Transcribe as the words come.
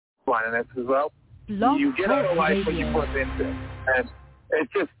one, and it's as well. You get out of life when you put into it, and it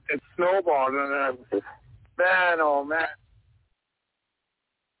snowballed, and I was just, man, oh man.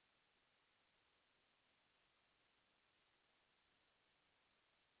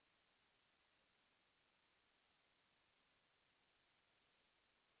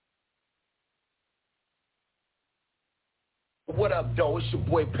 What up, though? It's your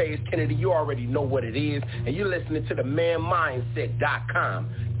boy, Paige Kennedy. You already know what it is. And you're listening to the manmindset.com,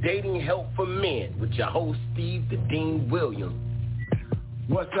 dating help for men, with your host, Steve the Dean Williams.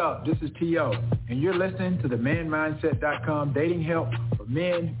 What's up? This is T.O., and you're listening to the manmindset.com, dating help for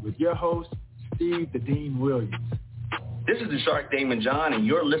men, with your host, Steve the Dean Williams. This is the Shark Damon John, and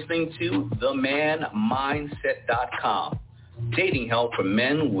you're listening to the manmindset.com, dating help for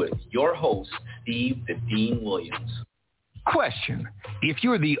men, with your host, Steve the Dean Williams. Question: if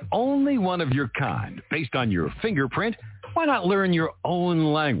you're the only one of your kind based on your fingerprint, why not learn your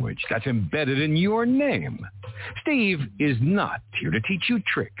own language that's embedded in your name? Steve is not here to teach you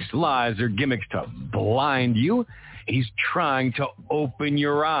tricks, lies, or gimmicks to blind you. He's trying to open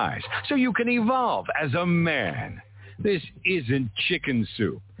your eyes so you can evolve as a man. This isn't chicken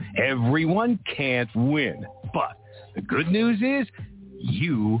soup. Everyone can't win. But the good news is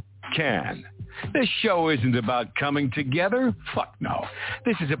you can. This show isn't about coming together. Fuck no.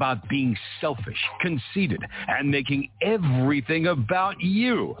 This is about being selfish, conceited, and making everything about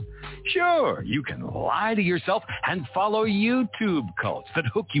you. Sure, you can lie to yourself and follow YouTube cults that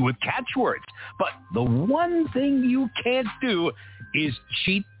hook you with catchwords. But the one thing you can't do is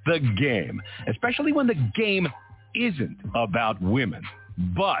cheat the game, especially when the game isn't about women.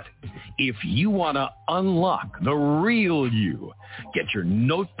 But if you want to unlock the real you, get your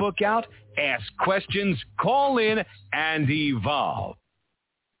notebook out, ask questions, call in, and evolve.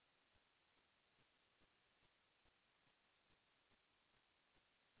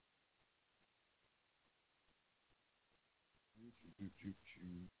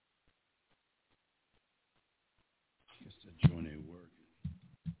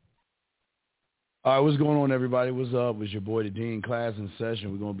 All right, what's going on, everybody? What's up? It's your boy, the Dean. Class in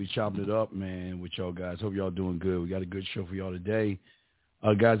session. We're going to be chopping it up, man, with y'all guys. Hope y'all doing good. We got a good show for y'all today.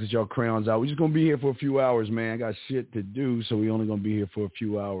 Guys, get y'all crayons out. We're just going to be here for a few hours, man. I got shit to do, so we're only going to be here for a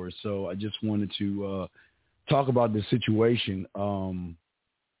few hours. So I just wanted to talk about the situation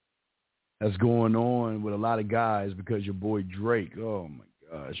that's going on with a lot of guys because your boy Drake. Oh, my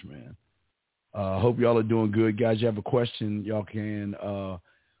gosh, man. Hope y'all are doing good. Guys, you have a question, y'all can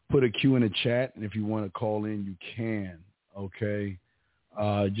put a Q in the chat, and if you want to call in, you can, okay?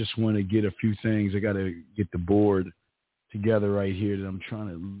 Just want to get a few things. I got to get the board together right here that I'm trying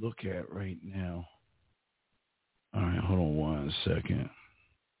to look at right now. All right, hold on one second.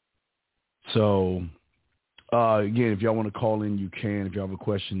 So, again, if y'all want to call in, you can. If y'all have a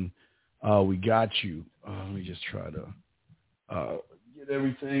question, we got you. Let me just try to get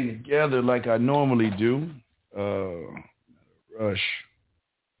everything together like I normally do. Rush.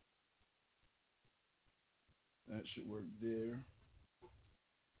 That should work there.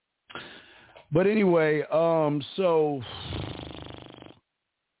 But anyway, so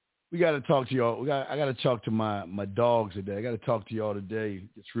we got to talk to y'all. I got to talk to my dogs today. I got to talk to y'all today,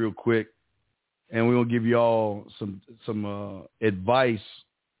 just real quick, and we're gonna give y'all some advice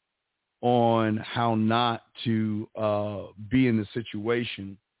on how not to be in the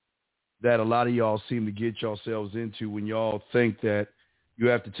situation that a lot of y'all seem to get yourselves into when y'all think that you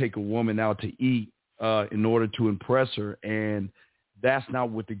have to take a woman out to eat in order to impress her, and that's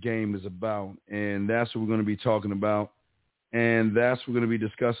not what the game is about, and that's what we're going to be talking about, and that's what we're going to be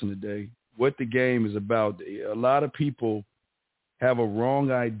discussing today, what the game is about. A lot of people have a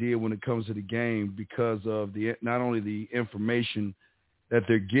wrong idea when it comes to the game because of not only the information that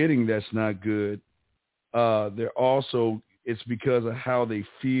they're getting that's not good, it's because of how they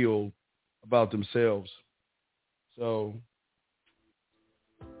feel about themselves. So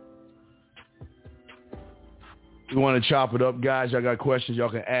we want to chop it up, guys. Y'all got questions y'all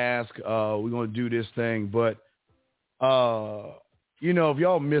can ask. We're going to do this thing. But, if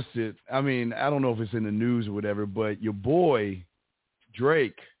y'all missed it, I mean, I don't know if it's in the news or whatever, but your boy,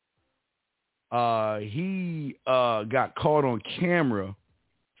 Drake, he got caught on camera,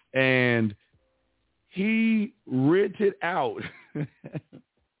 and he rented out,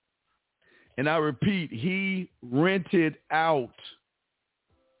 and I repeat, he rented out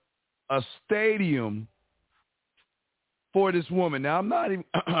a stadium for this woman. Now, I'm not even,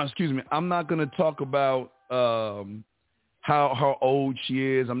 I'm not going to talk about how old she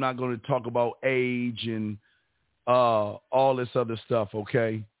is. I'm not going to talk about age and all this other stuff,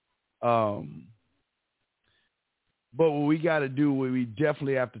 okay? But what we got to do, what we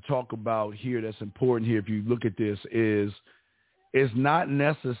definitely have to talk about here that's important here, if you look at this, is it's not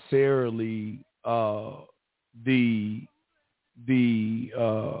necessarily the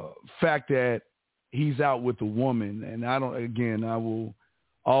fact that he's out with a woman. And I will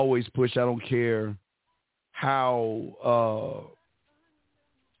always push, I don't care how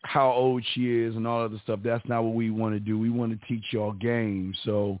old she is and all other stuff. That's not what we want to do. We want to teach y'all game.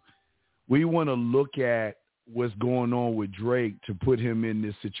 So we want to look at what's going on with Drake to put him in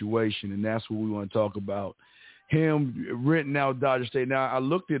this situation, and that's what we want to talk about. Him renting out Dodger Stadium. Now, I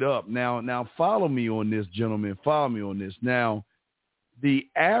looked it up. Now follow me on this, gentlemen. Follow me on this. Now, the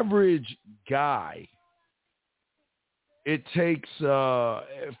average guy, it takes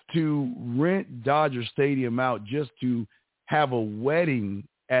to rent Dodger Stadium out just to have a wedding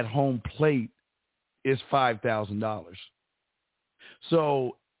at home plate is $5,000.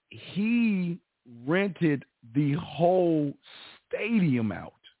 So he rented the whole stadium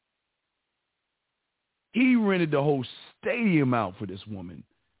out. He rented the whole stadium out for this woman.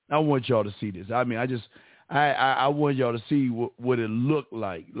 I want y'all to see this. I mean, I want y'all to see what it looked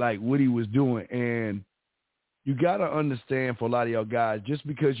like what he was doing. And you got to understand, for a lot of y'all guys, just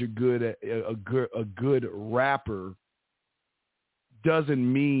because you're good at a good rapper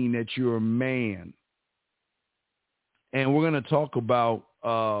doesn't mean that you're a man. And we're going to talk about,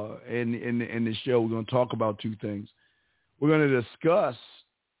 in this show, we're going to talk about two things. We're going to discuss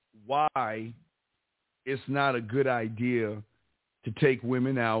why it's not a good idea to take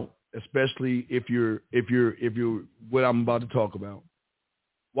women out, especially if you're what I'm about to talk about.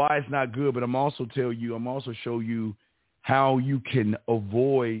 Why it's not good, but I'm also show you how you can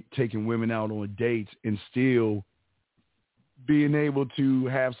avoid taking women out on dates and still being able to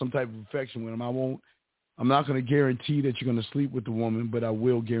have some type of affection with them. I'm not going to guarantee that you're going to sleep with the woman, but I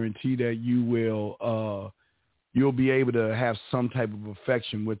will guarantee that you'll be able to have some type of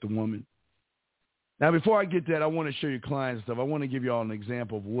affection with the woman. Now, before I get that, I want to show you client stuff. I want to give you all an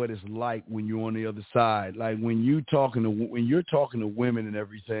example of what it's like when you're on the other side. Like when you're talking to women and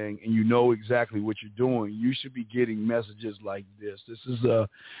everything, and you know exactly what you're doing, you should be getting messages like this. This is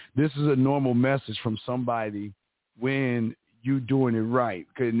a normal message from somebody when you're doing it right.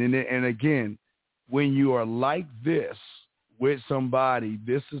 And again, when you are like this with somebody,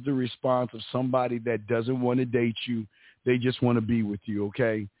 this is the response of somebody that doesn't want to date you. They just want to be with you,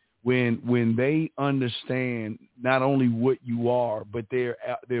 okay? When they understand not only what you are, but they're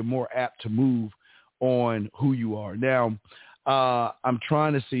more apt to move on who you are. Now, I'm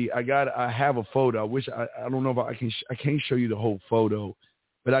trying to see. I have a photo. I don't know if I can't show you the whole photo,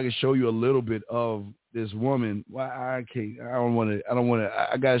 but I can show you a little bit of this woman. Well, I can't. I don't want to.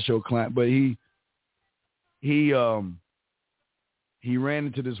 I got to show a client, but he ran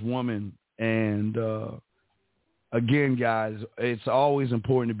into this woman, and again, guys, it's always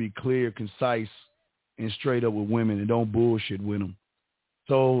important to be clear, concise, and straight up with women, and don't bullshit with them.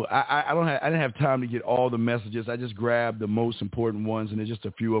 So I didn't have time to get all the messages. I just grabbed the most important ones, and there's just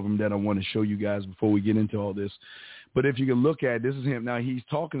a few of them that I want to show you guys before we get into all this. But if you can look at it, this is him. Now, he's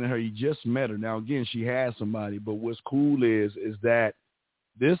talking to her. He just met her. Now, again, she has somebody. But what's cool is that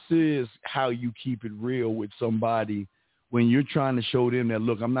this is how you keep it real with somebody when you're trying to show them that,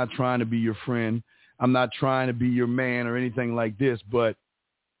 look, I'm not trying to be your friend. I'm not trying to be your man or anything like this, but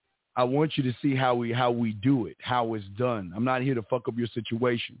I want you to see how we do it, how it's done. I'm not here to fuck up your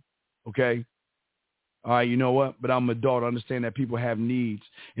situation, okay? All right, you know what? But I'm an adult. I understand that people have needs.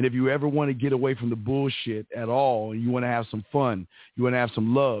 And if you ever want to get away from the bullshit at all, and you want to have some fun, you want to have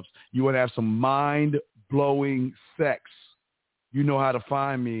some loves, you want to have some mind-blowing sex, you know how to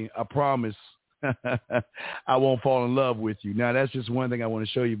find me. I promise I won't fall in love with you. Now, that's just one thing I want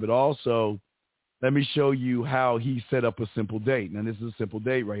to show you, but also let me show you how he set up a simple date. Now, this is a simple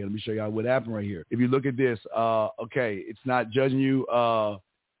date right here. Let me show you what happened right here. If you look at this, okay, it's not judging you. Oh,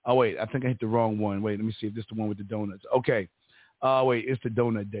 wait, I think I hit the wrong one. Wait, let me see if this is the one with the donuts. Okay. Wait, it's the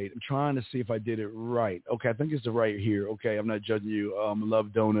donut date. I'm trying to see if I did it right. Okay, I think it's the right here. Okay, I'm not judging you. I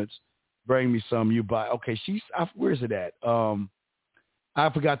love donuts. Bring me some. You buy. Okay, where's it at? I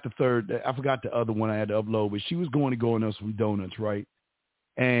forgot the other one I had to upload, but she was going to go on some donuts, right?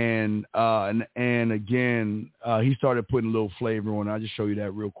 And again, he started putting a little flavor on it. I'll just show you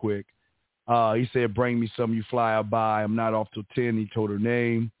that real quick. He said, bring me some, you fly or buy. I'm not off till 10. He told her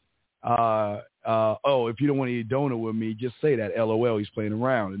name. If you don't want to eat a donut with me, just say that. LOL, he's playing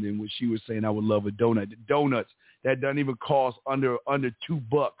around. And then when she was saying, I would love a donut. The donuts, that doesn't even cost under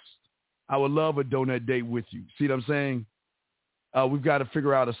 $2. I would love a donut date with you. See what I'm saying? We've got to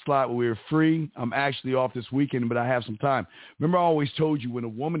figure out a slot where we're free. I'm actually off this weekend, but I have some time. Remember, I always told you when a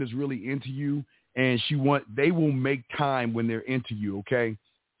woman is really into you and they will make time when they're into you. Okay.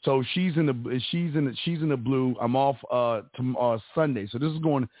 So she's in the blue. I'm off Sunday. So this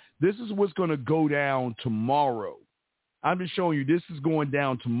is what's going to go down tomorrow. I'm just showing you this is going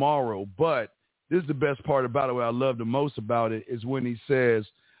down tomorrow, but this is the best part about it. What I love the most about it is when he says,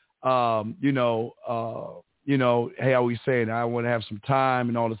 hey, I always saying I want to have some time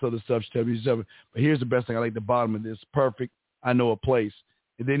and all this other stuff. But here's the best thing. I like the bottom of this. Perfect. I know a place.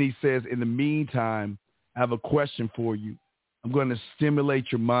 And then he says, in the meantime, I have a question for you. I'm going to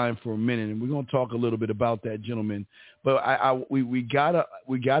stimulate your mind for a minute, and we're going to talk a little bit about that, gentlemen. But we gotta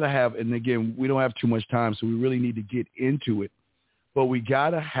have, and again, we don't have too much time, so we really need to get into it. But we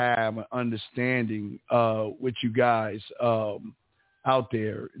gotta have an understanding with you guys out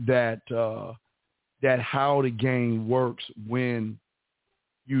there that how the game works when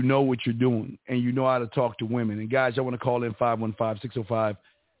you know what you're doing and you know how to talk to women. And guys, I want to call in 515-605-9373.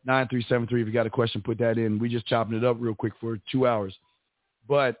 If you got a question, put that in. We just chopping it up real quick for 2 hours.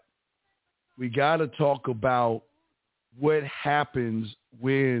 But we got to talk about what happens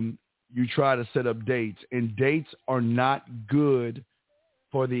when you try to set up dates. And dates are not good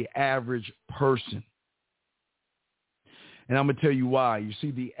for the average person. And I'm going to tell you why. You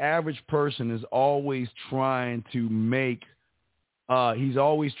see, the average person is always trying to he's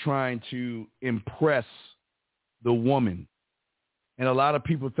always trying to impress the woman. And a lot of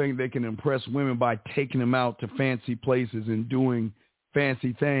people think they can impress women by taking them out to fancy places and doing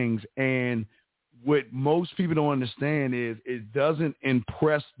fancy things. And what most people don't understand is it doesn't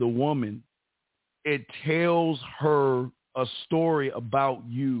impress the woman. It tells her a story about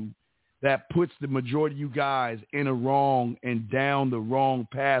you that puts the majority of you guys in a wrong and down the wrong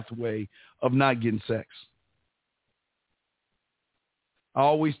pathway of not getting sex. I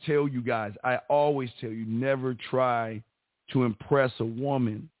always tell you guys, never try to impress a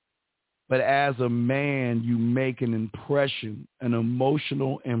woman. But as a man, you make an impression, an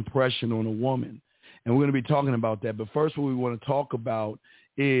emotional impression on a woman. And we're going to be talking about that. But first, what we want to talk about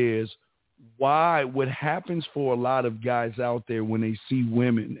is what happens for a lot of guys out there when they see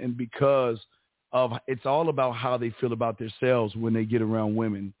women. And because of it's all about how they feel about themselves when they get around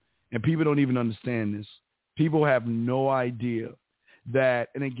women. And people don't even understand this. People have no idea that,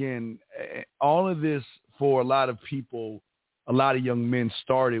 and again, all of this for a lot of people, a lot of young men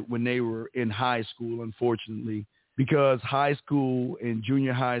started when they were in high school, unfortunately, because high school and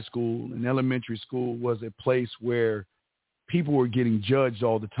junior high school and elementary school was a place where people were getting judged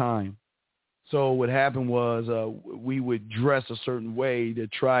all the time. So what happened was we would dress a certain way to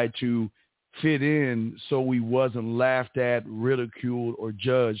try to fit in so we wasn't laughed at, ridiculed, or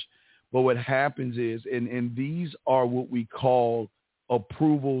judged. But what happens is, and these are what we call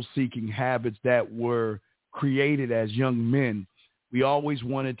approval-seeking habits that were created as young men. We always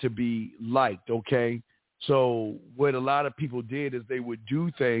wanted to be liked, okay? So what a lot of people did is they would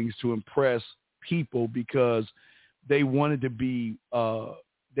do things to impress people because they wanted to be,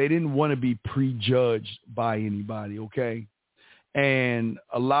 they didn't want to be prejudged by anybody, okay? And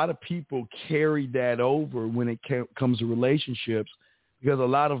a lot of people carry that over when it comes to relationships because a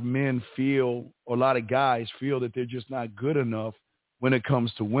lot of men feel, or a lot of guys feel that they're just not good enough when it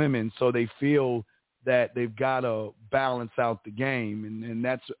comes to women. So they feel that they've got to balance out the game. And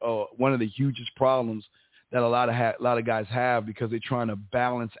that's one of the hugest problems that a lot of guys have because they're trying to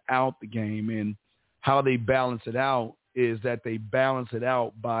balance out the game. And how they balance it out is that they balance it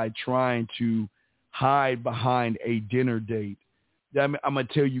out by trying to hide behind a dinner date. I'm going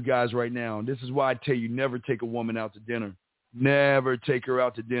to tell you guys right now, this is why I tell you never take a woman out to dinner. Never take her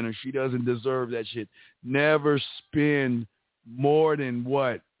out to dinner. She doesn't deserve that shit. Never spend more than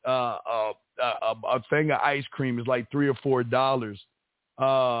what? A thing of ice cream is like $3 or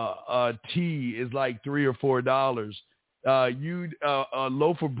 $4. Tea is like $3 or $4. A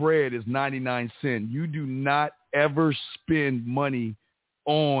loaf of bread is 99 cents. You do not ever spend money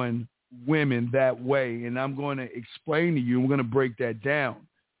on women that way. And I'm going to explain to you, we're going to break that down.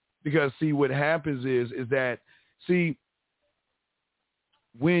 Because, see, what happens is that, see,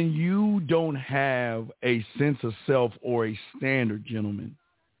 when you don't have a sense of self or a standard, gentlemen,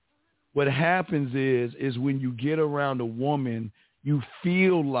 what happens is when you get around a woman, you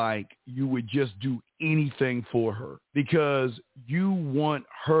feel like you would just do anything for her because you want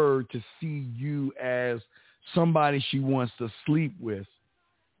her to see you as somebody she wants to sleep with.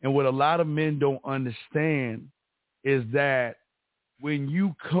 And what a lot of men don't understand is that when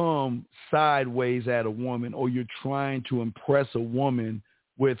you come sideways at a woman or you're trying to impress a woman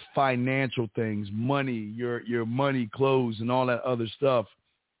with financial things, money, your money, clothes, and all that other stuff,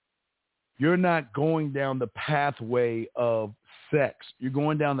 you're not going down the pathway of sex. You're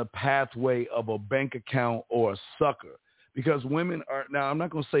going down the pathway of a bank account or a sucker. Because women are, now I'm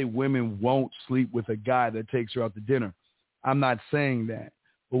not going to say women won't sleep with a guy that takes her out to dinner. I'm not saying that.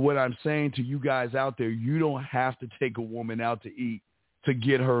 But what I'm saying to you guys out there, you don't have to take a woman out to eat to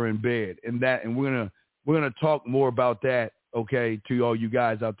get her in bed. And we're gonna talk more about that, okay, to all you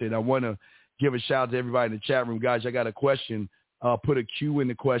guys out there. And I want to give a shout out to everybody in the chat room. Guys, I got a question. Put a Q in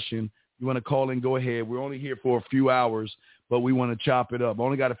the question. You want to call in, go ahead. We're only here for a few hours, but we want to chop it up. I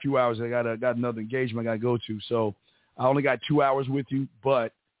only got a few hours. I got another engagement I got to go to. So I only got 2 hours with you.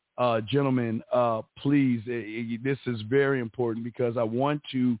 But, gentlemen, please, this is very important because I want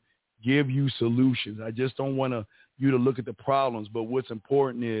to give you solutions. I just don't want you to look at the problems. But what's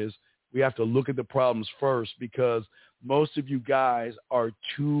important is we have to look at the problems first because most of you guys are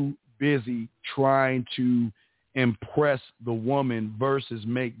too busy trying to impress the woman versus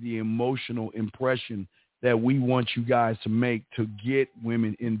make the emotional impression that we want you guys to make to get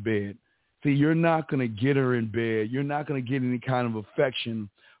women in bed. See, you're not going to get her in bed. You're not going to get any kind of affection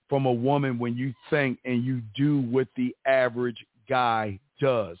from a woman when you think and you do what the average guy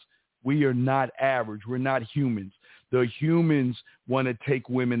does. We are not average. We're not humans. The humans want to take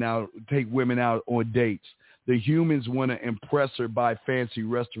women out on dates. The humans want to impress her by fancy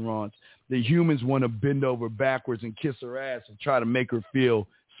restaurants. The humans want to bend over backwards and kiss her ass and try to make her feel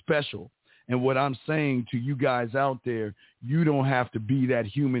special. And what I'm saying to you guys out there, you don't have to be that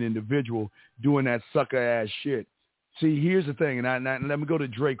human individual doing that sucker ass shit. See, here's the thing, and let me go to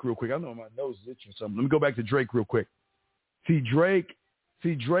Drake real quick. I know my nose is itching or something. Let me go back to Drake real quick. See, Drake,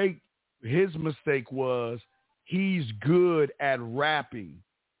 his mistake was he's good at rapping,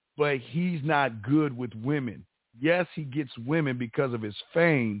 but he's not good with women. Yes, he gets women because of his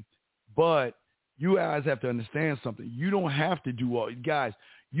fame, but you guys have to understand something. You don't have to do all, guys,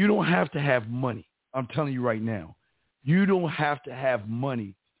 you don't have to have money. I'm telling you right now. You don't have to have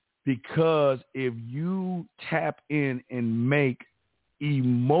money because if you tap in and make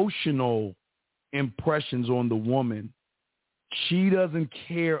emotional impressions on the woman, she doesn't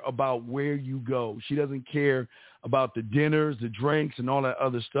care about where you go. She doesn't care about the dinners, the drinks, and all that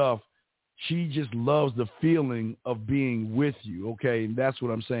other stuff. She just loves the feeling of being with you, okay? And that's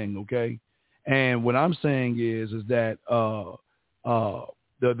what I'm saying, okay? And what I'm saying is that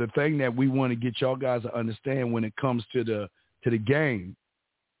the thing that we want to get y'all guys to understand when it comes to the game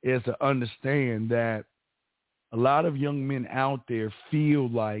is to understand that a lot of young men out there feel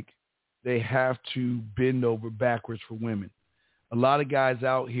like they have to bend over backwards for women. A lot of guys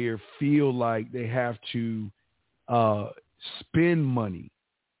out here feel like they have to spend money,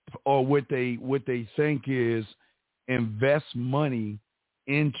 or what they think is invest money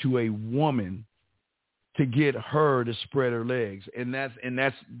into a woman to get her to spread her legs. And that's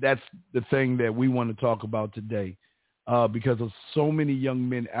the thing that we want to talk about today, because of so many young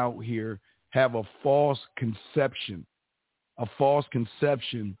men out here have a false conception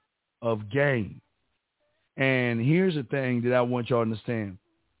of game. And here's the thing that I want y'all to understand.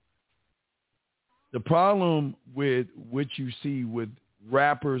 The problem with what you see with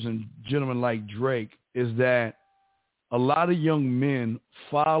rappers and gentlemen like Drake is that a lot of young men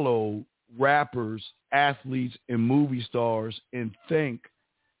follow rappers, athletes, and movie stars and think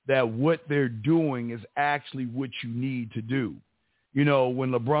that what they're doing is actually what you need to do. You know,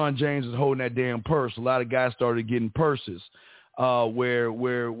 when LeBron James was holding that damn purse, a lot of guys started getting purses. Where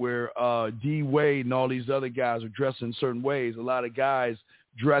D Wade and all these other guys are dressed in certain ways, a lot of guys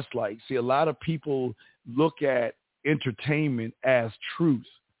dress like. See, a lot of people look at entertainment as truth,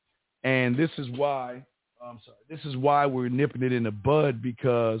 and this is why we're nipping it in the bud,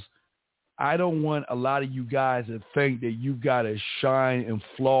 because I don't want a lot of you guys to think that you've got to shine and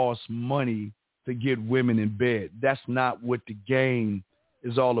floss money to get women in bed. That's not what the game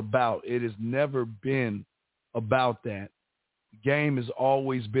is all about. It has never been about that. The game has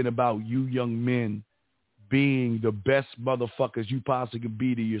always been about you young men being the best motherfuckers you possibly can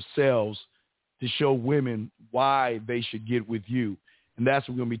be to yourselves to show women why they should get with you. And that's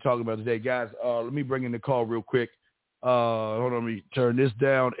what we're going to be talking about today. Guys, let me bring in the call real quick. Hold on, let me turn this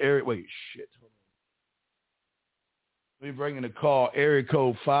down. Hold on. Let me bring in the call. Area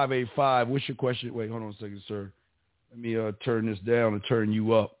code 585. What's your question? Wait, hold on a second, sir. Let me turn this down and turn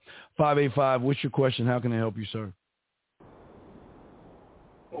you up. 585, what's your question? How can I help you, sir?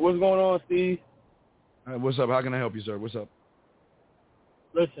 What's going on, Steve? What's up? How can I help you, sir? What's up?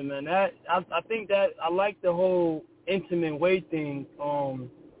 Listen, man, I think that I like the whole intimate way thing,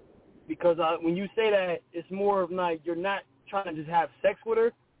 because when you say that, it's more of like you're not trying to just have sex with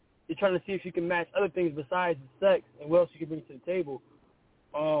her. You're trying to see if you can match other things besides the sex and what else you can bring to the table.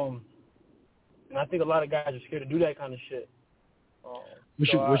 And I think a lot of guys are scared to do that kind of shit.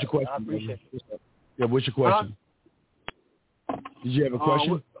 What's your question? I appreciate it. Yeah, what's your question? Did you have a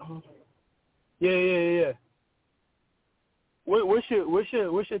question? Yeah. What's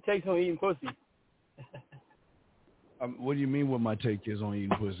your take on eating pussy? What do you mean what my take is on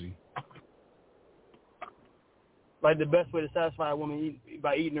eating pussy? Like the best way to satisfy a woman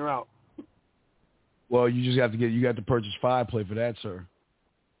by eating her out. Well, you got to purchase Fireplay for that, sir.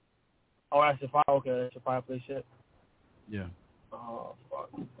 Oh, that's your fire. Okay, that's your Fireplay shit. Yeah. Oh fuck.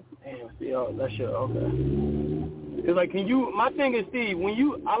 Damn. See, that shit. Okay. Cause like, my thing is, Steve,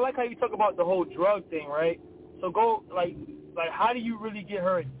 I like how you talk about the whole drug thing, right? So go like how do you really get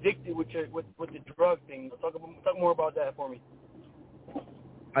her addicted with the drug thing? Talk more about that for me.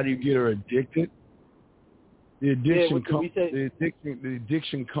 How do you get her addicted? The addiction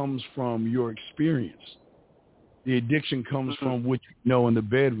comes from your experience. The addiction comes from what you know in the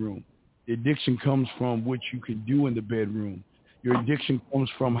bedroom. The addiction comes from what you can do in the bedroom. Your addiction comes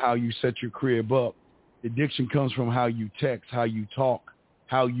from how you set your crib up. The addiction comes from how you text, how you talk,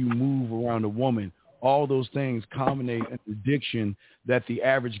 how you move around a woman. All those things culminate an addiction that the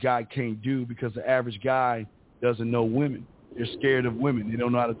average guy can't do because the average guy doesn't know women. They're scared of women. They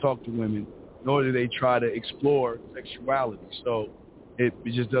don't know how to talk to women, nor do they try to explore sexuality. So it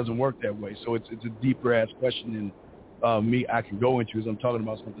just doesn't work that way. So it's a deeper ass question than I can go into as I'm talking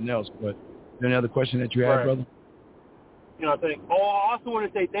about something else. But is there any other question that you have, brother? You know, I also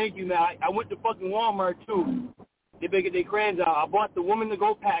want to say thank you, man. I went to fucking Walmart too. They better get their crayons out. I bought the Woman to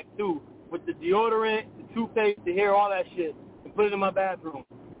Go pack too, with the deodorant, the toothpaste, the hair, all that shit, and put it in my bathroom.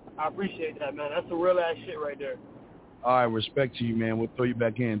 I appreciate that, man. That's some real ass shit right there. All right, respect to you, man. We'll throw you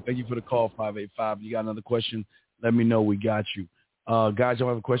back in. Thank you for the call, 585. You got another question, let me know. We got you. Guys, y'all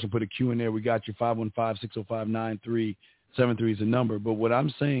have a question, put a Q in there. We got you. 515-605-9373 is the number. But what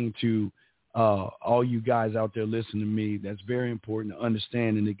I'm saying to all you guys out there listening to me, that's very important to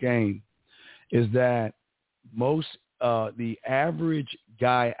understand in the game, is that the average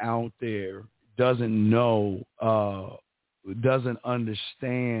guy out there doesn't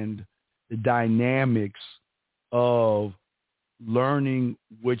understand the dynamics of learning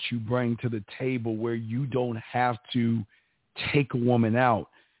what you bring to the table, where you don't have to take a woman out.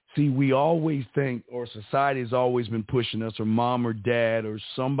 See, we always think, or society has always been pushing us, or mom or dad or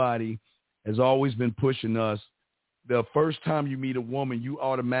somebody has always been pushing us. The first time you meet a woman, you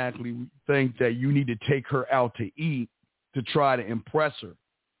automatically think that you need to take her out to eat to try to impress her.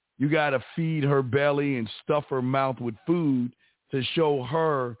 You got to feed her belly and stuff her mouth with food to show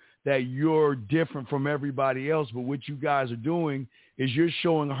her that you're different from everybody else. But what you guys are doing is you're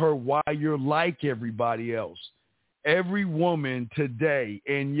showing her why you're like everybody else. Every woman today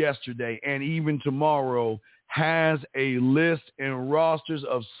and yesterday and even tomorrow has a list and rosters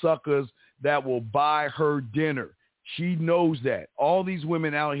of suckers that will buy her dinner. She knows that. All these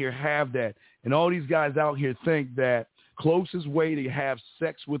women out here have that. And all these guys out here think that closest way to have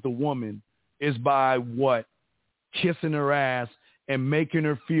sex with a woman is by what? Kissing her ass and making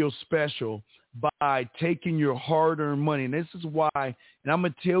her feel special by taking your hard-earned money. And this is why, and I'm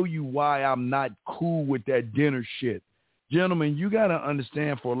going to tell you why I'm not cool with that dinner shit. Gentlemen, you got to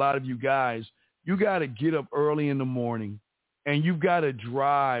understand, for a lot of you guys, you got to get up early in the morning and you've got to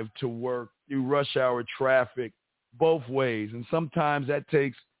drive to work through rush hour traffic both ways. And sometimes that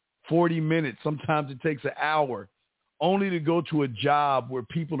takes 40 minutes. Sometimes it takes an hour, only to go to a job where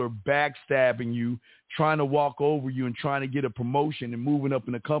people are backstabbing you, trying to walk over you and trying to get a promotion and moving up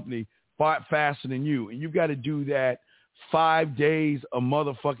in the company far faster than you. And you've got to do that 5 days a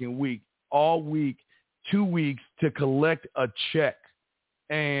motherfucking week, all week, 2 weeks to collect a check.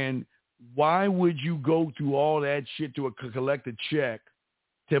 And why would you go through all that shit to collect a check,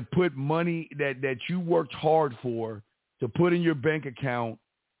 to put money that you worked hard for, to put in your bank account,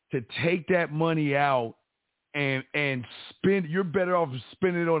 to take that money out and spend? You're better off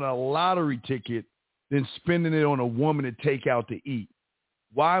spending it on a lottery ticket than spending it on a woman to take out to eat.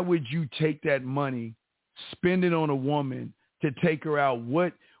 Why would you take that money, spend it on a woman to take her out?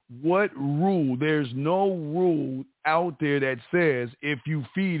 What rule? There's no rule out there that says if you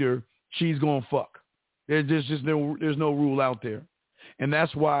feed her, she's going to fuck. There's no rule out there. And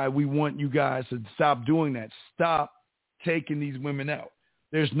that's why we want you guys to stop doing that. Stop taking these women out.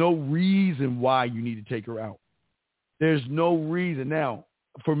 There's no reason why you need to take her out. There's no reason. Now,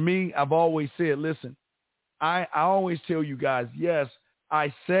 for me, I've always said, listen, I always tell you guys, yes,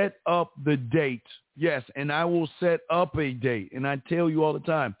 I set up the date. Yes, and I will set up a date. And I tell you all the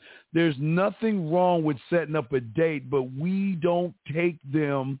time, there's nothing wrong with setting up a date, but we don't take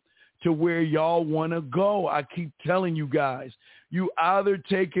them to where y'all want to go. I keep telling you guys, you either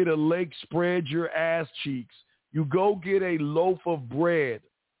take her to Lake Spread Your Ass Cheeks, You go get a loaf of bread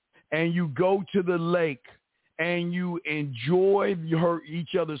and you go to the lake and you enjoy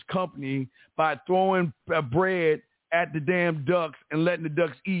each other's company by throwing bread at the damn ducks and letting the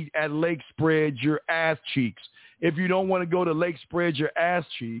ducks eat at lake spread your ass cheeks. If you don't want to go to lake spread your ass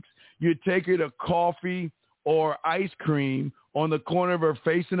cheeks, you take her to coffee or ice cream on the corner of her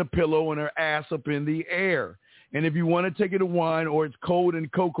face in a pillow and her ass up in the air. And if you want to take her to wine or it's cold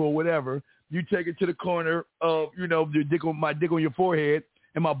and cocoa or whatever, you take it to the corner of, my dick on your forehead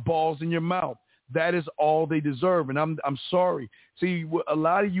and my balls in your mouth. That is all they deserve. And I'm sorry. See, a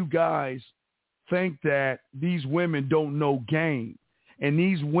lot of you guys think that these women don't know game. And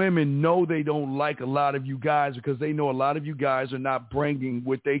these women know they don't like a lot of you guys because they know a lot of you guys are not bringing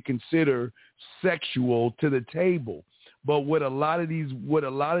what they consider sexual to the table. But what a lot of these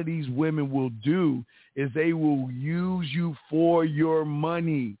women will do is they will use you for your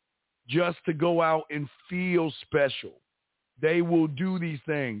money just to go out and feel special. They will do these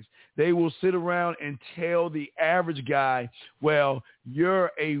things. They will sit around and tell the average guy, well, you're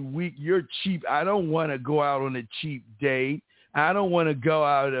cheap. I don't want to go out on a cheap date. I don't want to go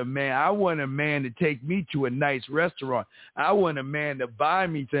out with a man. I want a man to take me to a nice restaurant. I want a man to buy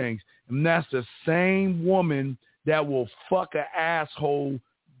me things. And that's the same woman that will fuck an asshole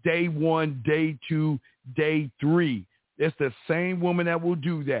day 1, day 2, day 3. It's the same woman that will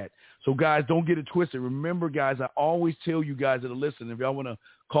do that. So, guys, don't get it twisted. Remember, guys, I always tell you guys that are listening, if y'all want to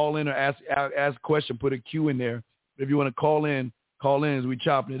call in or ask a question, put a Q in there. If you want to call in as we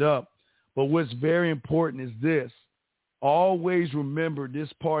chopping it up. But what's very important is this. Always remember this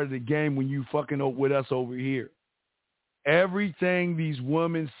part of the game when you fucking up with us over here. Everything these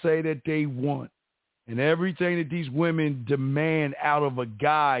women say that they want and everything that these women demand out of a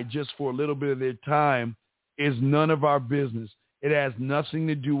guy just for a little bit of their time is none of our business. It has nothing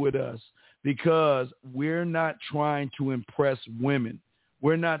to do with us because we're not trying to impress women.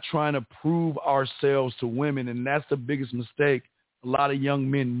 We're not trying to prove ourselves to women, and that's the biggest mistake a lot of young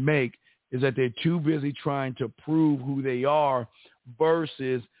men make, is that they're too busy trying to prove who they are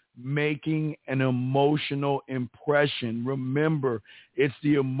versus making an emotional impression. Remember, it's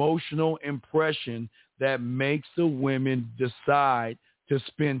the emotional impression that makes the women decide to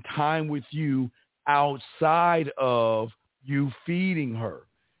spend time with you outside of you feeding her.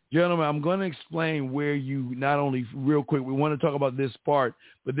 Gentlemen, I'm going to explain where you not only real quick, we want to talk about this part,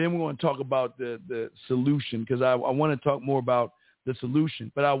 but then we're going to talk about the solution because I want to talk more about the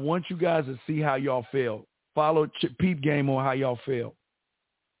solution. But I want you guys to see how y'all feel. Follow Peep Game on how y'all feel.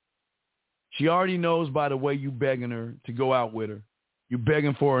 She already knows by the way you begging her to go out with her. You're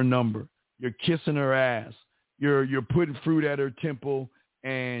begging for her number. You're kissing her ass. You're putting fruit at her temple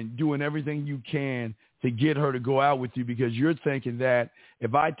and doing everything you can to get her to go out with you because you're thinking that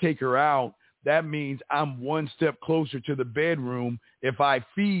if I take her out, that means I'm one step closer to the bedroom if I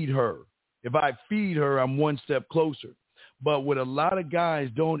feed her. If I feed her, I'm one step closer. But what a lot of guys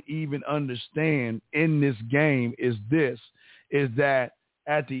don't even understand in this game is that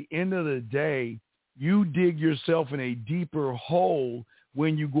at the end of the day, you dig yourself in a deeper hole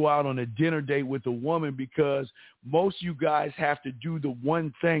when you go out on a dinner date with a woman because most of you guys have to do the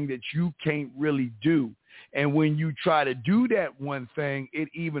one thing that you can't really do. And when you try to do that one thing, it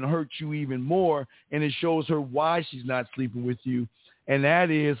even hurts you even more, and it shows her why she's not sleeping with you, and that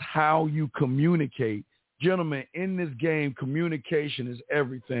is how you communicate. Gentlemen, in this game, communication is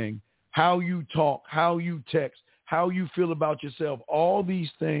everything. How you talk, how you text, how you feel about yourself, all these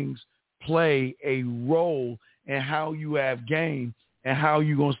things play a role in how you have game and how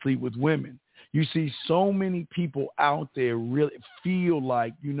you're going to sleep with women. You see so many people out there really feel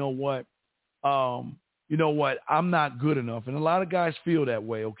like, you know what, I'm not good enough. And a lot of guys feel that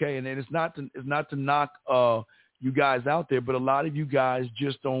way, okay? And it's not to knock you guys out there, but a lot of you guys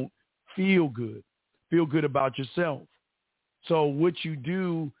just don't feel good about yourself. So what you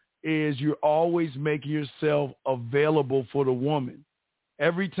do is you're always making yourself available for the woman.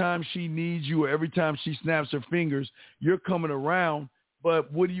 Every time she needs you or every time she snaps her fingers, you're coming around,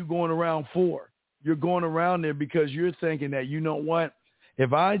 but what are you going around for? You're going around there because you're thinking that, you know what,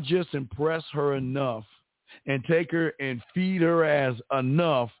 if I just impress her enough and take her and feed her ass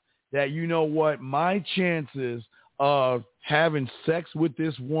enough that, you know what, my chances of having sex with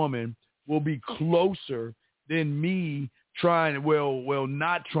this woman will be closer than me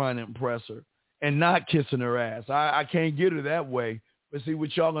not trying to impress her and not kissing her ass. I can't get her that way. But see,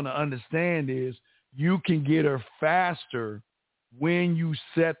 what y'all going to understand is you can get her faster when you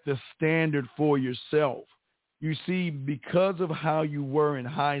set the standard for yourself. You see, because of how you were in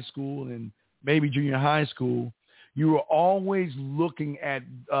high school and maybe junior high school, You are always looking at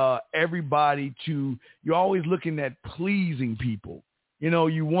everybody you're always looking at pleasing people. You know,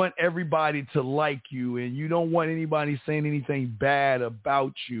 you want everybody to like you, and you don't want anybody saying anything bad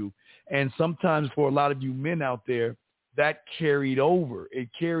about you. And sometimes for a lot of you men out there, that carried over. It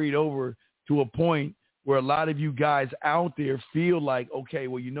carried over to a point where a lot of you guys out there feel like, okay,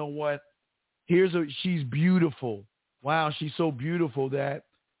 well, you know what? She's beautiful. Wow, she's so beautiful that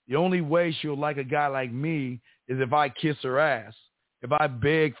the only way she'll like a guy like me is if I kiss her ass, if I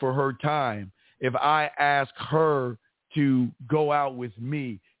beg for her time, if I ask her to go out with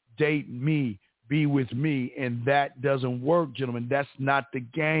me, date me, be with me. And that doesn't work, gentlemen. That's not the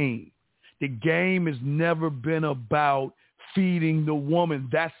game. The game has never been about feeding the woman.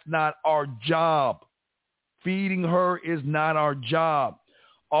 That's not our job. Feeding her is not our job.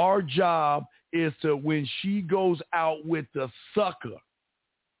 Our job is to, when she goes out with the sucker,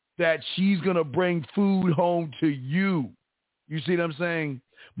 that she's going to bring food home to you. You see what I'm saying?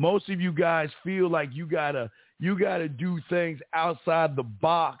 Most of you guys feel like you gotta do things outside the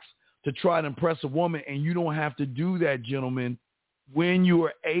box to try to impress a woman, and you don't have to do that, gentlemen, when you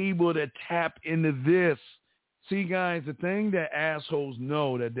are able to tap into this. See, guys, the thing that assholes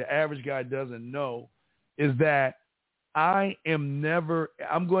know that the average guy doesn't know is that I'm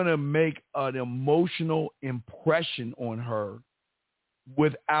going to make an emotional impression on her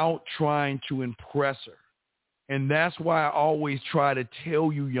without trying to impress her. And that's why I always try to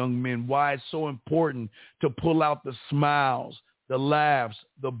tell you young men why it's so important to pull out the smiles, the laughs,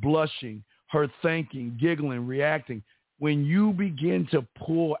 the blushing, her thinking, giggling, reacting. When you begin to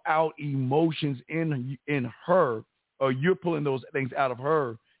pull out emotions in her, or you're pulling those things out of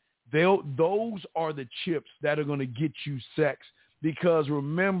her, those are the chips that are going to get you sex. Because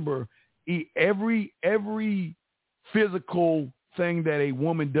remember, every physical thing that a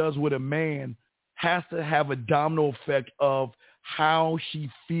woman does with a man has to have a domino effect of how she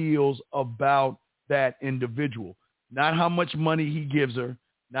feels about that individual. Not how much money he gives her,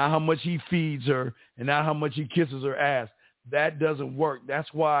 not how much he feeds her, and not how much he kisses her ass. That doesn't work.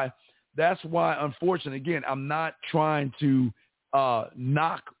 That's why, unfortunately, again, I'm not trying to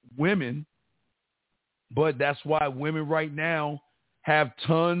knock women, but that's why women right now have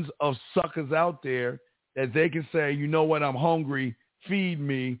tons of suckers out there that they can say, you know what, I'm hungry, feed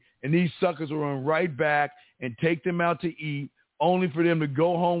me, and these suckers will run right back and take them out to eat, only for them to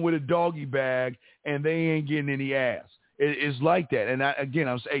go home with a doggy bag, and they ain't getting any ass. It's like that. And I'm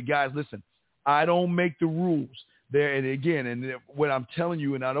saying, hey, guys, listen, I don't make the rules there. And again, and what I'm telling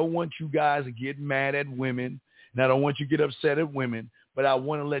you, and I don't want you guys to get mad at women, and I don't want you to get upset at women, but I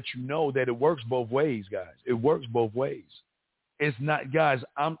want to let you know that it works both ways, guys. It works both ways. It's not, guys,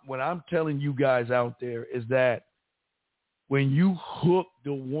 what I'm telling you guys out there is that when you hook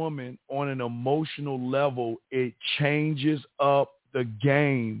the woman on an emotional level, it changes up the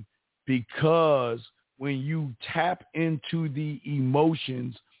game, because when you tap into the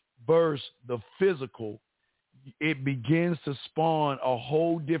emotions versus the physical, it begins to spawn a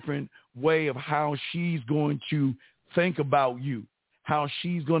whole different way of how she's going to think about you, how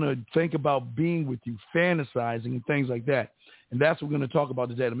she's going to think about being with you, fantasizing and things like that. And that's what we're going to talk about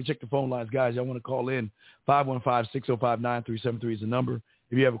today. Let me check the phone lines, guys. Y'all want to call in. 515-605-9373 is the number.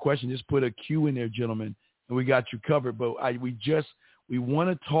 If you have a question, just put a Q in there, gentlemen, and we got you covered. But we want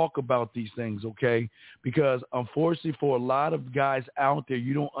to talk about these things, okay? Because unfortunately for a lot of guys out there,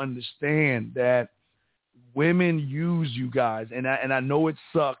 you don't understand that women use you guys. And I know it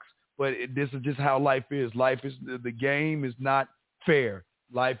sucks, but this is just how life is. The game is not fair.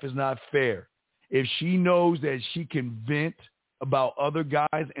 Life is not fair. If she knows that she can vent about other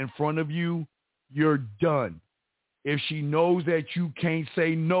guys in front of you, you're done. If she knows that you can't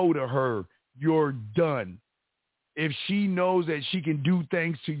say no to her, you're done. If she knows that she can do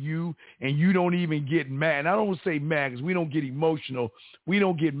things to you and you don't even get mad, and I don't say mad because we don't get emotional, we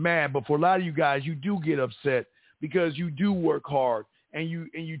don't get mad, but for a lot of you guys, you do get upset because you do work hard and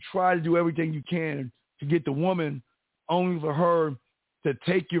you try to do everything you can to get the woman, only for her to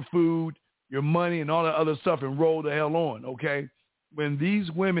take your food, your money, and all that other stuff and roll the hell on, okay? When these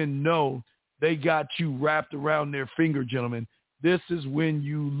women know they got you wrapped around their finger, gentlemen, this is when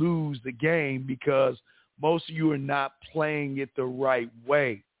you lose the game, because most of you are not playing it the right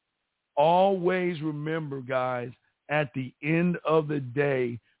way. Always remember, guys, at the end of the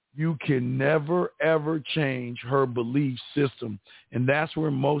day, you can never, ever change her belief system. And that's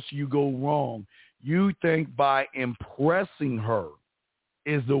where most of you go wrong. You think by impressing her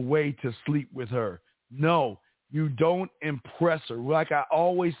is the way to sleep with her. No, you don't impress her. Like I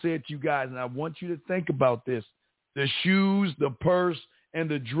always said to you guys, and I want you to think about this, the shoes, the purse, and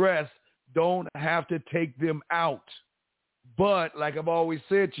the dress don't have to take them out. But like I've always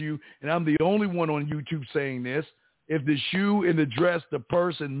said to you, and I'm the only one on YouTube saying this, if the shoe and the dress, the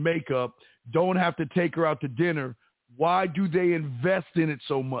purse and makeup don't have to take her out to dinner, why do they invest in it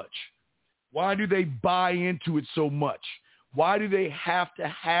so much? Why do they buy into it so much? Why do they have to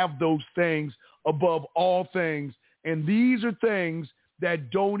have those things above all things? And these are things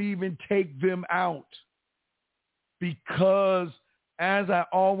that don't even take them out. Because as I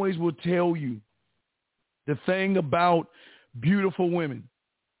always will tell you, the thing about beautiful women,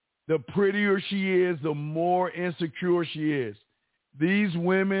 the prettier she is, the more insecure she is. These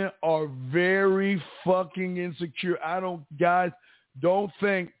women are very fucking insecure. Guys, don't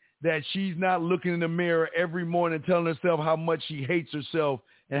think that she's not looking in the mirror every morning telling herself how much she hates herself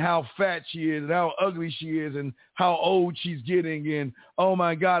and how fat she is and how ugly she is and how old she's getting and, oh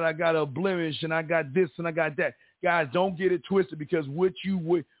my God, I got a blemish and I got this and I got that. Guys, don't get it twisted, because what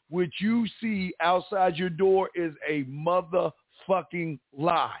you see outside your door is a motherfucking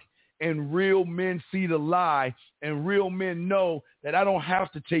lie. And real men see the lie, and real men know that I don't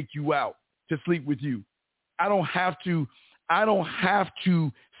have to take you out to sleep with you. I don't have to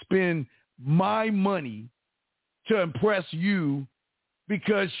spend my money to impress you,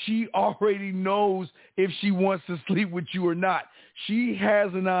 because she already knows if she wants to sleep with you or not. She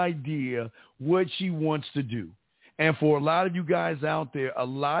has an idea what she wants to do. And for a lot of you guys out there, a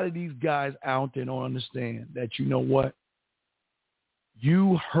lot of these guys out there don't understand that, you know what?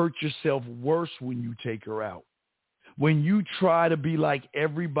 You hurt yourself worse when you take her out. When you try to be like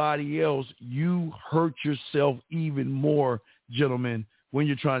everybody else, you hurt yourself even more, gentlemen, when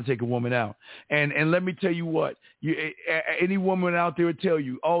you're trying to take a woman out. And let me tell you what, any woman out there will tell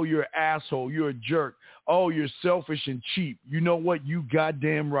you, oh, you're an asshole, you're a jerk, oh, you're selfish and cheap. You know what? You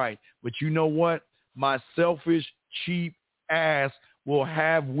goddamn right. But you know what? My selfish, cheap ass will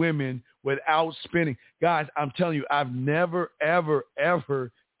have women without spending. Guys, I'm telling you, I've never, ever,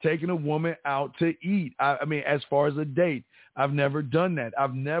 ever taken a woman out to eat. I mean, as far as a date, I've never done that.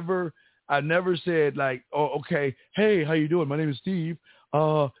 I've never said like, oh, okay, hey, how you doing? My name is Steve.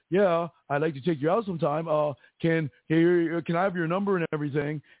 Yeah, I'd like to take you out sometime. Can I have your number and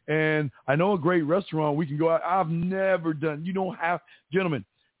everything? And I know a great restaurant we can go out. I've never done. Gentlemen,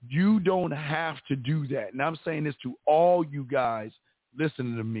 you don't have to do that. And I'm saying this to all you guys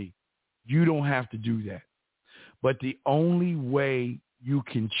listening to me. You don't have to do that. But the only way you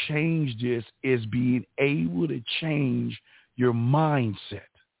can change this is being able to change your mindset.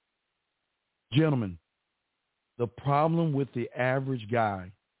 Gentlemen, the problem with the average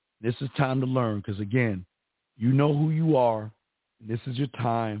guy, this is time to learn, because again, you know who you are. This is your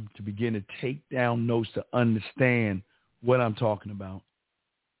time to begin to take down notes to understand what I'm talking about.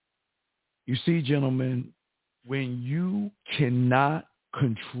 You see, gentlemen, when you cannot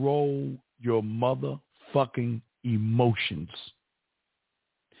control your motherfucking emotions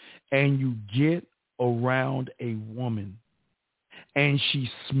and you get around a woman and she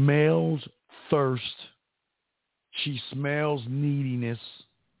smells thirst, she smells neediness,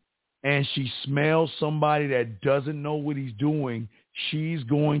 and she smells somebody that doesn't know what he's doing, she's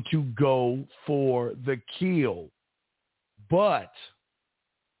going to go for the kill. But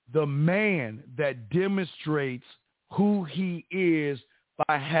the man that demonstrates who he is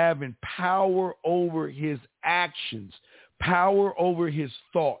by having power over his actions, power over his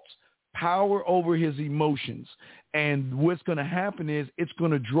thoughts, power over his emotions. And what's going to happen is it's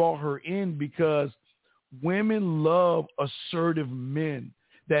going to draw her in, because women love assertive men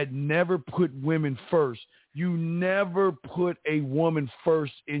that never put women first. You never put a woman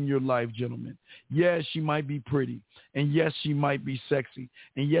first in your life, gentlemen. Yes, she might be pretty. And yes, she might be sexy.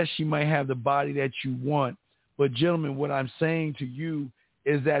 And yes, she might have the body that you want. But gentlemen, what I'm saying to you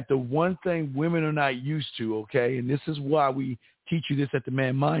is that the one thing women are not used to, okay, and this is why we teach you this at the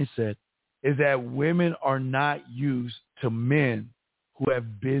Man Mindset, is that women are not used to men who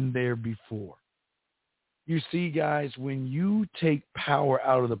have been there before. You see, guys, when you take power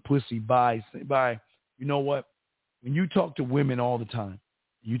out of the pussy by, you know what? When you talk to women all the time,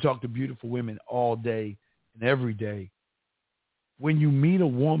 you talk to beautiful women all day and every day, when you meet a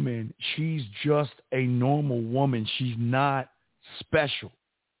woman, she's just a normal woman. She's not special.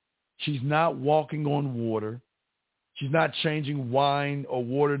 She's not walking on water. She's not changing wine or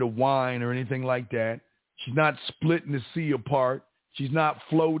water to wine or anything like that. She's not splitting the sea apart. She's not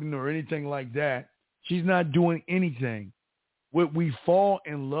floating or anything like that. She's not doing anything. What we fall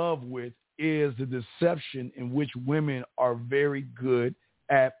in love with is the deception in which women are very good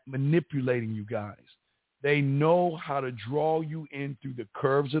at manipulating you guys. They know how to draw you in through the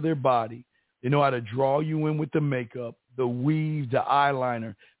curves of their body. They know how to draw you in with the makeup, the weave, the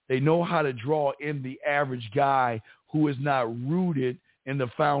eyeliner. They know how to draw in the average guy who is not rooted in the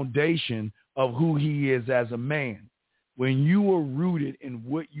foundation of who he is as a man. When you are rooted in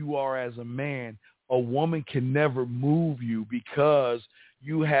what you are as a man, a woman can never move you because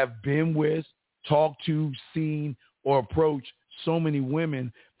you have been with, talked to, seen, or approached so many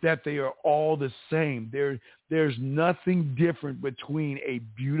women that they are all the same. There's nothing different between a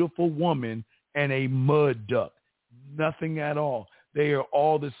beautiful woman and a mud duck. Nothing at all. They are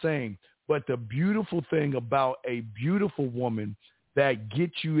all the same. But the beautiful thing about a beautiful woman that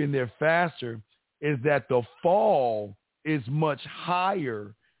gets you in there faster is that the fall is much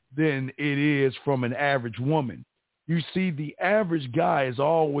higher than it is from an average woman. You see, the average guy is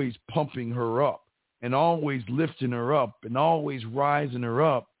always pumping her up and always lifting her up and always rising her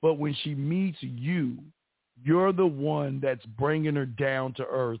up. But when she meets you, you're the one that's bringing her down to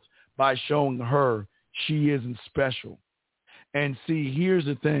earth by showing her she isn't special. And see, here's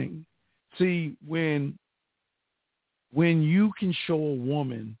the thing. See, when you can show a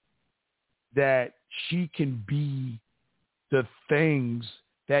woman that she can be the things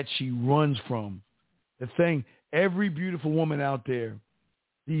that she runs from, every beautiful woman out there,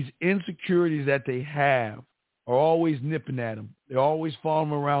 these insecurities that they have are always nipping at them. They're always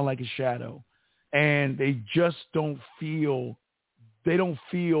following them around like a shadow. And they just don't feel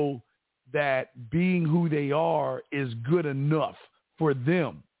that being who they are is good enough for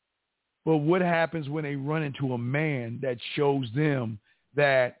them. But what happens when they run into a man that shows them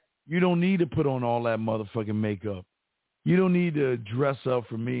that you don't need to put on all that motherfucking makeup? You don't need to dress up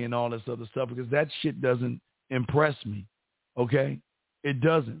for me and all this other stuff, because that shit doesn't impress me, okay? It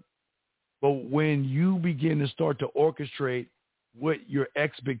doesn't. But when you begin to start to orchestrate what your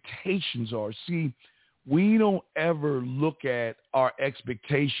expectations are, see, we don't ever look at our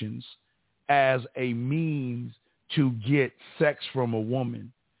expectations as a means to get sex from a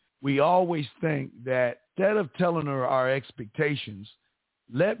woman. We always think that instead of telling her our expectations,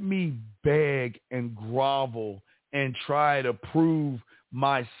 let me beg and grovel and try to prove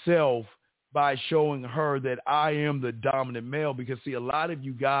myself by showing her that I am the dominant male. Because, see, a lot of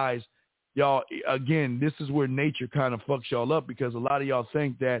you guys, y'all, again, this is where nature kind of fucks y'all up, because a lot of y'all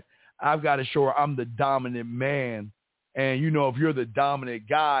think that I've got to show her I'm the dominant man. And, you know, if you're the dominant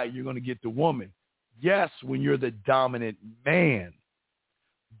guy, you're going to get the woman. Yes, when you're the dominant man.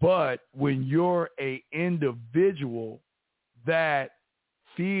 But when you're a individual that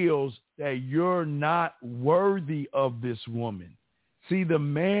feels that you're not worthy of this woman. See, the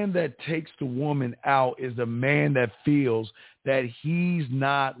man that takes the woman out is the man that feels that he's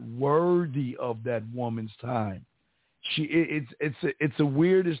not worthy of that woman's time. It's the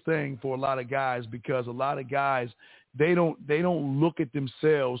weirdest thing for a lot of guys, because a lot of guys, they don't look at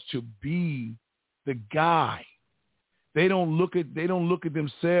themselves to be the guy. They don't look at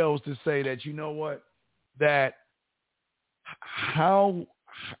themselves to say that, you know what, that how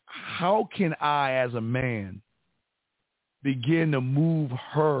can I as a man begin to move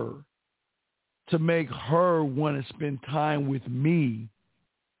her to make her want to spend time with me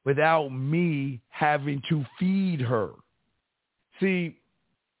without me having to feed her? See,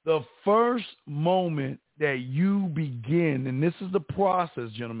 the first moment that you begin, and this is the process,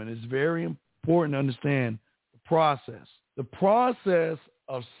 gentlemen, it's very important to understand the process. The process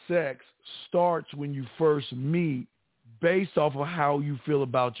of sex starts when you first meet, based off of how you feel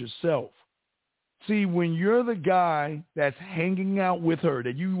about yourself. See, when you're the guy that's hanging out with her,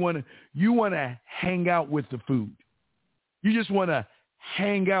 that you want to hang out with the food. You just want to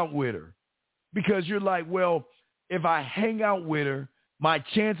hang out with her because you're like, well, if I hang out with her, my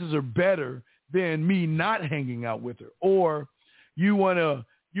chances are better than me not hanging out with her. Or you want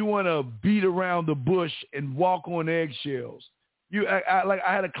to beat around the bush and walk on eggshells. I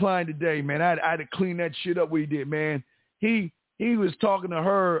had a client today, man. I had to clean that shit up what he did, man. He was talking to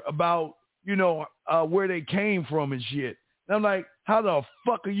her about, you know, where they came from and shit. And I'm like, how the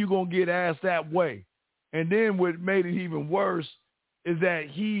fuck are you going to get asked that way? And then what made it even worse is that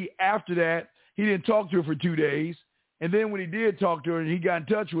after that, he didn't talk to her for 2 days. And then when he did talk to her and he got in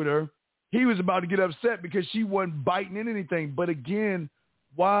touch with her, he was about to get upset because she wasn't biting in anything. But again,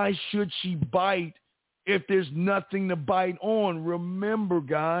 why should she bite if there's nothing to bite on? Remember,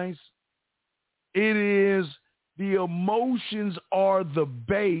 guys, the emotions are the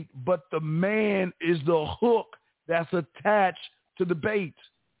bait, but the man is the hook that's attached to the bait.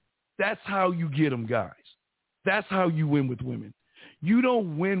 That's how you get them, guys. That's how you win with women. You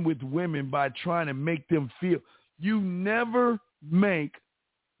don't win with women by trying to make them feel. You never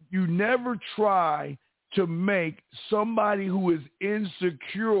try to make somebody who is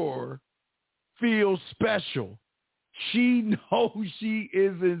insecure feel special. She knows she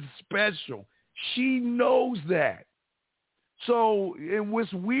isn't special. She knows that. So, and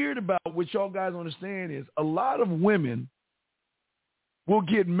what's weird about what y'all guys understand is a lot of women will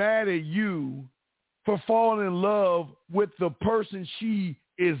get mad at you for falling in love with the person she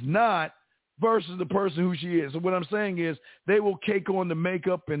is not versus the person who she is. So what I'm saying is they will cake on the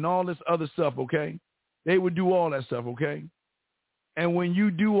makeup and all this other stuff, okay? They would do all that stuff, okay? And when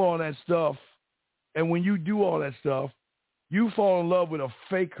you do all that stuff, you fall in love with a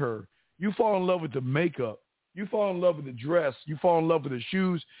fake her. You fall in love with the makeup. You fall in love with the dress. You fall in love with the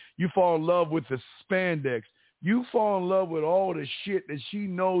shoes. You fall in love with the spandex. You fall in love with all the shit that she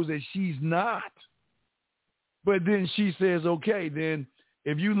knows that she's not. But then she says, okay, then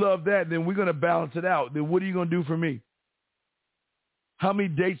if you love that, then we're going to balance it out. Then what are you going to do for me? How many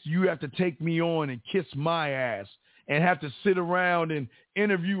dates do you have to take me on and kiss my ass and have to sit around and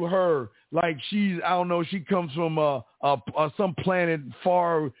interview her like she's, I don't know, she comes from some planet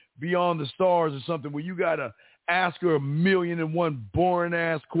far beyond the stars or something where you got to ask her 1,000,001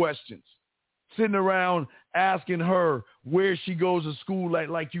 boring-ass questions. Sitting around asking her where she goes to school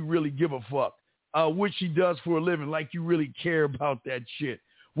like you really give a fuck. What she does for a living like you really care about that shit.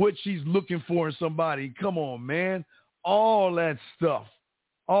 What she's looking for in somebody. Come on, man. All that stuff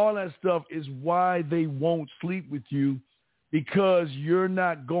is why they won't sleep with you, because you're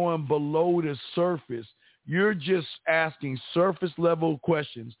not going below the surface. You're just asking surface level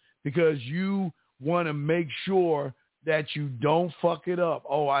questions because you want to make sure that you don't fuck it up.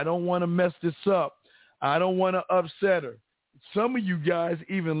 Oh, I don't want to mess this up. I don't want to upset her. Some of you guys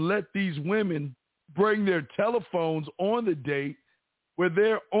even let these women bring their telephones on the date where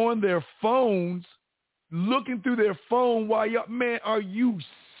they're on their phones looking through their phone while y'all, man, are you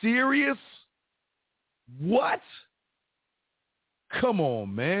serious? What? Come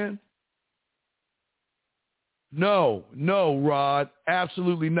on, man. No, Rod.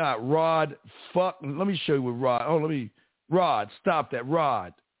 Absolutely not. Rod, fuck. Let me show you what Rod. Rod, stop that.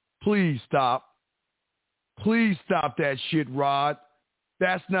 Rod, please stop. Please stop that shit, Rod.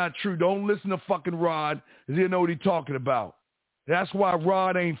 That's not true. Don't listen to fucking Rod, because he doesn't know what he's talking about. That's why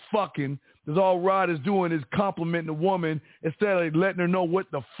Rod ain't fucking, because all Rod is doing is complimenting a woman instead of letting her know what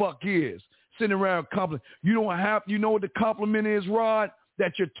the fuck is. Sitting around complimenting. You know what the compliment is, Rod?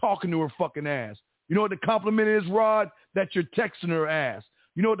 That you're talking to her fucking ass. You know what the compliment is, Rod? That you're texting her ass.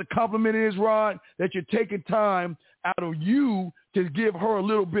 You know what the compliment is, Rod? That you're taking time out of you to give her a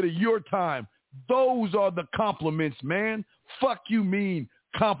little bit of your time. Those are the compliments, man. Fuck you mean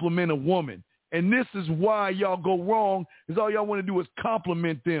compliment a woman. And this is why y'all go wrong, is all y'all want to do is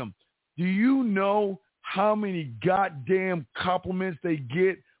compliment them. Do you know how many goddamn compliments they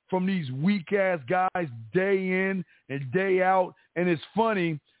get from these weak-ass guys day in and day out? And it's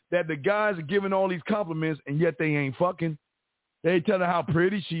funny that the guys are giving all these compliments, and yet they ain't fucking. They tell her how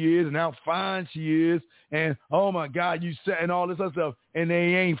pretty she is and how fine she is, and, oh, my God, you said, and all this other stuff, and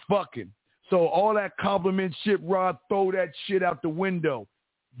they ain't fucking. So all that compliment shit, Rod, throw that shit out the window.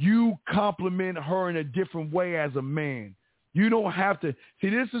 You compliment her in a different way as a man. You don't have to. See,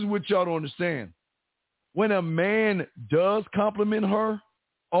 this is what y'all don't understand. When a man does compliment her,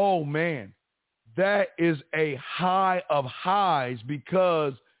 oh, man, that is a high of highs,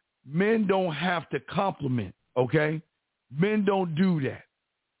 because men don't have to compliment, okay? Men don't do that.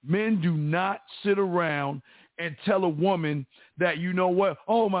 Men do not sit around and tell a woman that, you know what,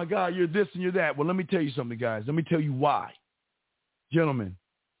 oh, my God, you're this and you're that. Well, let me tell you something, guys. Let me tell you why. Gentlemen,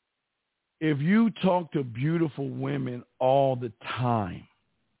 if you talk to beautiful women all the time,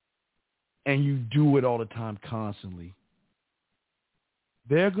 and you do it all the time constantly,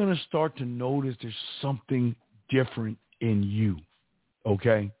 they're going to start to notice there's something different in you,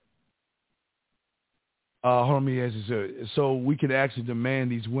 okay? Hold on, let me ask you, so we can actually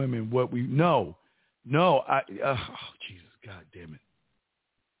demand these women what we know. No, oh, Jesus, God damn it.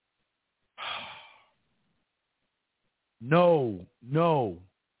 No,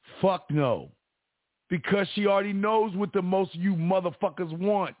 fuck no. Because she already knows what the most of you motherfuckers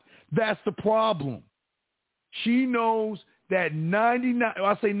want. That's the problem. She knows that 99,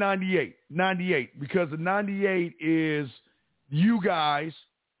 I say 98, because the 98 is you guys.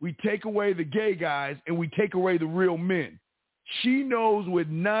 We take away the gay guys and we take away the real men. She knows what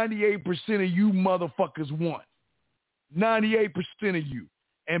 98% of you motherfuckers want. 98% of you.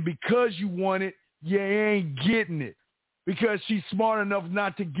 And because you want it, you ain't getting it. Because she's smart enough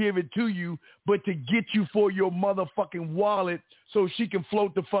not to give it to you, but to get you for your motherfucking wallet so she can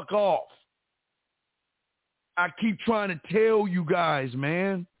float the fuck off. I keep trying to tell you guys,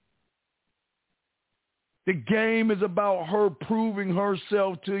 man. The game is about her proving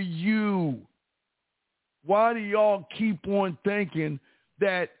herself to you. Why do y'all keep on thinking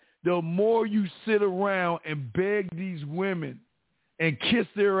that the more you sit around and beg these women and kiss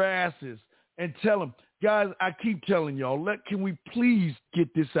their asses and tell them, guys, I keep telling y'all, can we please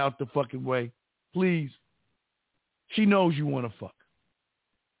get this out the fucking way? Please. She knows you want to fuck.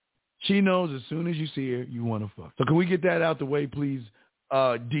 She knows as soon as you see her, you want to fuck. So can we get that out the way, please,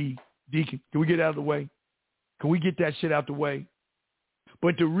 Deacon? Can we get it out the way? Can we get that shit out the way?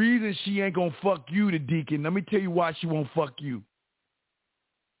 But the reason she ain't going to fuck you, the Deacon, let me tell you why she won't fuck you.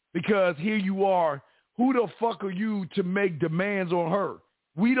 Because here you are. Who the fuck are you to make demands on her?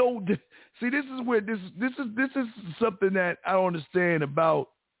 We don't see. This is where this is something that I don't understand about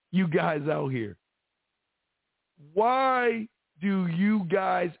you guys out here. Why do you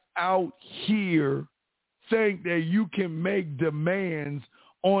guys out here think that you can make demands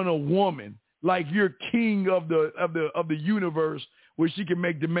on a woman like you're king of the universe where she can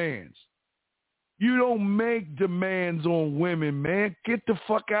make demands? You don't make demands on women, man. Get the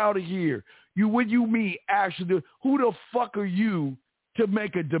fuck out of here. What you mean actually? Who the fuck are you to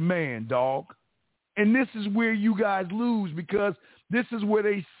make a demand, dog? And this is where you guys lose, because this is where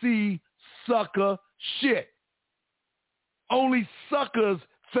they see sucker shit. Only suckers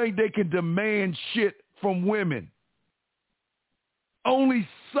think they can demand shit from women. Only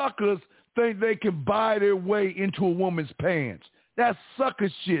suckers think they can buy their way into a woman's pants. That's sucker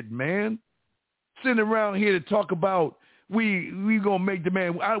shit, man. Sitting around here to talk about we gonna make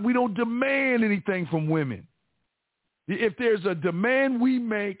demand. We don't demand anything from women. If there's a demand we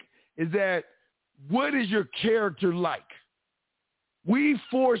make, is that what is your character like? We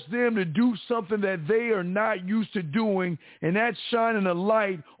force them to do something that they are not used to doing, and that's shining a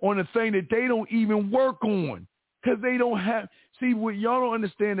light on a thing that they don't even work on, because they don't have. See, what y'all don't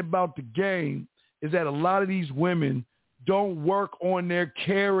understand about the game is that a lot of these women don't work on their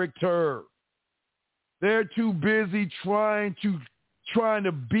character. They're too busy trying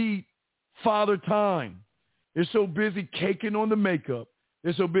to beat Father Time. They're so busy caking on the makeup.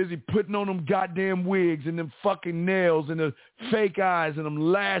 They're so busy putting on them goddamn wigs and them fucking nails and the fake eyes and them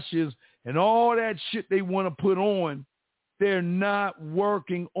lashes and all that shit they want to put on. They're not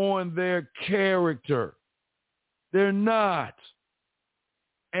working on their character. They're not.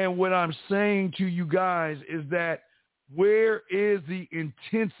 And what I'm saying to you guys is that where is the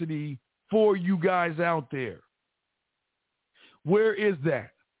intensity for you guys out there? Where is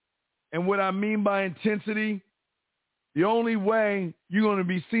that? And what I mean by intensity, the only way you're going to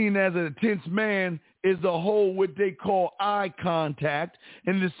be seen as an intense man is to hold what they call eye contact.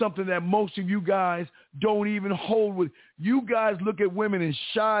 And it's something that most of you guys don't even hold with. You guys look at women and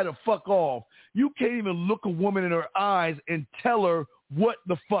shy the fuck off. You can't even look a woman in her eyes and tell her what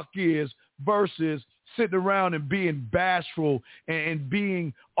the fuck is, versus sitting around and being bashful and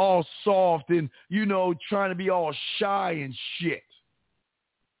being all soft and, trying to be all shy and shit.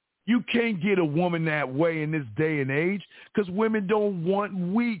 You can't get a woman that way in this day and age, because women don't want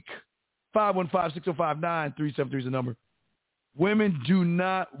weak. 515-605-9373 is the number. Women do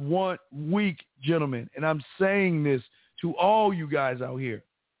not want weak, gentlemen. And I'm saying this to all you guys out here.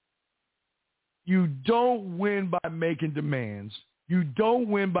 You don't win by making demands. You don't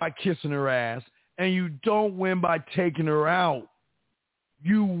win by kissing her ass. And you don't win by taking her out.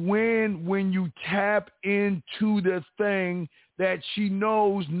 You win when you tap into the thing that she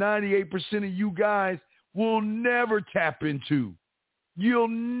knows 98% of you guys will never tap into. You'll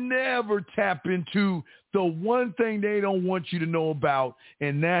never tap into the one thing they don't want you to know about,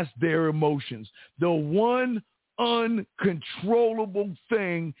 and that's their emotions. The one uncontrollable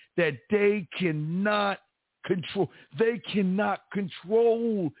thing that they cannot control. They cannot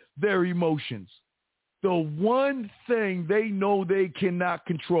control their emotions. The one thing they know they cannot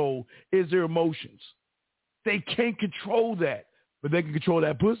control is their emotions. They can't control that, but they can control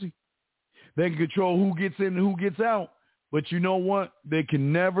that pussy. They can control who gets in and who gets out. But you know what? They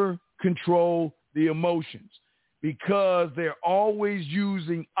can never control the emotions, because they're always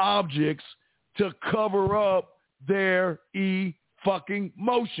using objects to cover up their fucking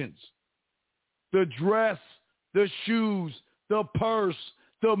emotions. The dress, the shoes, the purse,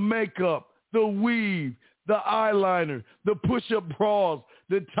 the makeup, the weave, the eyeliner, the push-up bras,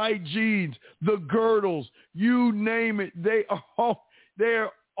 the tight jeans, the girdles, you name it. They're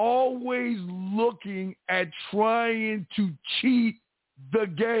always looking at trying to cheat the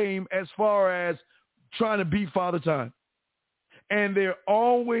game as far as trying to beat Father Time. And they're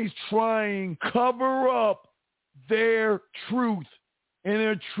always trying to cover up their truth. And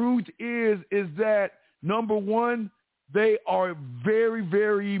their truth is that, number one, they are very,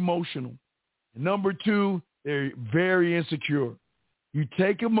 very emotional. Number two, they're very insecure. You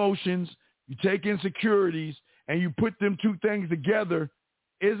take emotions, you take insecurities, and you put them two things together,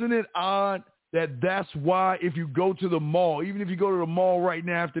 isn't it odd that that's why if you go to the mall, even if you go to the mall right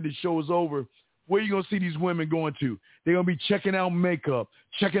now after the show is over, where are you going to see these women going to? They're going to be checking out makeup,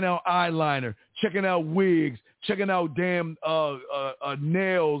 checking out eyeliner, checking out wigs, checking out damn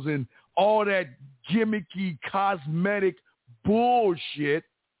nails and all that gimmicky cosmetic bullshit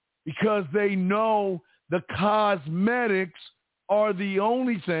because they know the cosmetics are the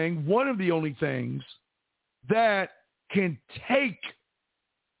only thing, one of the only things that can take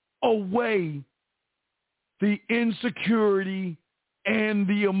away the insecurity and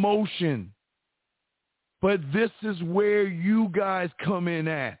the emotion. But this is where you guys come in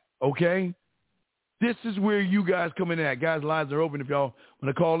at, okay? This is where you guys come in at. Guys, lines are open if y'all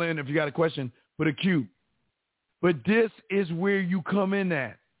want to call in. If you got a question, put a Q. But this is where you come in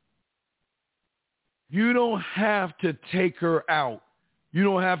at. You don't have to take her out. You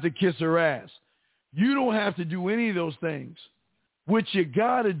don't have to kiss her ass. You don't have to do any of those things. What you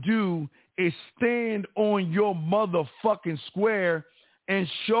got to do is stand on your motherfucking square and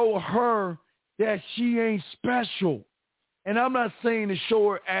show her that she ain't special. And I'm not saying to show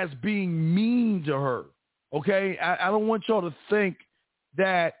her as being mean to her, okay? I don't want y'all to think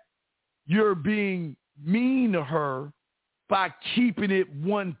that you're being mean to her by keeping it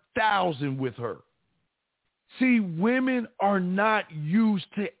 1,000 with her. See, women are not used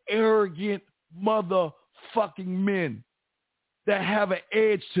to arrogant motherfucking men that have an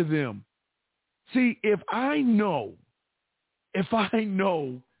edge to them. See, if I know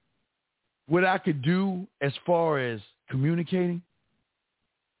what I could do as far as communicating,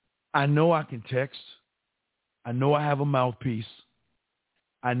 I know I can text. I know I have a mouthpiece.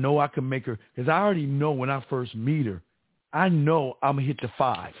 I know I can make her, because I already know when I first meet her, I know I'm going to hit the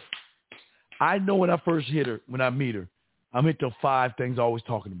 5. I know when I first meet her, I'm going to hit the 5 things I'm always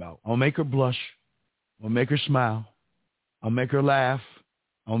talking about. I'll make her blush. I'll make her smile. I'll make her laugh.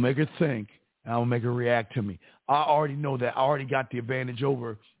 I'll make her think. And I'll make her react to me. I already know that. I already got the advantage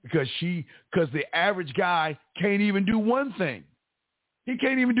over her because the average guy can't even do one thing. He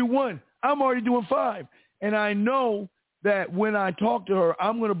can't even do one. I'm already doing 5. And I know that when I talk to her,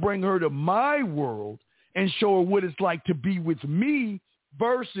 I'm going to bring her to my world and show her what it's like to be with me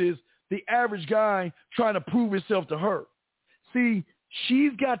versus the average guy trying to prove himself to her. See,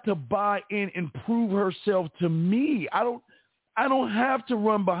 she's got to buy in and prove herself to me. I don't have to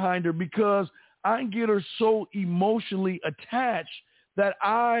run behind her because I get her so emotionally attached that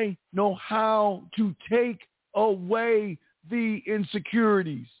I know how to take away the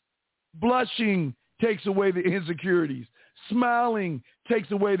insecurities. Blushing takes away the insecurities. Smiling takes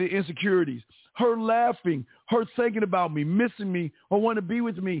away the insecurities. Her laughing, her thinking about me, missing me, or wanting to be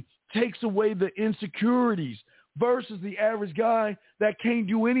with me takes away the insecurities versus the average guy that can't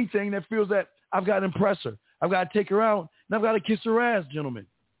do anything, that feels that I've got to impress her. I've got to take her out, and I've got to kiss her ass, gentlemen.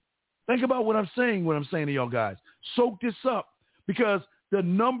 Think about what I'm saying to y'all guys. Soak this up, because the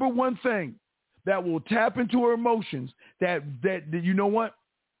number one thing that will tap into her emotions that you know what?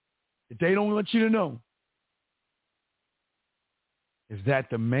 If they don't want you to know, is that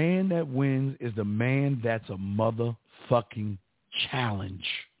the man that wins is the man that's a motherfucking challenge.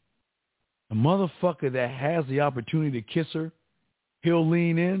 A motherfucker that has the opportunity to kiss her, he'll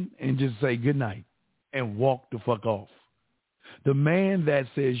lean in and just say goodnight and walk the fuck off. The man that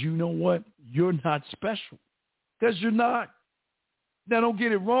says, you know what, you're not special, because you're not. Now, don't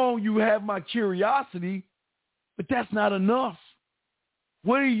get it wrong. You have my curiosity, but that's not enough.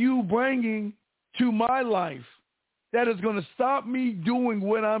 What are you bringing to my life that is going to stop me doing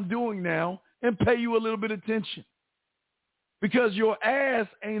what I'm doing now and pay you a little bit of attention? Because your ass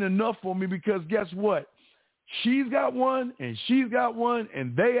ain't enough for me, because guess what? She's got one, and she's got one,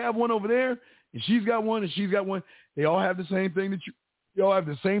 and they have one over there, and she's got one, and she's got one. They all have the same thing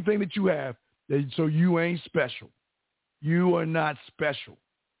that you have. So you ain't special. You are not special.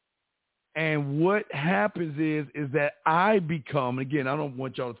 And what happens is that I become, again, I don't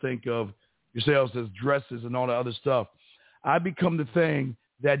want y'all to think of yourselves as dresses and all the other stuff. I become the thing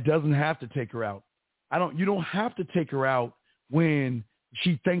that doesn't have to take her out. You don't have to take her out when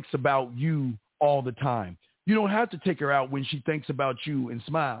she thinks about you all the time. You don't have to take her out when she thinks about you and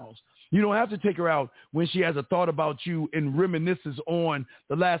smiles. You don't have to take her out when she has a thought about you and reminisces on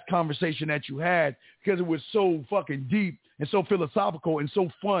the last conversation that you had, because it was so fucking deep and so philosophical and so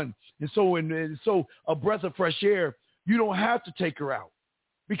fun and so a breath of fresh air. You don't have to take her out,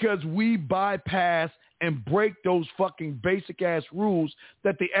 because we bypass and break those fucking basic ass rules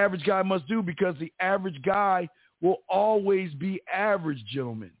that the average guy must do, because the average guy will always be average,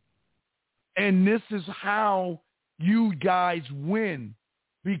 gentlemen. And this is how you guys win.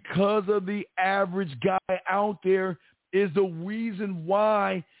 because of the average guy out there is the reason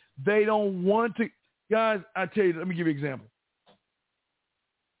why they don't want to. Guys, I tell you, let me give you an example.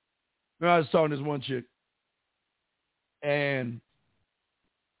 I was talking to this one chick, and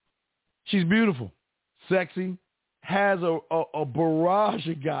she's beautiful, sexy, has a barrage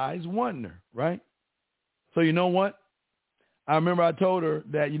of guys wanting her, right? So you know what? I remember I told her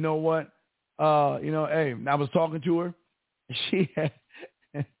that, you know what? Hey, I was talking to her. She had,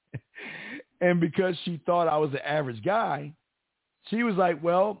 and because she thought I was the average guy, she was like,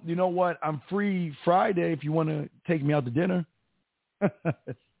 well, you know what? I'm free Friday if you want to take me out to dinner.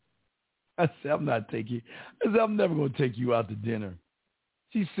 I said, I'm never going to take you out to dinner.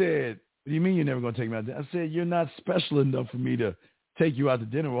 She said, what do you mean you're never going to take me out to dinner? I said, you're not special enough for me to take you out to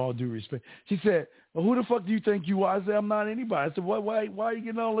dinner with all due respect. She said, well, who the fuck do you think you are? I said, I'm not anybody. I said, why are you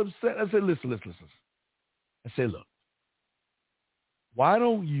getting all upset? I said, listen. I said, look, why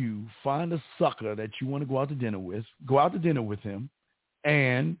don't you find a sucker that you want to go out to dinner with him,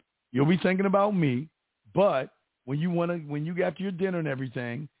 and you'll be thinking about me, but when you get after your dinner and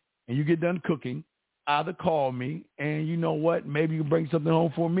everything, and you get done cooking, either call me, and you know what? Maybe you bring something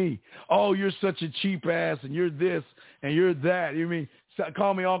home for me. Oh, you're such a cheap ass, and you're this, and you're that. You mean,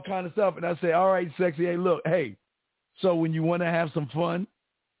 call me all kind of stuff. And I say, all right, sexy. Hey, look, hey, so when you want to have some fun,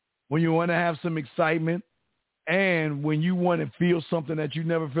 when you want to have some excitement, and when you want to feel something that you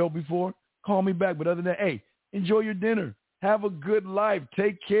never felt before, call me back. But other than that, hey, enjoy your dinner. Have a good life.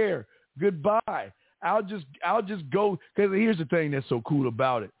 Take care. Goodbye. I'll just go. Because here's the thing that's so cool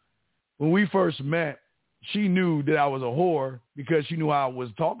about it. When we first met, she knew that I was a whore because she knew how I was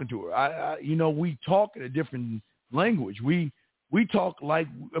talking to her. We talk in a different language. We talk like,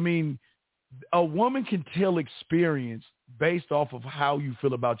 a woman can tell experience based off of how you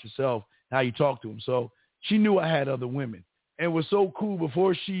feel about yourself, how you talk to them. So she knew I had other women. And it was so cool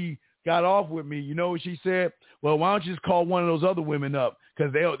before she got off with me. You know what she said? Well, why don't you just call one of those other women up?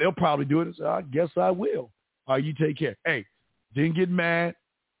 Because they'll probably do it. So I guess I will. All right, you take care. Hey, didn't get mad.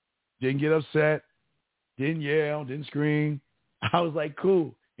 Didn't get upset, didn't yell, didn't scream. I was like,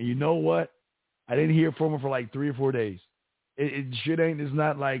 cool. And you know what? I didn't hear from her for like 3 or 4 days. It's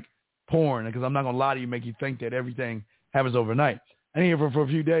not like porn, because I'm not going to lie to you, make you think that everything happens overnight. I didn't hear from her for a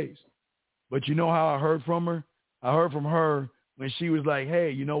few days. But you know how I heard from her? I heard from her when she was like, hey,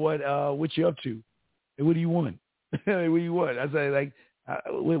 you know what? What you up to? Hey, what do you want? What do you want? I say, like,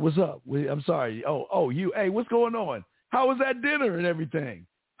 what's up? I'm sorry. Oh, you. Hey, what's going on? How was that dinner and everything?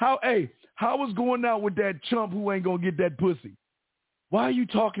 How was going out with that chump who ain't going to get that pussy? Why are you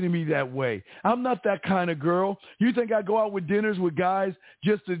talking to me that way? I'm not that kind of girl. You think I go out with dinners with guys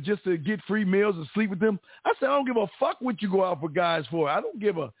just to get free meals and sleep with them? I said, I don't give a fuck what you go out for guys for. I don't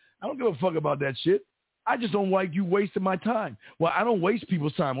give a fuck about that shit. I just don't like you wasting my time. Well, I don't waste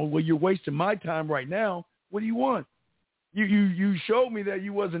people's time. Well, you're wasting my time right now. What do you want? You showed me that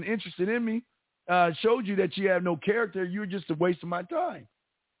you wasn't interested in me. Showed you that you have no character. You were just a waste of my time.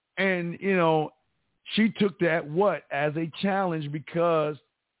 And, she took that as a challenge, because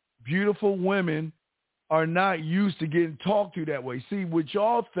beautiful women are not used to getting talked to that way. See, what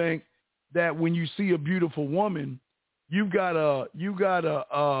y'all think that when you see a beautiful woman, you gotta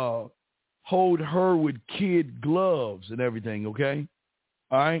hold her with kid gloves and everything, okay?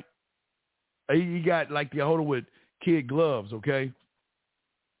 All right? You got like to hold her with kid gloves, okay?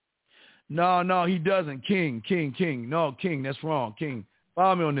 No, he doesn't. King. No, King, that's wrong. King,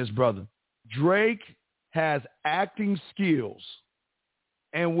 follow me on this, brother. Drake has acting skills.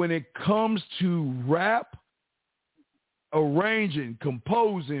 And when it comes to rap, arranging,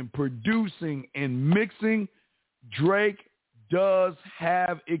 composing, producing, and mixing, Drake does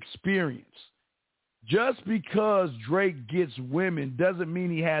have experience. Just because Drake gets women doesn't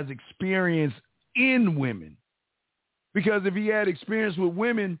mean he has experience in women. Because if he had experience with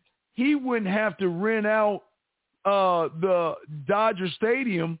women, he wouldn't have to rent out the Dodger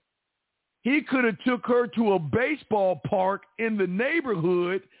Stadium. He could have took her to a baseball park in the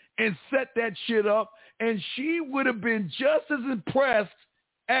neighborhood and set that shit up, and she would have been just as impressed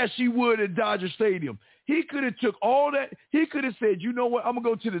as she would at Dodger Stadium. He could have took all that. He could have said, you know what, I'm going to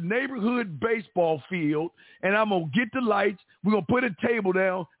go to the neighborhood baseball field, and I'm going to get the lights. We're going to put a table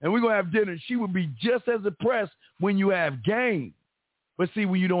down, and we're going to have dinner. She would be just as impressed when you have game. But see,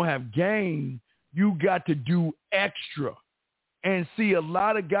 when you don't have game, you got to do extra. And see, a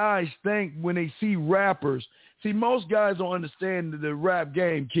lot of guys think when they see rappers, see, most guys don't understand the rap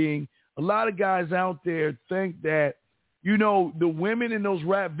game, King. A lot of guys out there think that, the women in those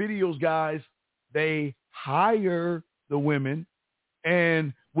rap videos, guys, they hire the women.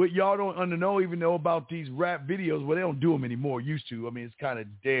 And what y'all don't even know about these rap videos, well, they don't do them anymore. Used to. I mean, it's kind of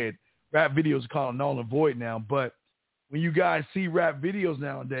dead. Rap videos are called null and void now. But when you guys see rap videos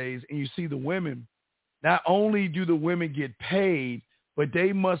nowadays and you see the women, not only do the women get paid, but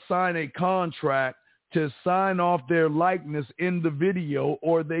they must sign a contract to sign off their likeness in the video,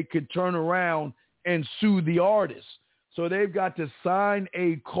 or they could turn around and sue the artist. So they've got to sign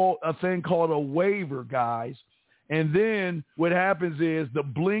a thing called a waiver, guys. And then what happens is the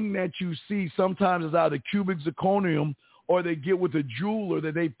bling that you see sometimes is out of cubic zirconium, or they get with a jeweler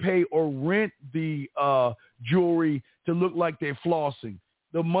that they pay or rent the jewelry to look like they're flossing.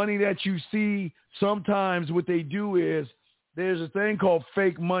 The money that you see, sometimes what they do is there's a thing called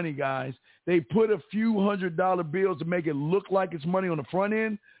fake money, guys. They put a few $100 bills to make it look like it's money on the front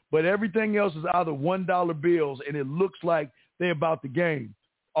end, but everything else is either $1 bills, and it looks like they're about the game.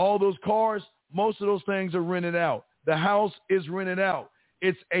 All those cars, most of those things are rented out. The house is rented out.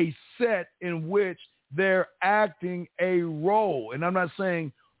 It's a set in which they're acting a role. And I'm not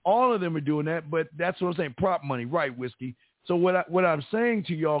saying all of them are doing that, but that's what I'm saying, prop money, right, Whiskey? So what I'm saying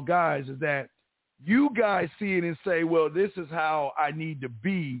to y'all guys is that you guys see it and say, well, this is how I need to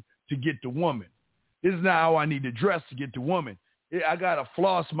be to get the woman. This is not how I need to dress to get the woman. I got to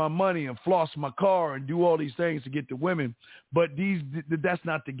floss my money and floss my car and do all these things to get the women. But that's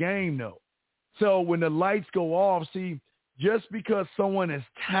not the game, though. So when the lights go off, see, just because someone is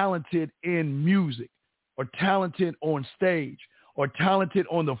talented in music or talented on stage or talented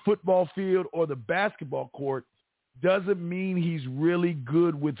on the football field or the basketball court doesn't mean he's really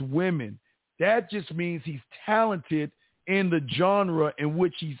good with women. That just means he's talented in the genre in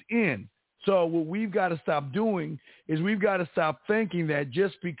which he's in. So what we've got to stop doing is we've got to stop thinking that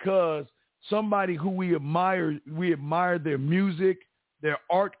just because somebody who we admire their music, their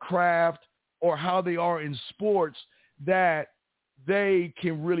art craft, or how they are in sports, that they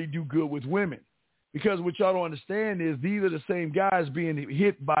can really do good with women. Because what y'all don't understand is these are the same guys being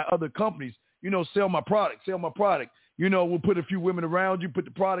hit by other companies. Sell my product. We'll put a few women around you, put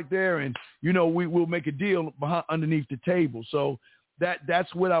the product there, and, we'll make a deal underneath the table. So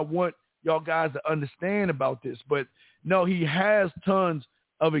that's what I want y'all guys to understand about this. But, no, he has tons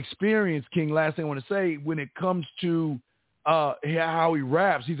of experience, King. Last thing I want to say, when it comes to how he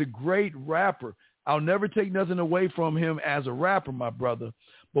raps, he's a great rapper. I'll never take nothing away from him as a rapper, my brother.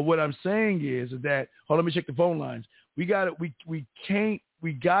 But what I'm saying is that, let me check the phone lines. We got to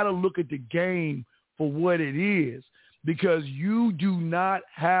look at the game for what it is, because you do not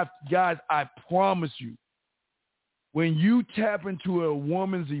have, guys, I promise you, when you tap into a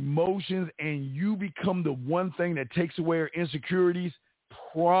woman's emotions and you become the one thing that takes away her insecurities,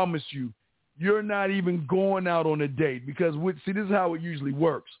 promise you, you're not even going out on a date. Because, see, this is how it usually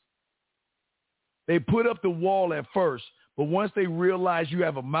works. They put up the wall at first, but once they realize you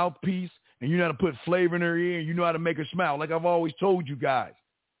have a mouthpiece and you know how to put flavor in her ear and you know how to make her smile, like I've always told you guys,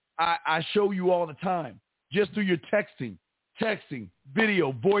 I show you all the time, just through your texting,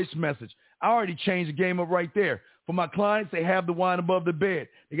 video, voice message. I already changed the game up right there. For my clients, they have the wine above the bed.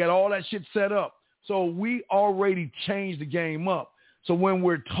 They got all that shit set up. So we already changed the game up. So when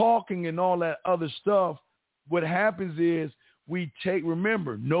we're talking and all that other stuff, what happens is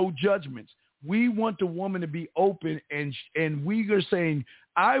remember, no judgments. We want the woman to be open, and we are saying,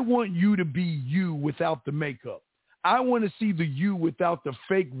 I want you to be you without the makeup. I want to see the you without the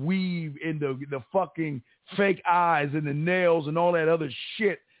fake weave and the fucking fake eyes and the nails and all that other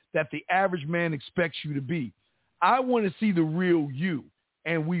shit that the average man expects you to be. I want to see the real you,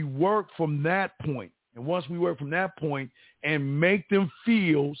 and we work from that point. And once we work from that point and make them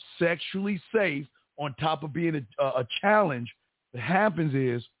feel sexually safe on top of being a challenge, what happens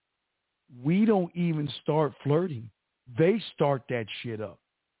is we don't even start flirting. They start that shit up.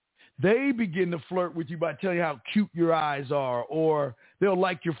 They begin to flirt with you by telling you how cute your eyes are, or they'll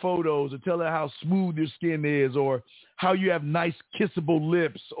like your photos, or tell you how smooth your skin is, or how you have nice kissable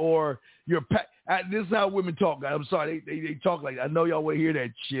lips, or this is how women talk, guys. I'm sorry, they talk like that. I know y'all want to hear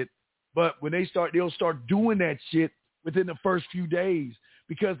that shit, but when they'll start doing that shit within the first few days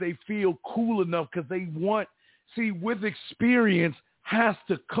because they feel cool enough, because they want, see, with experience has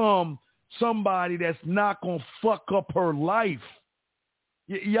to come somebody that's not going to fuck up her life.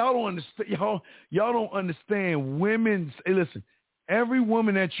 Y'all don't understand. Y'all don't understand women's. Hey, listen, every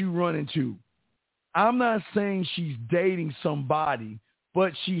woman that you run into, I'm not saying she's dating somebody,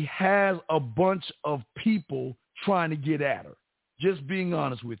 but she has a bunch of people trying to get at her. Just being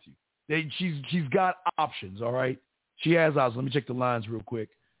honest with you. She's got options, all right? She has options. Let me check the lines real quick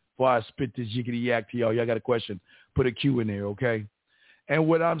before I spit this jiggity yak to y'all. Y'all got a question? Put a Q in there, okay? And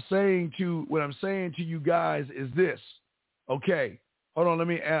what I'm saying to you guys is this, okay? Hold on, let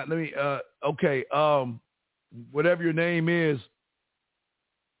me. Okay. Whatever your name is,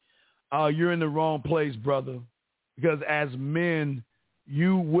 you're in the wrong place, brother. Because as men,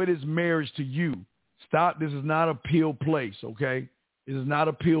 what is marriage to you? Stop. This is not a pill place, okay? This is not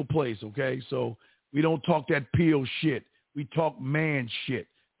a pill place, okay? So we don't talk that pill shit. We talk man shit.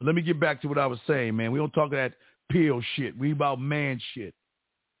 But let me get back to what I was saying, man. We don't talk that pill shit. We about man shit.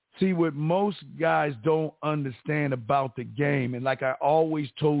 See, what most guys don't understand about the game, and like I always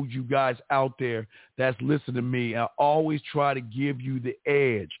told you guys out there that's listening to me, I always try to give you the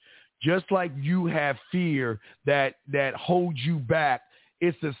edge. Just like you have fear that holds you back,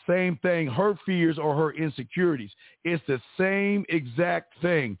 it's the same thing. Her fears or her insecurities. It's the same exact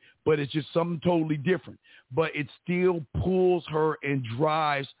thing, but it's just something totally different. But it still pulls her and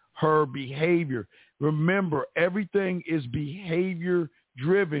drives her behavior. Remember, everything is behavior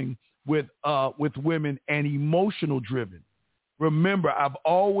driven with women and emotional driven. Remember, I've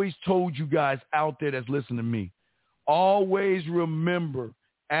always told you guys out there that's listening to me, always remember,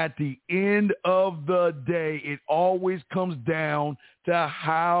 at the end of the day, it always comes down to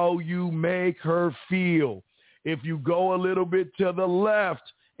how you make her feel. If you go a little bit to the left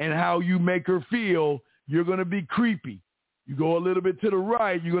and how you make her feel, you're going to be creepy. You go a little bit to the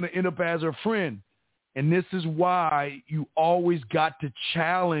right, you're going to end up as her friend. And this is why you always got to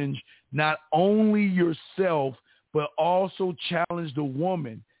challenge not only yourself, but also challenge the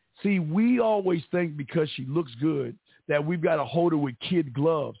woman. See, we always think because she looks good that we've got to hold her with kid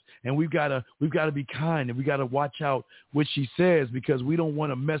gloves, and we've got to be kind, and we got to watch out what she says because we don't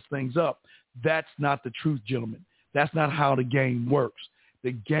want to mess things up. That's not the truth, gentlemen. That's not how the game works.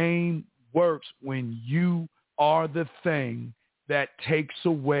 The game works when you are the thing that takes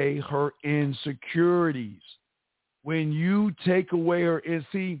away her insecurities. When you take away her, and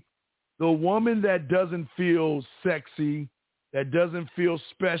see, the woman that doesn't feel sexy, that doesn't feel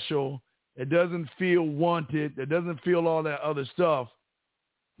special, that doesn't feel wanted, that doesn't feel all that other stuff,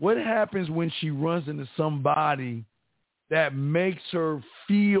 what happens when she runs into somebody that makes her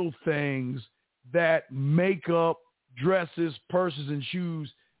feel things that makeup, dresses, purses, and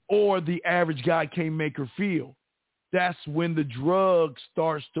shoes, or the average guy can't make her feel? That's when the drug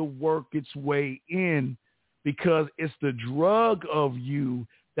starts to work its way in, because it's the drug of you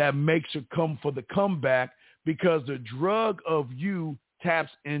that makes her come for the comeback, because the drug of you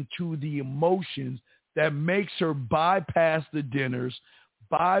taps into the emotions that makes her bypass the dinners,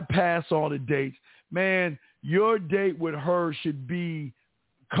 bypass all the dates. Man, your date with her should be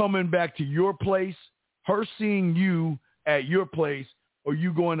coming back to your place, her seeing you at your place, or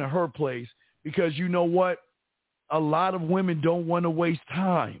you going to her place, because you know what? A lot of women don't want to waste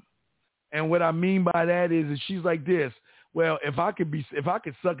time. And what I mean by that is she's like this. Well, if I could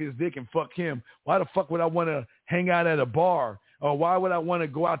suck his dick and fuck him, why the fuck would I want to hang out at a bar? Or why would I want to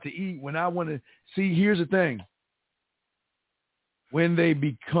go out to eat when I want to see? Here's the thing. When they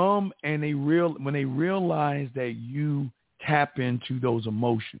become and when they realize that you tap into those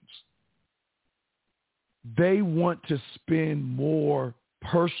emotions, they want to spend more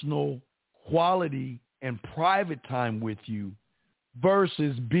personal, quality, and private time with you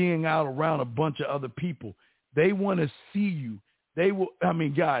versus being out around a bunch of other people. They want to see you.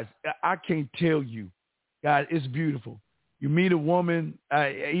 Guys, I can't tell you. Guys, it's beautiful. You meet a woman,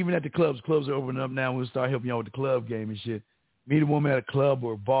 even at the clubs are opening up now. We'll start helping y'all with the club game and shit. Meet a woman at a club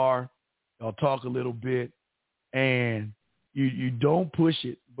or a bar. Y'all talk a little bit, and you don't push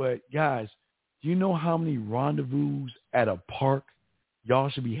it. But, guys, do you know how many rendezvous at a park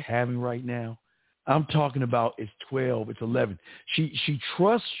y'all should be having right now? I'm talking about it's 12, it's 11. She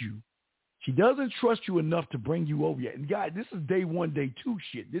trusts you. She doesn't trust you enough to bring you over yet. And guys, this is day 1, day 2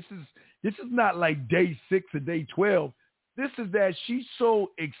 shit. This is not like day 6 or day 12. This is that she's so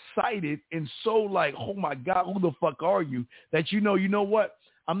excited and so like, oh my God, who the fuck are you? That you know what?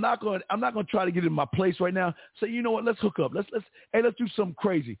 I'm not gonna try to get in my place right now. So you know what? Let's hook up. Let's do something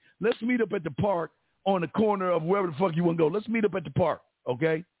crazy. Let's meet up at the park on the corner of wherever the fuck you want to go. Let's meet up at the park,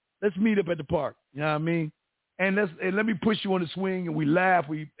 okay? Let's meet up at the park. You know what I mean? And let me push you on the swing, and we laugh.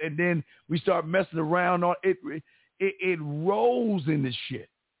 And then we start messing around. It rolls in this shit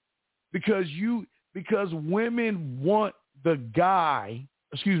because women want the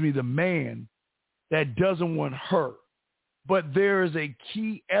man that doesn't want her. But there is a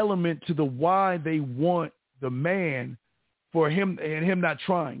key element to the why they want the man for him and him not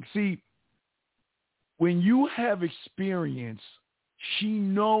trying. See, when you have experience, she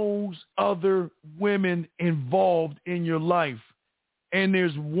knows other women involved in your life. And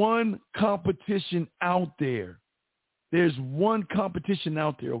there's one competition out there.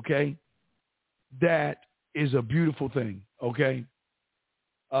 Okay? That is a beautiful thing, okay?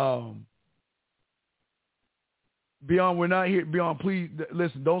 Beyond, we're not here. Beyond, please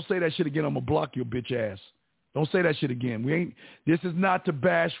listen. Don't say that shit again. I'm gonna block your bitch ass. Don't say that shit again. This is not to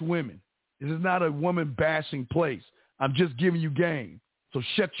bash women. This is not a woman bashing place. I'm just giving you game. So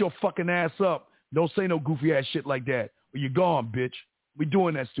shut your fucking ass up. Don't say no goofy ass shit like that, or you're gone, bitch. We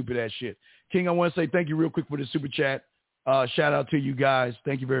doing that stupid ass shit. King, I want to say thank you real quick for the super chat. Shout out to you guys.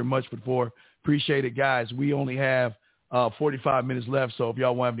 Thank you very much for appreciate it, guys. We only have 45 minutes left, so if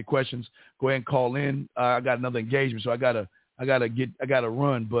y'all want to have any questions, go ahead and call in. I got another engagement, so I gotta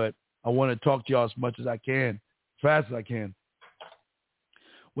run, but I want to talk to y'all as much as I can, as fast as I can.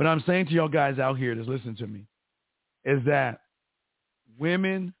 What I'm saying to y'all guys out here that's listening to me is that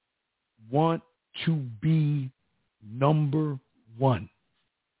women want to be number one.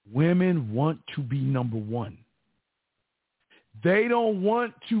 Women want to be number one. They don't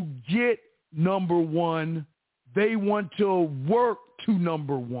want to get number one. They want to work to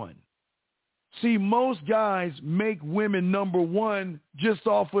number one. See, most guys make women number one just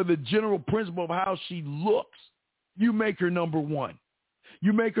off of the general principle of how she looks. You make her number one.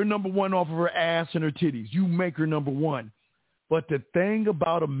 You make her number one off of her ass and her titties. You make her number one. But the thing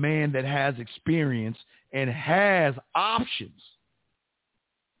about a man that has experience and has options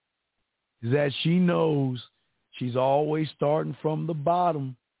is that she knows she's always starting from the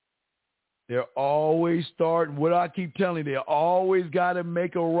bottom. They're always starting, what I keep telling you, they always got to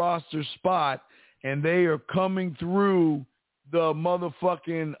make a roster spot, and they are coming through the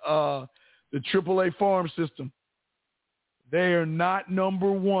motherfucking, the AAA farm system. They are not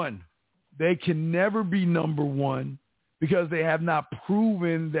number one. They can never be number one because they have not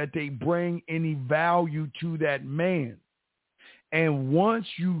proven that they bring any value to that man. And once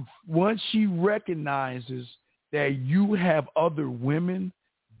she recognizes that you have other women,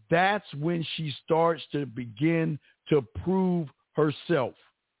 that's when she starts to begin to prove herself.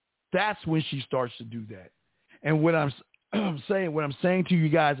 That's when she starts to do that. And what I'm saying to you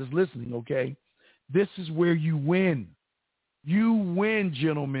guys is listening, okay? This is where you win. You win,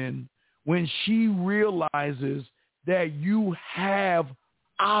 gentlemen, when she realizes that you have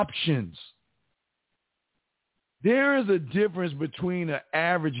options. There is a difference between an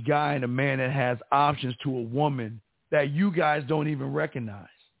average guy and a man that has options to a woman that you guys don't even recognize.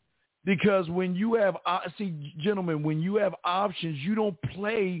 Because when you have, gentlemen, when you have options, you don't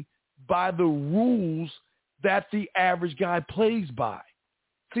play by the rules that the average guy plays by.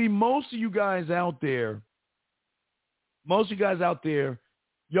 See, most of you guys out there,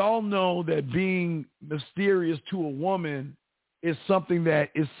 y'all know that being mysterious to a woman is something that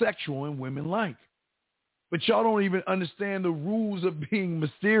is sexual and women like. But y'all don't even understand the rules of being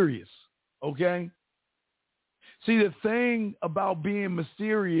mysterious, okay? See, the thing about being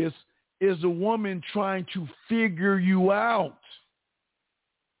mysterious is the woman trying to figure you out.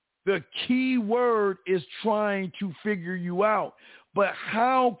 The key word is trying to figure you out. But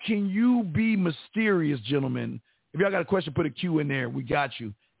how can you be mysterious, gentlemen? If y'all got a question, put a Q in there. We got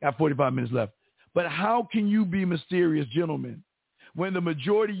you. Got 45 minutes left. But how can you be mysterious, gentlemen, when the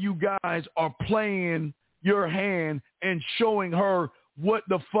majority of you guys are playing your hand and showing her what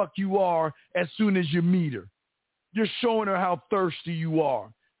the fuck you are as soon as you meet her? You're showing her how thirsty you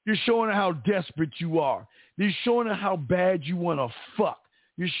are. You're showing her how desperate you are. You're showing her how bad you want to fuck.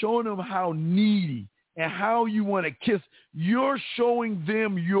 You're showing them how needy and how you want to kiss. You're showing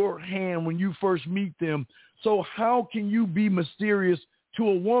them your hand when you first meet them. So how can you be mysterious to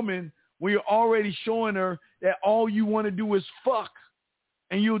a woman when you're already showing her that all you want to do is fuck,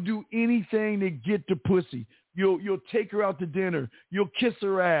 and you'll do anything to get the pussy? You'll take her out to dinner. You'll kiss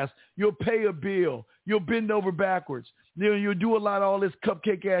her ass. You'll pay a bill. You'll bend over backwards. You'll do a lot of all this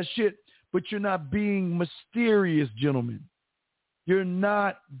cupcake ass shit, but you're not being mysterious, gentlemen. You're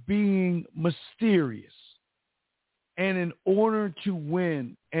not being mysterious. And in order to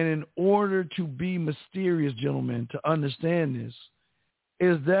win, and in order to be mysterious, gentlemen, to understand this,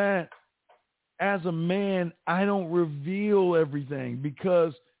 is that as a man, I don't reveal everything,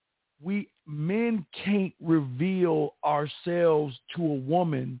 because men can't reveal ourselves to a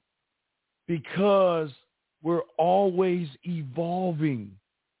woman because we're always evolving.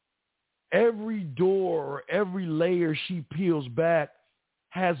 Every door or every layer she peels back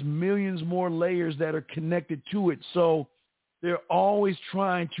has millions more layers that are connected to it. So they're always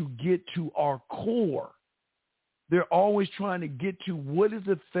trying to get to our core. They're always trying to get to what is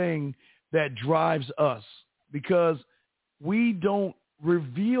the thing that drives us, because we don't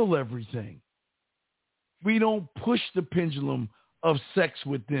reveal everything. We don't push the pendulum of sex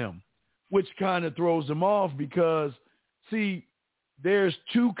with them, which kind of throws them off, because, see, there's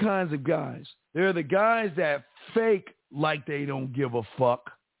two kinds of guys. There are the guys that fake like they don't give a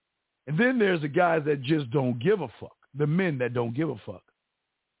fuck, And then there's the guys that just don't give a fuck, the men that don't give a fuck.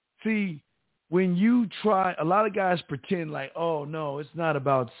 See, when you try, a lot of guys pretend like, oh, no, it's not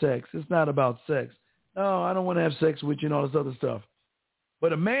about sex. It's not about sex. No, I don't want to have sex with you and all this other stuff.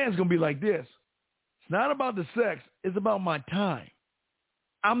 But a man's going to be like this. It's not about the sex. It's about my time.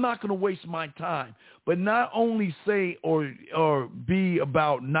 I'm not going to waste my time. But not only say or be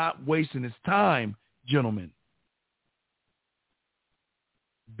about not wasting his time, gentlemen.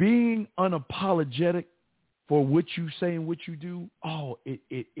 Being unapologetic for what you say and what you do,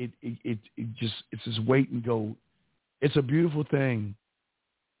 it's just wait and go. It's a beautiful thing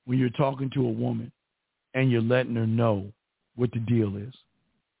when you're talking to a woman and you're letting her know what the deal is.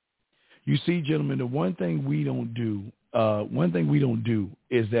 You see, gentlemen, the one thing we don't do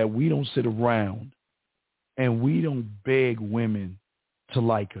is that we don't sit around and we don't beg women to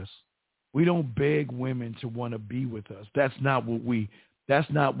like us. We don't beg women to want to be with us. That's not what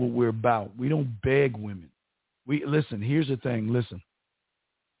we're about. We don't beg women. Listen, here's the thing. Listen,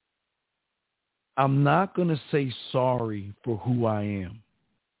 I'm not going to say sorry for who I am.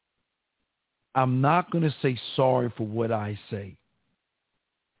 I'm not going to say sorry for what I say.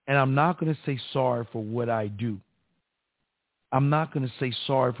 And I'm not going to say sorry for what I do. I'm not going to say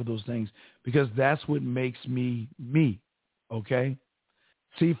sorry for those things because that's what makes me me, okay?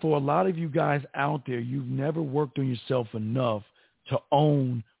 See, for a lot of you guys out there, you've never worked on yourself enough to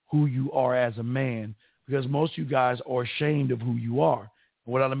own who you are as a man because most of you guys are ashamed of who you are.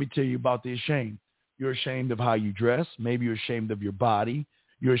 Well, let me tell you about the shame. You're ashamed of how you dress. Maybe you're ashamed of your body.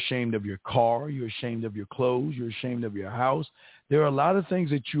 You're ashamed of your car. You're ashamed of your clothes. You're ashamed of your house. There are a lot of things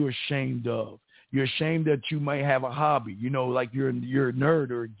that you're ashamed of. You're ashamed that you might have a hobby, like you're a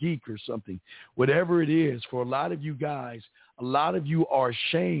nerd or a geek or something. Whatever it is, for a lot of you guys, a lot of you are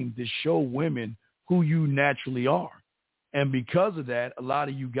ashamed to show women who you naturally are. And because of that, a lot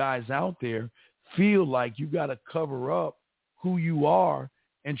of you guys out there feel like you got to cover up who you are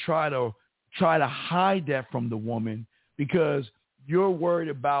and try to hide that from the woman because you're worried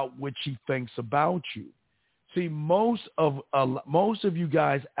about what she thinks about you. See, most of you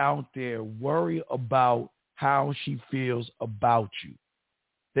guys out there worry about how she feels about you.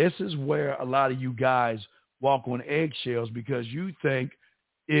 This is where a lot of you guys walk on eggshells because you think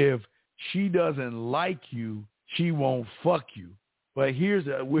if she doesn't like you, she won't fuck you. But here's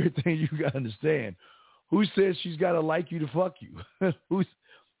a weird thing you got to understand. Who says she's got to like you to fuck you?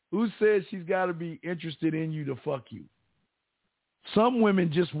 Who says she's got to be interested in you to fuck you? Some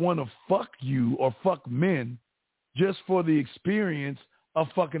women just want to fuck you or fuck men just for the experience of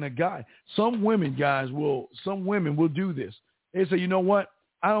fucking a guy. Some women will do this. They say, you know what?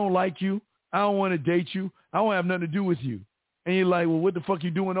 I don't like you. I don't want to date you. I don't have nothing to do with you. And you're like, well, what the fuck you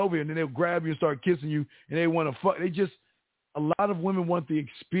doing over here? And then they'll grab you and start kissing you and they want to fuck. A lot of women want the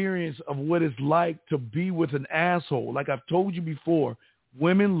experience of what it's like to be with an asshole. Like I've told you before,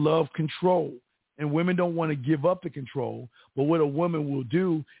 women love control. And women don't want to give up the control. But what a woman will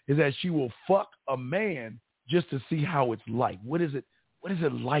do is that she will fuck a man just to see how it's like. What is it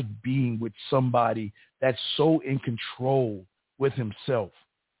like being with somebody that's so in control with himself?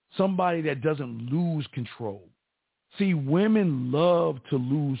 Somebody that doesn't lose control. See, women love to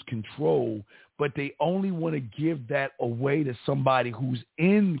lose control, but they only want to give that away to somebody who's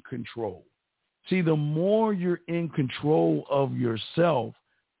in control. See, the more you're in control of yourself,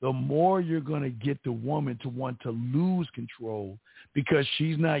 the more you're going to get the woman to want to lose control because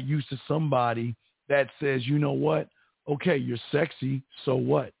she's not used to somebody that says, you know what? Okay, you're sexy, so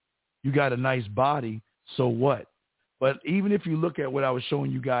what? You got a nice body, so what? But even if you look at what I was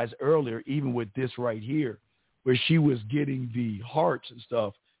showing you guys earlier, even with this right here, where she was getting the hearts and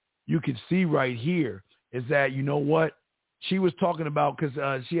stuff, you could see right here is that, you know what? She was talking about,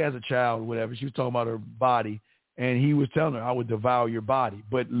 because she has a child or whatever, she was talking about her body. And he was telling her, I would devour your body.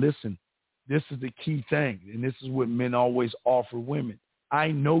 But listen, this is the key thing. And this is what men always offer women. I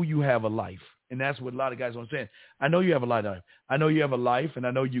know you have a life. And that's what a lot of guys don't understand. I know you have a life. I know you have a life. And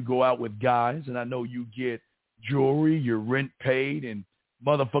I know you go out with guys. And I know you get jewelry, your rent paid, and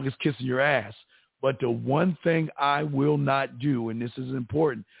motherfuckers kissing your ass. But the one thing I will not do, and this is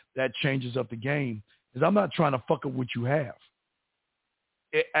important, that changes up the game, is I'm not trying to fuck up what you have.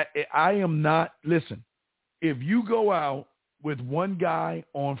 I am not, listen. If you go out with one guy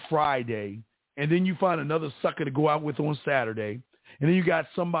on Friday and then you find another sucker to go out with on Saturday, and then you got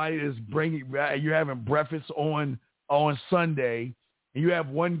somebody that's you're having breakfast on Sunday, and you have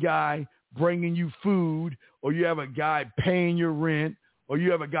one guy bringing you food, or you have a guy paying your rent, or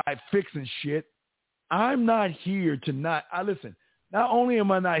you have a guy fixing shit, I'm not here to listen, not only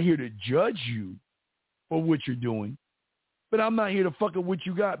am I not here to judge you for what you're doing, But I'm not here to fuck up what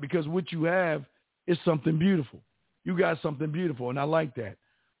you got, because what you have is something beautiful. You got something beautiful, and I like that.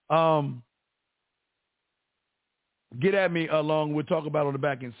 Get at me along. We'll talk about it on the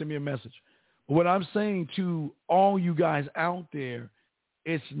back end. Send me a message. What I'm saying to all you guys out there,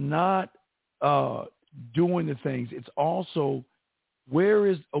 it's not doing the things. It's also,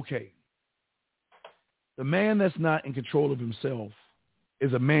 the man that's not in control of himself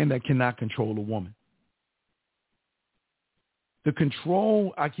is a man that cannot control a woman. The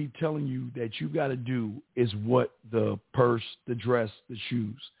control I keep telling you that you got to do is what the purse, the dress, the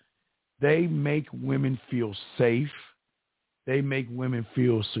shoes. They make women feel safe. They make women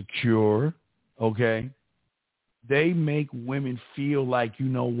feel secure, okay? They make women feel like, you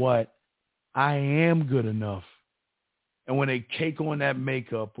know what, I am good enough. And when they cake on that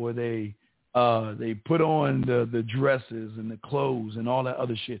makeup, or they put on the dresses and the clothes and all that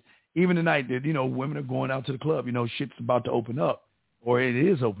other shit, even tonight, that, you know, women are going out to the club, you know, shit's about to open up, or it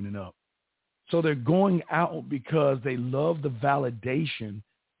is opening up. So they're going out because they love the validation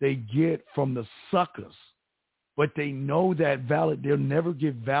they get from the suckers. But they know that they'll never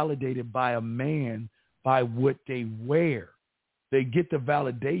get validated by a man by what they wear. They get the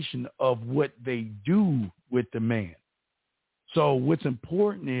validation of what they do with the man. So what's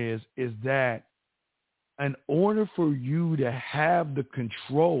important is that in order for you to have the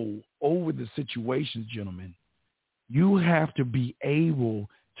control over the situations, gentlemen, you have to be able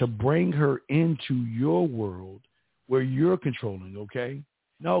to bring her into your world where you're controlling, okay?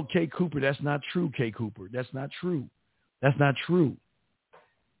 No, K. Cooper, that's not true, K. Cooper. That's not true. That's not true.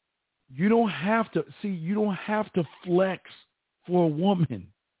 You don't have to flex for a woman.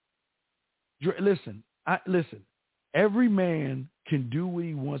 Listen. Every man can do what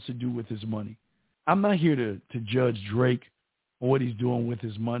he wants to do with his money. I'm not here to judge Drake on what he's doing with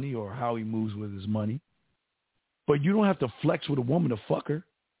his money or how he moves with his money. But you don't have to flex with a woman to fuck her.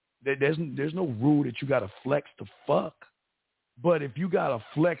 There's no rule that you got to flex to fuck. But if you got to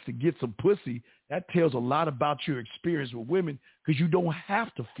flex to get some pussy, that tells a lot about your experience with women, because you don't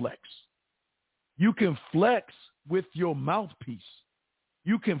have to flex. You can flex with your mouthpiece.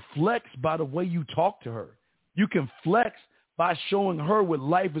 You can flex by the way you talk to her. You can flex by showing her what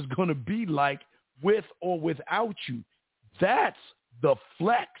life is going to be like with or without you. That's the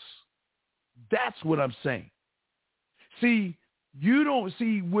flex. That's what I'm saying. See, you don't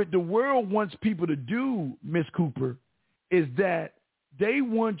see what the world wants people to do, Miss Cooper, is that they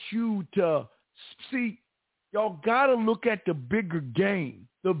want you to see, y'all got to look at the bigger game.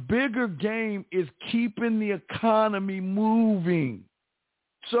 The bigger game is keeping the economy moving.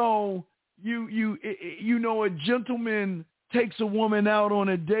 So you know, a gentleman takes a woman out on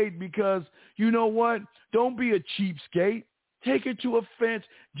a date because, you know what? Don't be a cheapskate. Take her to a fence.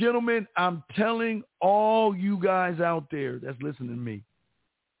 Gentlemen, I'm telling all you guys out there that's listening to me,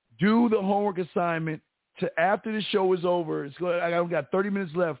 do the homework assignment to after the show is over. I've got 30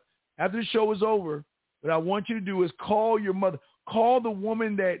 minutes left. After the show is over, what I want you to do is call your mother. Call the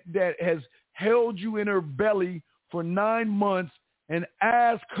woman that has held you in her belly for 9 months and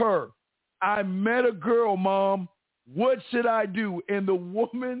ask her, I met a girl, Mom. What should I do? And the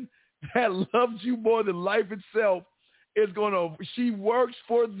woman that loves you more than life itself is she works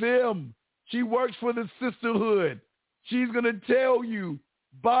for them. She works for the sisterhood. She's going to tell you,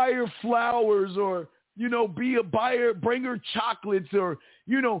 buy her flowers, or, you know, bring her chocolates, or,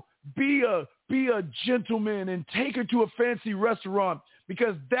 you know, be a gentleman and take her to a fancy restaurant,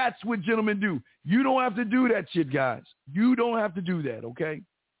 because that's what gentlemen do. You don't have to do that shit, guys. You don't have to do that, okay?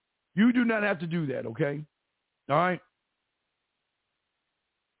 You do not have to do that, okay? All right?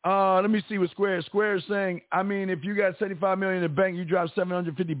 Let me see what Square is saying. I mean, if you got $75 million in the bank, you drop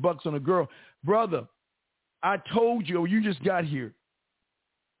 $750 on a girl. Brother, I told you, you just got here.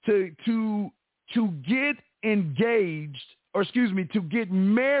 To get engaged, to get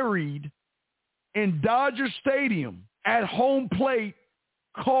married in Dodger Stadium at home plate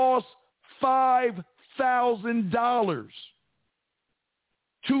costs $5,000.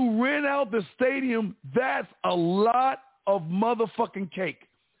 To rent out the stadium, that's a lot of motherfucking cake.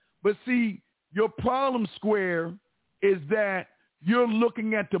 But see, your problem, Square, is that you're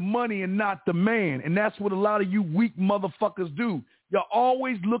looking at the money and not the man. And that's what a lot of you weak motherfuckers do. You're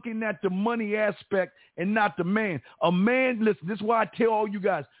always looking at the money aspect and not the man. A man, listen, this is why I tell all you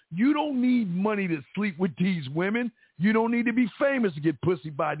guys, you don't need money to sleep with these women. You don't need to be famous to get pussy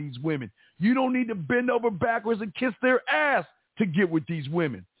by these women. You don't need to bend over backwards and kiss their ass to get with these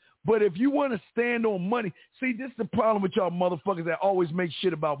women. But if you want to stand on money, see, this is the problem with y'all motherfuckers that always make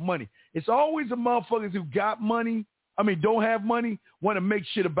shit about money. It's always the motherfuckers who got money, don't have money, want to make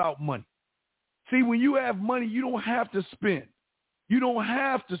shit about money. See, when you have money, you don't have to spend. You don't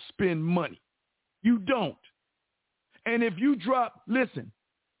have to spend money. You don't. And if you drop, listen,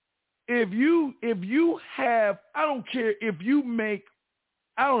 if you have, I don't care if you make,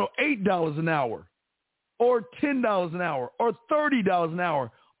 I don't know, $8 an hour or $10 an hour or $30 an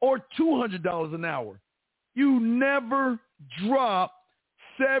hour or $200 an hour, you never drop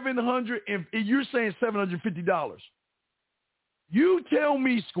 $700, and you're saying $750. You tell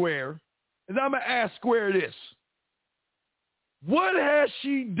me, Square, and I'm going to ask Square this. What has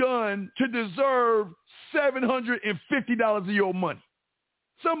she done to deserve $750 of your money?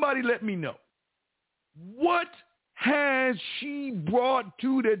 Somebody let me know. What has she brought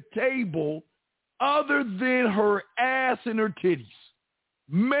to the table other than her ass and her titties?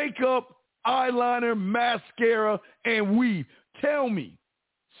 Makeup, eyeliner, mascara, and weave. Tell me.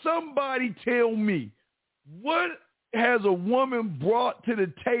 Somebody tell me. What has a woman brought to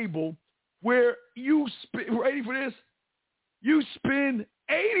the table where you ready for this? You spend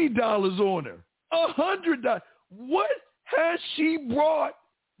 $80 on her, $100. What has she brought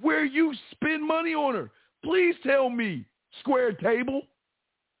where you spend money on her? Please tell me, Square Table.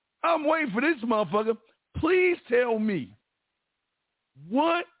 I'm waiting for this motherfucker. Please tell me.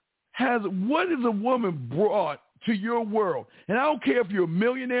 What has a woman brought to your world? And I don't care if you're a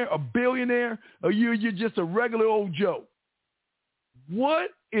millionaire, a billionaire, or you're just a regular old Joe. What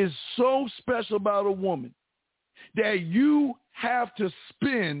is so special about a woman that you have to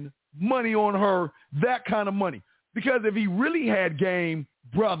spend money on her, that kind of money? Because if he really had game,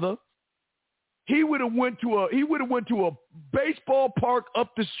 brother, he would have went to a baseball park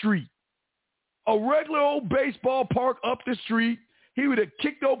up the street, a regular old baseball park up the street. He would have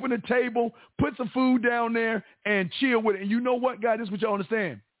kicked open the table, put some food down there, and chill with it. And you know what, guys? This is what y'all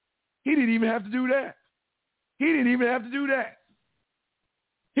understand. He didn't even have to do that. He didn't even have to do that.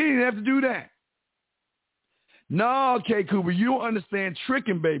 He didn't have to do that. No, K. Cooper, you don't understand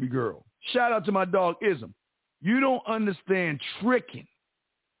tricking, baby girl. Shout out to my dog, Ism. You don't understand tricking.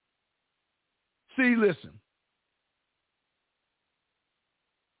 See, listen.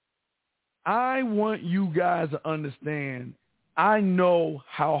 I want you guys to understand, I know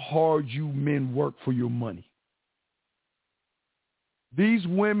how hard you men work for your money. These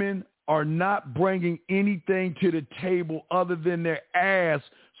women are not bringing anything to the table other than their ass.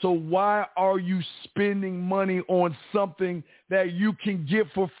 So why are you spending money on something that you can get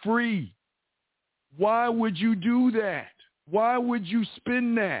for free? Why would you do that? Why would you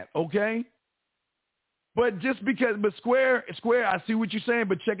spend that? Okay? But just because, but Square, I see what you're saying,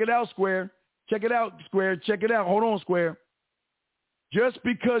 but check it out, Square. Check it out, Square. Check it out. Hold on, Square. Just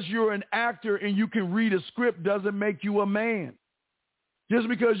because you're an actor and you can read a script doesn't make you a man. Just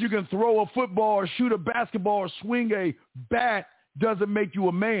because you can throw a football or shoot a basketball or swing a bat doesn't make you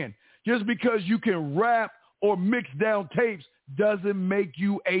a man. Just because you can rap or mix down tapes doesn't make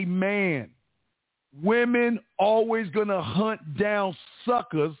you a man. Women always gonna hunt down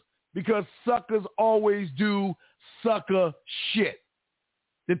suckers because suckers always do sucker shit.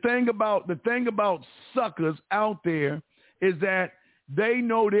 The thing about suckers out there is that they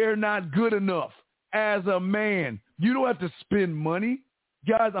know they're not good enough as a man. You don't have to spend money.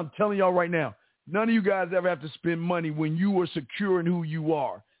 Guys, I'm telling y'all right now, none of you guys ever have to spend money when you are secure in who you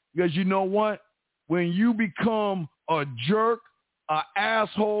are. Because you know what? When you become a jerk, an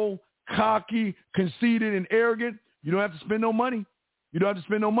asshole, cocky, conceited, and arrogant, you don't have to spend no money. You don't have to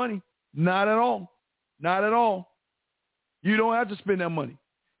spend no money. Not at all. Not at all. You don't have to spend that money.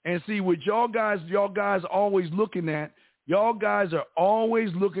 And see, what y'all guys always looking at, y'all guys are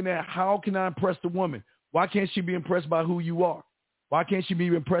always looking at how can I impress the woman? Why can't she be impressed by who you are? Why can't she be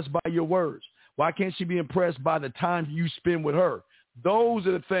impressed by your words? Why can't she be impressed by the time you spend with her? Those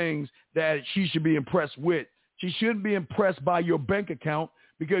are the things that she should be impressed with. She shouldn't be impressed by your bank account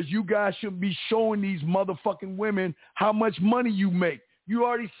because you guys shouldn't be showing these motherfucking women how much money you make. You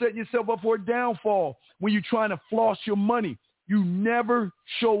already set yourself up for a downfall when you're trying to floss your money. You never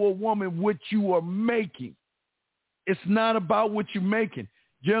show a woman what you are making. It's not about what you're making.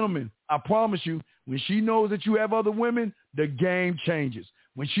 Gentlemen, I promise you, when she knows that you have other women, the game changes.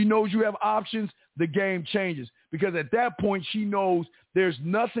 When she knows you have options, the game changes. Because at that point, she knows there's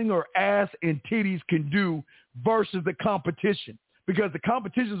nothing her ass and titties can do versus the competition. Because the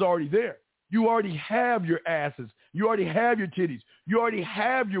competition's already there. You already have your asses. You already have your titties. You already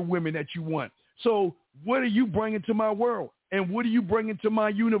have your women that you want. So what are you bringing to my world? And what are you bringing to my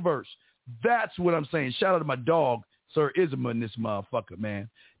universe? That's what I'm saying. Shout out to my dog, Sir Isma, in this motherfucker, man.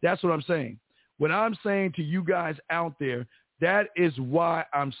 That's what I'm saying. What I'm saying to you guys out there, that is why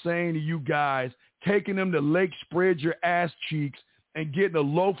I'm saying to you guys, taking them to Lake Spread Your Ass Cheeks and getting a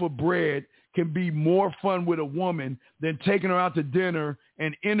loaf of bread can be more fun with a woman than taking her out to dinner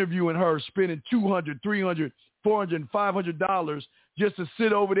and interviewing her, spending $200, $300, $400, $500 just to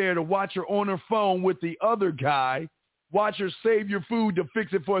sit over there to watch her on her phone with the other guy, watch her save your food to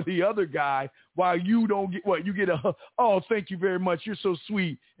fix it for the other guy while you don't get what? You get a hug. Oh, thank you very much. You're so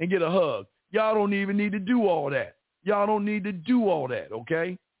sweet, and get a hug. Y'all don't even need to do all that. Y'all don't need to do all that,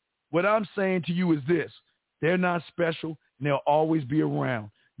 okay? What I'm saying to you is this. They're not special, and they'll always be around.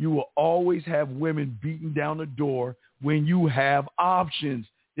 You will always have women beating down the door when you have options.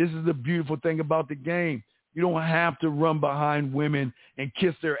 This is the beautiful thing about the game. You don't have to run behind women and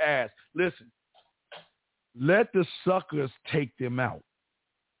kiss their ass. Listen, let the suckers take them out.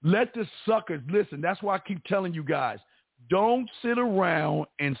 Let the suckers, listen, that's why I keep telling you guys, don't sit around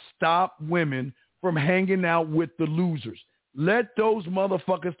and stop women from hanging out with the losers. Let those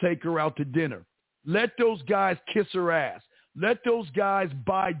motherfuckers take her out to dinner. Let those guys kiss her ass. Let those guys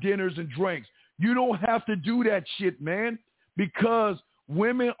buy dinners and drinks. You don't have to do that shit, man, because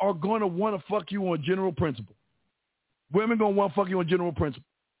women are going to want to fuck you on general principle. Women going to want to fuck you on general principle.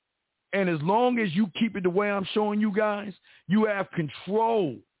 And as long as you keep it the way I'm showing you guys, you have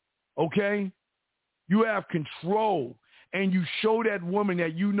control, okay? You have control. And you show that woman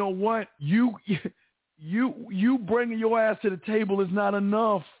that, you know what, you bringing your ass to the table is not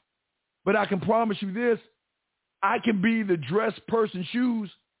enough. But I can promise you this, I can be the dress person shoes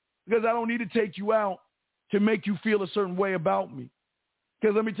because I don't need to take you out to make you feel a certain way about me.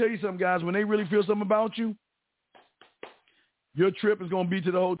 Because let me tell you something, guys, when they really feel something about you, your trip is going to be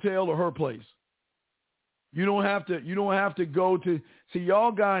to the hotel or her place. You don't have to go to, see,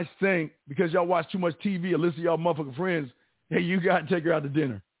 y'all guys think because y'all watch too much TV or listen to y'all motherfucking friends, hey, you got to take her out to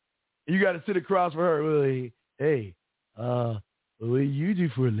dinner. You got to sit across for her. Well, hey, what do you do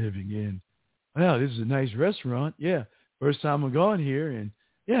for a living? And, well, this is a nice restaurant. Yeah. First time I've gone here. And,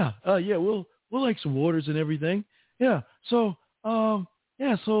 we'll like some waters and everything. Yeah. So, tell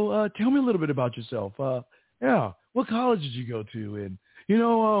me a little bit about yourself. What college did you go to? And, you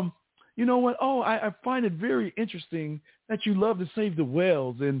know what? Oh, I find it very interesting that you love to save the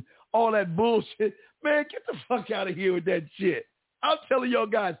whales and all that bullshit. Man, get the fuck out of here with that shit. I'm telling y'all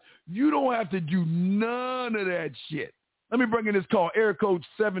guys, you don't have to do none of that shit. Let me bring in this call. Area code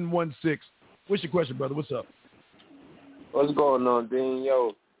 716. What's your question, brother? What's up? What's going on, Dean?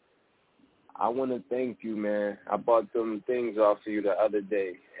 Yo, I want to thank you, man. I bought them things off of you the other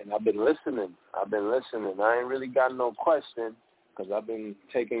day, and I've been listening. I ain't really got no question because I've been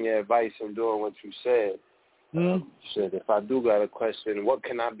taking your advice and doing what you said. Shit, if I do got a question, what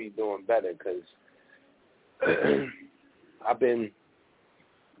can I be doing better? Because I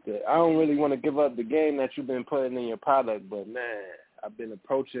don't really want to give up the game that you've been putting in your product, but, man, I've been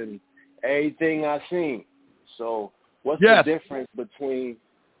approaching everything I've seen. So what's the difference between,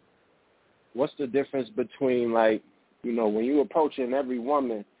 like, you know, when you approaching every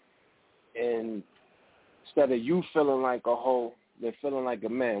woman and instead of you feeling like a hoe, they're feeling like a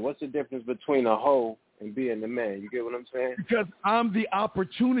man. What's the difference between a hoe and being the man? You get what I'm saying? Because I'm the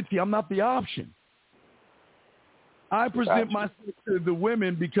opportunity. I'm not the option. I present myself to the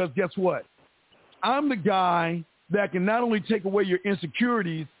women because guess what? I'm the guy that can not only take away your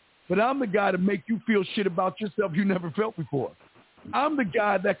insecurities, but I'm the guy to make you feel shit about yourself you never felt before. I'm the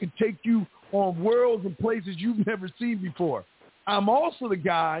guy that can take you on worlds and places you've never seen before. I'm also the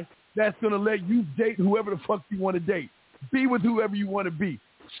guy that's going to let you date whoever the fuck you want to date. Be with whoever you want to be.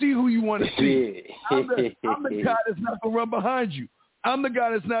 See who you want to see. I'm the guy that's not going to run behind you. I'm the guy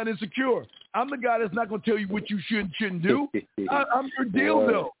that's not insecure. I'm the guy that's not going to tell you what you shouldn't do. I'm your deal,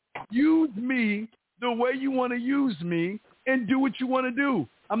 though. Use me the way you want to use me and do what you want to do.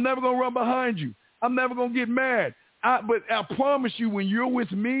 I'm never going to run behind you. I'm never going to get mad. But I promise you, when you're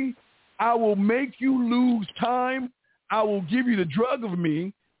with me, I will make you lose time. I will give you the drug of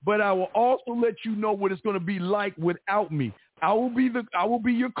me, but I will also let you know what it's going to be like without me. I will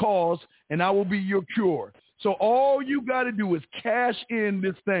be your cause, and I will be your cure. So all you got to do is cash in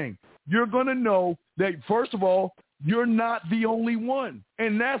this thing. You're going to know that, first of all, you're not the only one.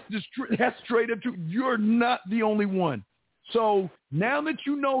 And that's straight up true. You're not the only one. So now that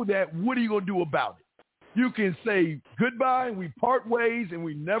you know that, what are you going to do about it? You can say goodbye and we part ways and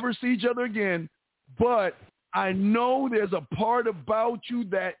we never see each other again. But I know there's a part about you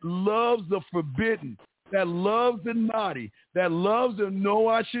that loves the forbidden, that loves the naughty, that loves to know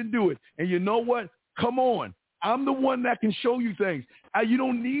I should do it. And you know what? Come on. I'm the one that can show you things. You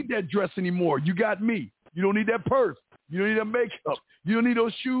don't need that dress anymore. You got me. You don't need that purse. You don't need that makeup. You don't need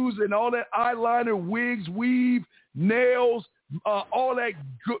those shoes and all that eyeliner, wigs, weave, nails, all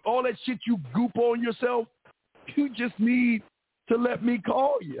that shit you goop on yourself. You just need to let me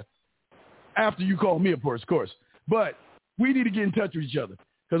call you. After you call me, of course. But we need to get in touch with each other.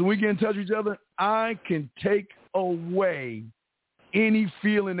 Because when we get in touch with each other, I can take away any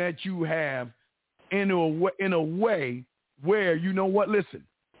feeling that you have in a way where, you know what, listen,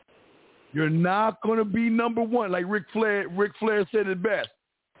 you're not going to be number one. Like Ric Flair said it best.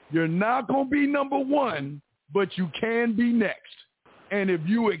 You're not going to be number one, but you can be next. And if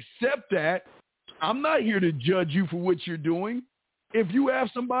you accept that, I'm not here to judge you for what you're doing. If you have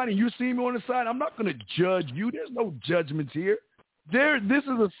somebody and you see me on the side, I'm not going to judge you. There's no judgments here. This is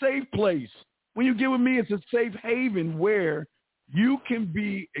a safe place. When you get with me, it's a safe haven where you can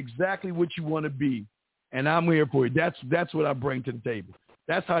be exactly what you want to be, and I'm here for you. That's what I bring to the table.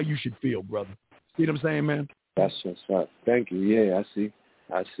 That's how you should feel, brother. See what I'm saying, man? That's what's up. Thank you. Yeah, I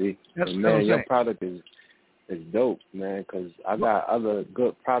see. And man, your product is dope, man, because I got other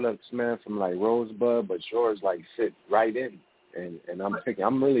good products, man, from like Rosebud, but yours like fit right in. And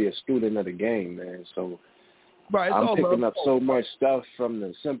I'm really a student of the game, man. So right, I'm picking up so much stuff from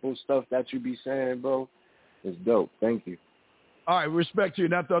the simple stuff that you be saying, bro. It's dope. Thank you. All right, respect to you.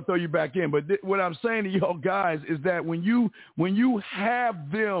 Not to throw you back in, but what I'm saying to y'all guys is that when you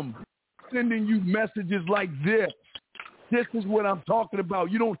have them sending you messages like this is what I'm talking about.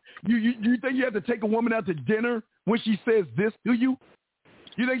 You think you have to take a woman out to dinner when she says this to you?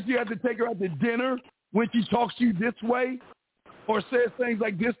 You think you have to take her out to dinner when she talks to you this way or says things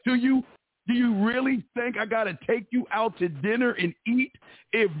like this to you? Do you really think I got to take you out to dinner and eat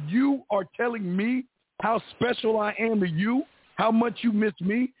if you are telling me how special I am to you, how much you miss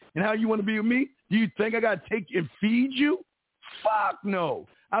me, and how you want to be with me? Do you think I got to take and feed you? Fuck no.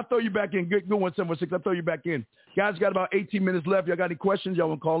 I'll throw you back in. Good one, 716. I'll throw you back in. Guys, got about 18 minutes left. Y'all got any questions? Y'all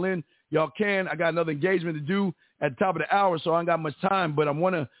want to call in? Y'all can. I got another engagement to do at the top of the hour, so I ain't got much time, but I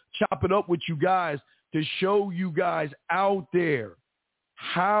want to chop it up with you guys to show you guys out there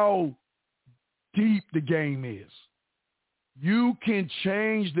how deep the game is. You can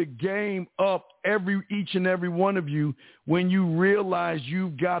change the game up, each and every one of you, when you realize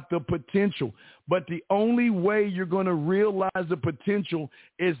you've got the potential. But the only way you're going to realize the potential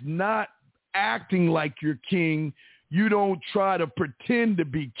is not acting like you're king. You don't try to pretend to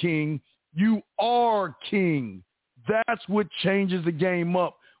be king. You are king. That's what changes the game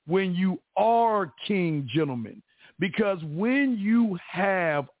up, when you are king, gentlemen. Because when you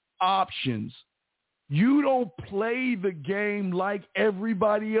have options, you don't play the game like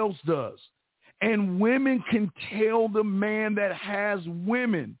everybody else does. And women can tell the man that has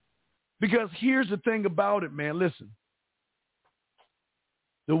women. Because here's the thing about it, man. Listen.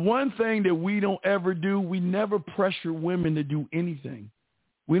 The one thing that we don't ever do, we never pressure women to do anything.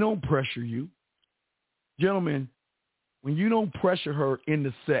 We don't pressure you. Gentlemen, when you don't pressure her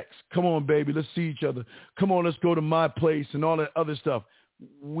into sex, come on, baby, let's see each other. Come on, let's go to my place and all that other stuff.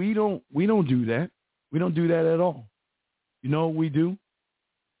 We don't do that. We don't do that at all. You know what we do?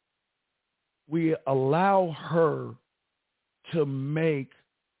 We allow her to make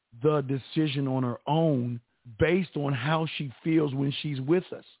the decision on her own based on how she feels when she's with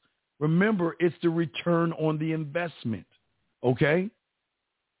us. Remember, it's the return on the investment, okay?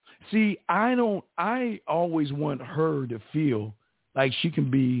 See, I always want her to feel like she can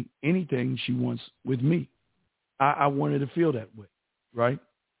be anything she wants with me. I want her to feel that way, right?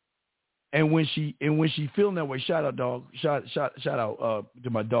 And when she feeling that way, shout out, dog. Shout out to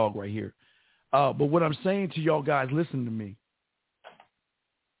my dog right here. But what I'm saying to y'all guys, listen to me.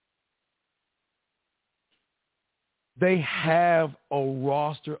 They have a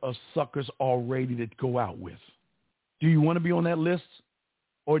roster of suckers already to go out with. Do you want to be on that list?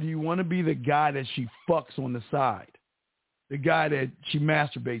 Or do you want to be the guy that she fucks on the side? The guy that she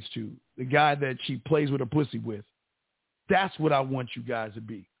masturbates to? The guy that she plays with her pussy with? That's what I want you guys to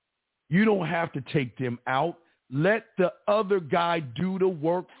be. You don't have to take them out. Let the other guy do the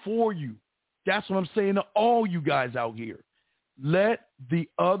work for you. That's what I'm saying to all you guys out here. Let the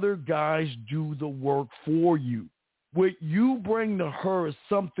other guys do the work for you. What you bring to her is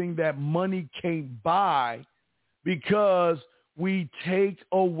something that money can't buy, because we take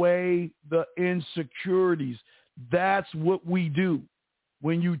away the insecurities. That's what we do.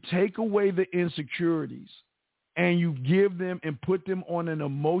 When you take away the insecurities and you give them and put them on an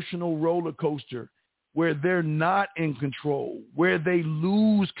emotional roller coaster where they're not in control, where they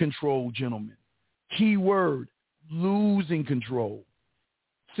lose control, gentlemen. Key word, losing control.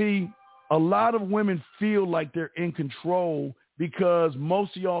 See, a lot of women feel like they're in control because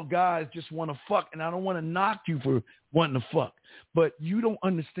most of y'all guys just want to fuck, and I don't want to knock you for wanting to fuck, but you don't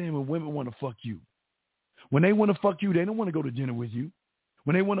understand when women want to fuck you. When they want to fuck you, they don't want to go to dinner with you.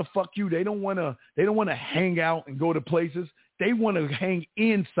 When they want to fuck you, they don't want to hang out and go to places. They want to hang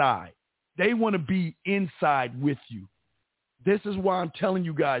inside. They want to be inside with you. This is why I'm telling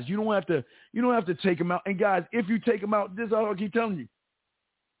you guys, you don't have to take them out. And guys, if you take them out, this is all I keep telling you.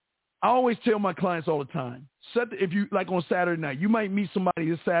 I always tell my clients all the time, if you, like on Saturday night, you might meet somebody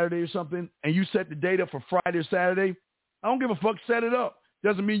this Saturday or something, and you set the date up for Friday or Saturday. I don't give a fuck, set it up.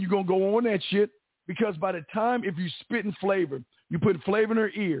 Doesn't mean you're going to go on that shit, because by the time, if you spitting flavor, you put flavor in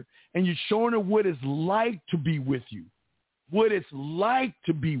her ear, and you're showing her what it's like to be with you,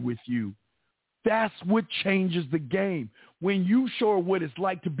 that's what changes the game. When you show her what it's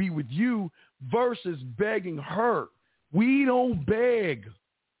like to be with you versus begging her. We don't beg.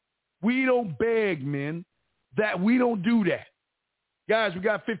 We don't beg, men. We don't do that. Guys, we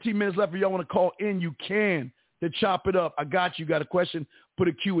got 15 minutes left. If y'all want to call in, you can to chop it up. I got you. Got a question? Put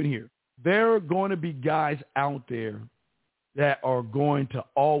a Q in here. There are going to be guys out there that are going to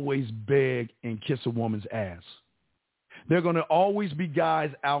always beg and kiss a woman's ass. There are going to always be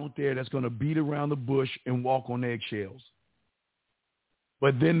guys out there that's going to beat around the bush and walk on eggshells.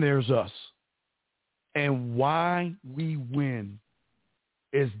 But then there's us. And why we win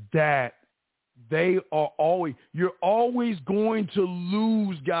is that you're always going to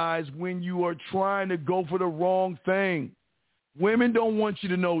lose, guys, when you are trying to go for the wrong thing. Women don't want you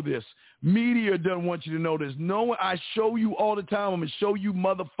to know this. Media doesn't want you to know this. No, I show you all the time. I'm going to show you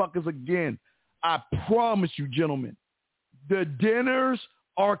motherfuckers again. I promise you, gentlemen, the dinners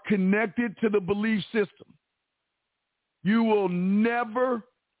are connected to the belief system. You will never,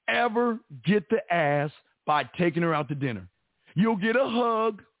 ever get the ass by taking her out to dinner. You'll get a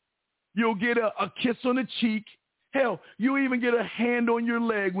hug. You'll get a kiss on the cheek. Hell, you'll even get a hand on your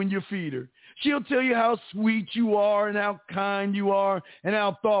leg when you feed her. She'll tell you how sweet you are and how kind you are and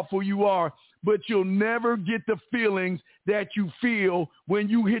how thoughtful you are, but you'll never get the feelings that you feel when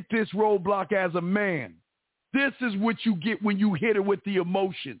you hit this roadblock as a man. This is what you get when you hit her with the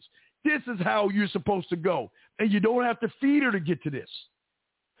emotions. This is how you're supposed to go. And you don't have to feed her to get to this.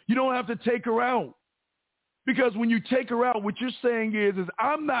 You don't have to take her out. Because when you take her out, what you're saying is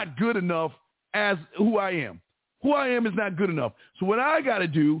I'm not good enough as who I am. Who I am is not good enough. So what I got to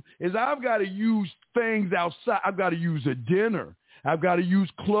do is I've got to use things outside. I've got to use a dinner. I've got to use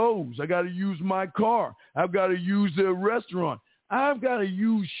clothes. I got to use my car. I've got to use a restaurant. I've got to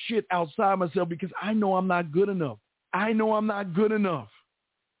use shit outside myself because I know I'm not good enough. I know I'm not good enough.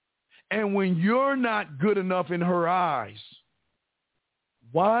 And when you're not good enough in her eyes,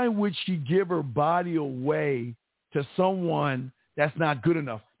 why would she give her body away to someone that's not good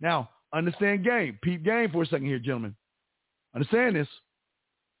enough? Now, understand game. Peep game for a second here, gentlemen. Understand this.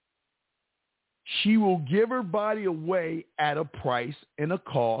 She will give her body away at a price and a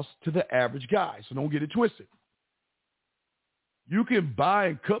cost to the average guy. So don't get it twisted. You can buy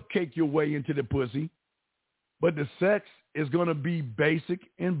and cupcake your way into the pussy, but the sex is going to be basic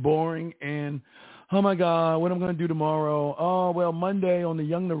and boring and, oh, my God, what am I going to do tomorrow? Oh, well, Monday on the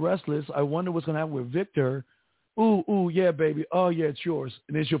Young and the Restless, I wonder what's going to happen with Victor. Ooh, yeah, baby. Oh, yeah, it's yours.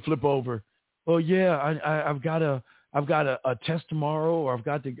 And then she'll flip over. Oh, yeah, I've got a test tomorrow, or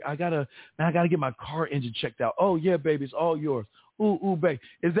I gotta get my car engine checked out. Oh, yeah, baby, it's all yours. Ooh, babe.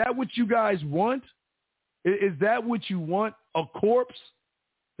 Is that what you guys want? Is that what you want? A corpse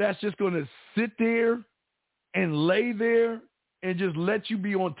that's just going to sit there and lay there and just let you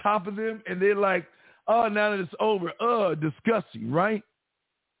be on top of them? And they're like, oh, now that it's over, disgusting, right?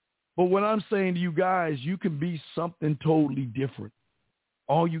 But what I'm saying to you guys, you can be something totally different.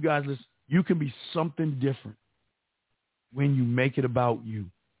 All you guys listen, you can be something different when you make it about you.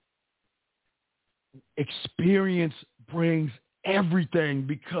 Experience brings everything,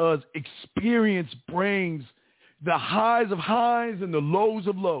 because experience brings the highs of highs and the lows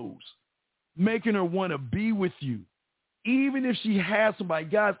of lows, making her want to be with you. Even if she has somebody,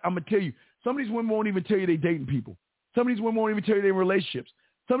 guys, I'm going to tell you, some of these women won't even tell you they're dating people. Some of these women won't even tell you they're in relationships.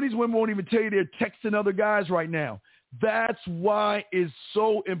 Some of these women won't even tell you they're texting other guys right now. That's why it's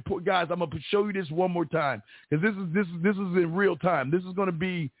so important. Guys, I'm going to show you this one more time, because this is in real time. This is going to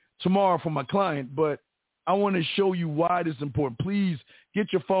be tomorrow for my client, but I want to show you why this is important. Please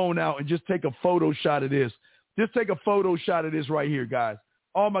get your phone out and just take a photo shot of this. Just take a photo shot of this right here, guys.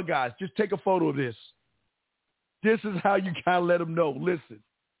 All my guys, just take a photo of this. This is how you kind of let them know. Listen,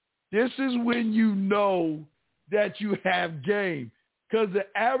 this is when you know that you have game, because the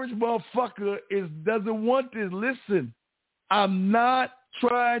average motherfucker doesn't want this. Listen, I'm not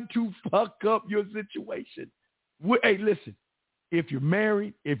trying to fuck up your situation. Hey, listen, if you're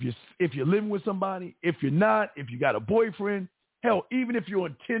married, if you're living with somebody, if you're not, if you got a boyfriend, hell, even if you're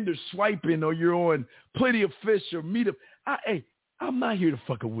on Tinder swiping or you're on Plenty of Fish or Meetup, I'm not here to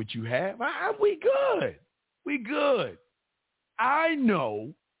fuck up what you have. We good. We good. I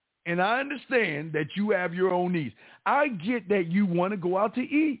know and I understand that you have your own needs. I get that you want to go out to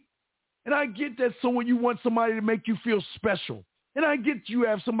eat. And I get that you want somebody to make you feel special. And I get you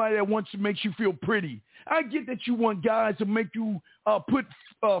have somebody that makes you feel pretty. I get that you want guys to make you put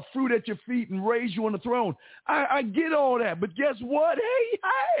fruit at your feet and raise you on the throne. I get all that. But guess what?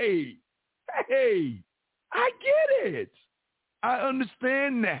 Hey, I get it. I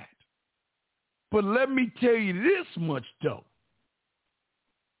understand that. But let me tell you this much, though.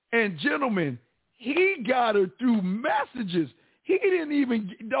 And gentlemen, he got her through messages. He didn't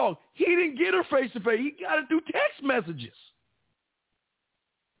get her face-to-face. He got her through text messages.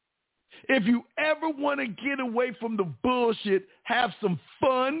 If you ever want to get away from the bullshit, have some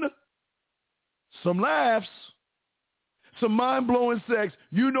fun, some laughs, some mind-blowing sex,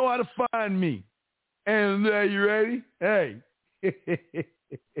 you know how to find me. And you ready? Hey.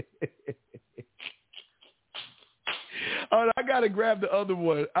 All right, I got to grab the other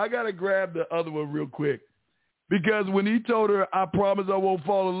one. Real quick. Because when he told her, I promise I won't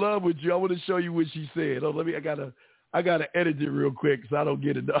fall in love with you, I want to show you what she said. I gotta edit it real quick so I don't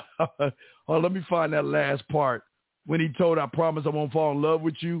get it. Let me find that last part. When he told her, I promise I won't fall in love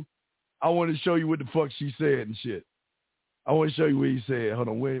with you, I want to show you what the fuck she said and shit. I want to show you what he said. Hold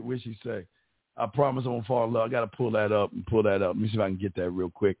on, where she say? I promise I won't fall in love. I got to pull that up. Let me see if I can get that real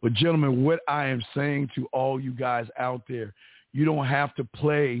quick. But gentlemen, what I am saying to all you guys out there, you don't have to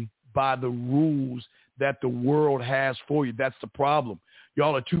play by the rules that the world has for you. That's the problem.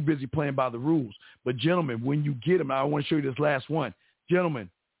 Y'all are too busy playing by the rules. But gentlemen, when you get them, I want to show you this last one. Gentlemen,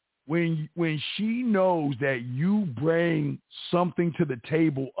 when she knows that you bring something to the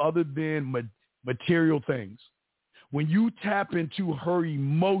table other than material things, when you tap into her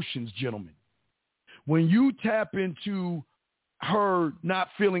emotions, gentlemen, when you tap into her not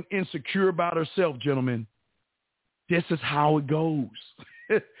feeling insecure about herself, gentlemen, this is how it goes.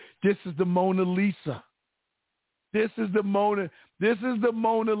 This is the Mona Lisa. This is the Mona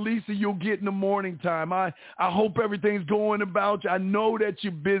Lisa you'll get in the morning time. I hope everything's going about you. I know that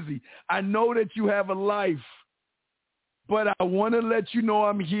you're busy. I know that you have a life. But I want to let you know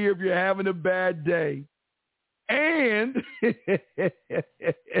I'm here if you're having a bad day. And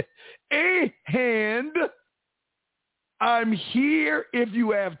I'm here if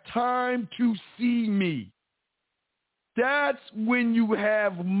you have time to see me. That's when you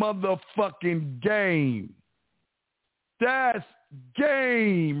have motherfucking game. That's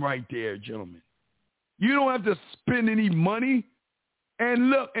game right there, gentlemen. You don't have to spend any money. And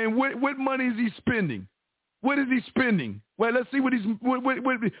look, and what money is he spending? What is he spending? Well, let's see what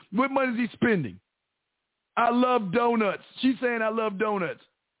money is he spending? I love donuts. She's saying I love donuts.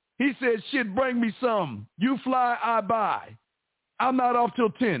 He said, shit, bring me some. You fly, I buy. I'm not off till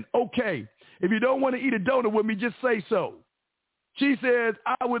 10. Okay. If you don't want to eat a donut with me, just say so. She says,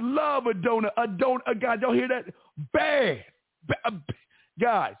 I would love a donut. God, y'all hear that? Bad.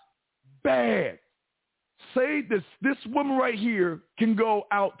 Guys, bad. Say this woman right here can go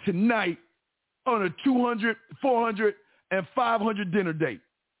out tonight on a $200, $400, and $500 dinner date.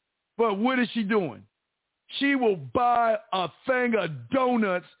 But what is she doing? She will buy a thing of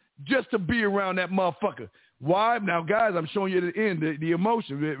donuts just to be around that motherfucker. Why? Now, guys, I'm showing you the end, the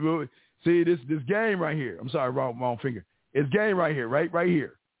emotion. See, this game right here. I'm sorry, wrong finger. It's game right here, right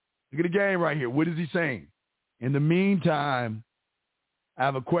here. Look at the game right here. What is he saying? In the meantime, I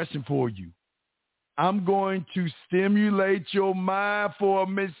have a question for you. I'm going to stimulate your mind for a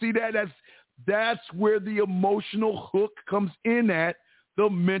minute. See that? That's where the emotional hook comes in at, the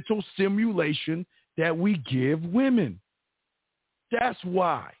mental stimulation that we give women. That's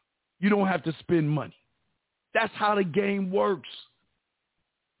why you don't have to spend money. That's how the game works.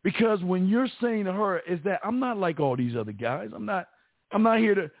 Because when you're saying to her is that I'm not like all these other guys. I'm not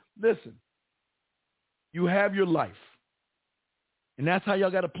here to listen. You have your life. And that's how y'all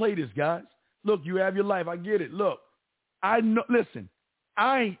got to play this, guys. Look, you have your life. I get it. Look, I know, listen,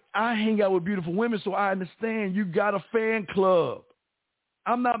 I hang out with beautiful women, so I understand you got a fan club.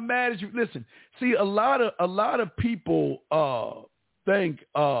 I'm not mad at you. Listen, see, a lot of people think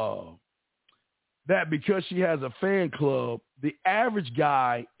that because she has a fan club, the average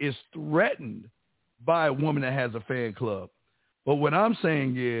guy is threatened by a woman that has a fan club. But what I'm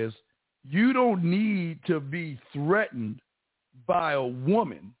saying is you don't need to be threatened by a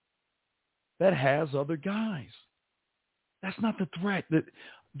woman that has other guys. That's not the threat.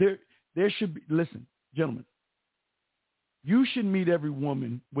 There should be, listen, gentlemen, you should meet every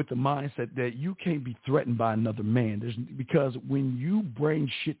woman with the mindset that you can't be threatened by another man. Because when you bring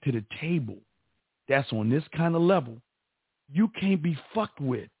shit to the table that's on this kind of level, you can't be fucked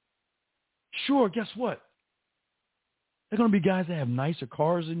with. Sure, guess what? They're going to be guys that have nicer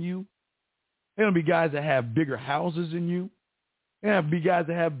cars than you. They're going to be guys that have bigger houses than you. They're going to be guys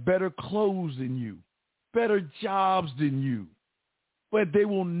that have better clothes than you, better jobs than you. But they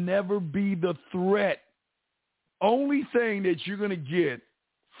will never be the threat. Only thing that you're going to get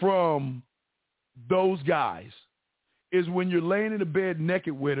from those guys is when you're laying in the bed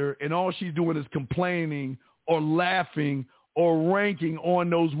naked with her and all she's doing is complaining or laughing or ranking on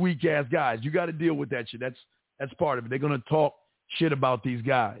those weak-ass guys. You got to deal with that shit. That's part of it. They're going to talk shit about these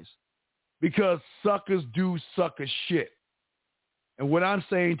guys because suckers do sucker shit. And what I'm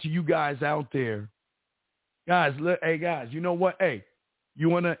saying to you guys out there, guys, hey, guys, you know what? Hey, you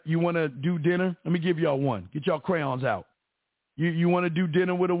wanna do dinner? Let me give y'all one. Get y'all crayons out. You want to do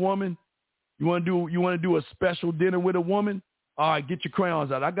dinner with a woman? You want to do a special dinner with a woman? All right, get your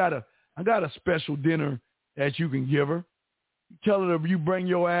crayons out. I got a special dinner that you can give her. Tell her you bring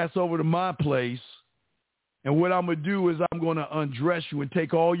your ass over to my place, and what I'm going to do is I'm going to undress you and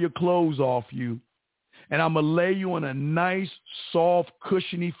take all your clothes off you, and I'm going to lay you on a nice, soft,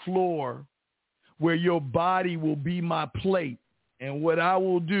 cushiony floor where your body will be my plate. And what I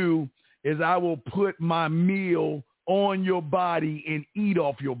will do is I will put my meal on your body and eat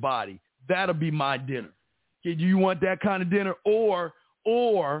off your body. That'll be my dinner. Okay, do you want that kind of dinner? Or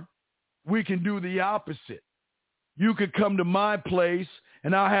we can do the opposite. You could come to my place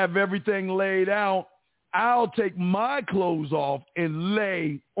and I'll have everything laid out. I'll take my clothes off and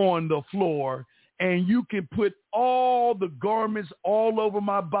lay on the floor, and you can put all the garments all over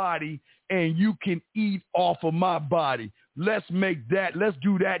my body and you can eat off of my body. Let's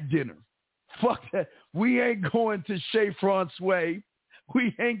do that dinner. Fuck that. We ain't going to Chez Francois.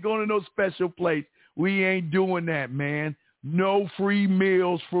 We ain't going to no special place. We ain't doing that, man. No free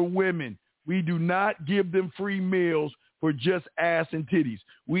meals for women. We do not give them free meals for just ass and titties.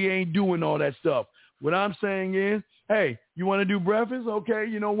 We ain't doing all that stuff. What I'm saying is, hey, you want to do breakfast? Okay,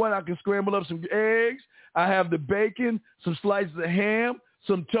 you know what? I can scramble up some eggs. I have the bacon, some slices of ham,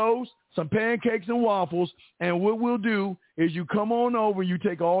 some toast, some pancakes and waffles. And what we'll do is you come on over, you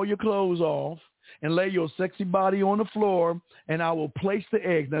take all your clothes off and lay your sexy body on the floor, and I will place the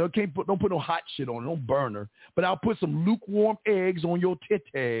eggs. Now, don't put no hot shit on it, don't burn her. But I'll put some lukewarm eggs on your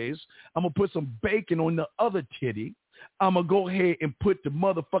titties. I'm going to put some bacon on the other titty. I'm going to go ahead and put the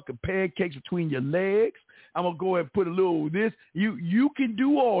motherfucking pancakes between your legs. I'm going to go ahead and put a little of this. You can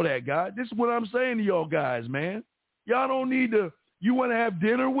do all that, guys. This is what I'm saying to y'all guys, man. Y'all don't need to, you want to have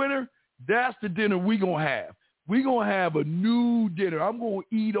dinner with her? That's the dinner we going to have. We going to have a new dinner. I'm going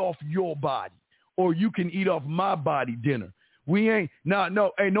to eat off your body, or you can eat off my body dinner. We ain't,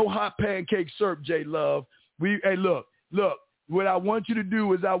 no hot pancake syrup, J-Love. Hey, look, what I want you to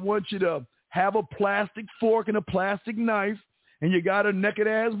do is I want you to have a plastic fork and a plastic knife, and you got a naked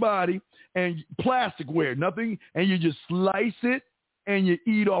ass body and plasticware, nothing, and you just slice it and you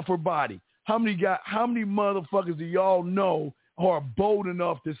eat off her body. How many motherfuckers do y'all know are bold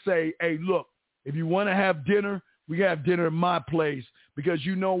enough to say, hey, look, if you want to have dinner, we have dinner at my place, because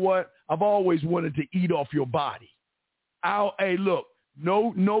you know what? I've always wanted to eat off your body. Hey, look,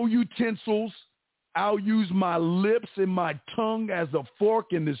 no utensils. I'll use my lips and my tongue as a fork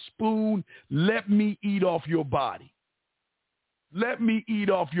and the spoon. Let me eat off your body. Let me eat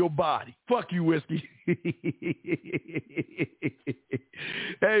off your body. Fuck you, Whiskey.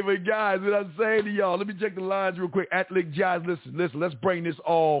 Hey, but guys, what I'm saying to y'all, let me check the lines real quick. Guys, listen, let's bring this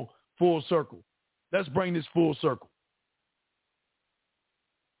all full circle. Let's bring this full circle.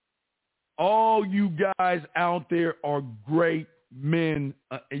 All you guys out there are great men,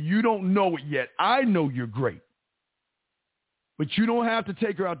 and you don't know it yet. I know you're great, but you don't have to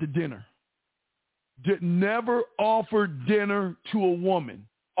take her out to dinner. Never offer dinner to a woman.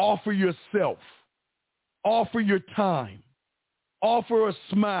 Offer yourself. Offer your time. Offer a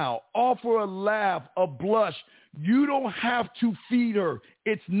smile. Offer a laugh, a blush. You don't have to feed her.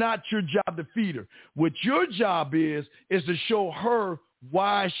 It's not your job to feed her. What your job is to show her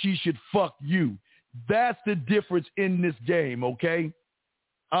why she should fuck you. That's the difference in this game, okay?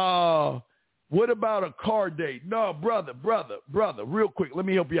 What about a car date? No, brother, real quick. Let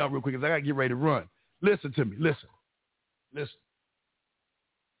me help you out real quick because I got to get ready to run. Listen to me. Listen.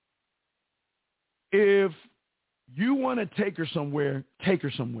 If you want to take her somewhere, take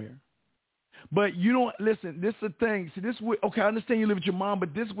her somewhere. But you don't, listen, this is the thing. See, okay, I understand you live with your mom,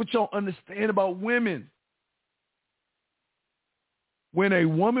 but this is what y'all understand about women. When a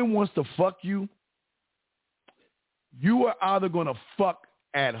woman wants to fuck you, you are either going to fuck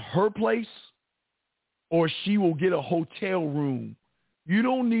at her place or she will get a hotel room. You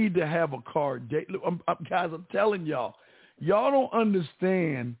don't need to have a car date. Look, guys, I'm telling y'all don't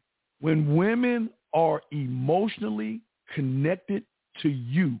understand when women are emotionally connected to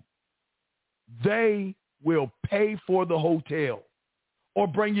you, they will pay for the hotel or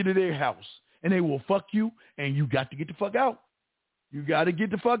bring you to their house, and they will fuck you, and you got to get the fuck out. You got to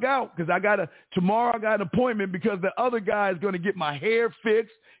get the fuck out, because tomorrow I got an appointment because the other guy is going to get my hair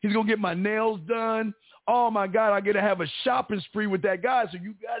fixed. He's going to get my nails done. Oh, my God, I get to have a shopping spree with that guy, so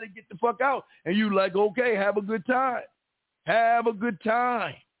you got to get the fuck out. And you like, okay, have a good time. Have a good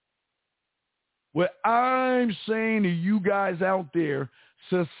time. What I'm saying to you guys out there,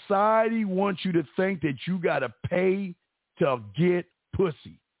 society wants you to think that you got to pay to get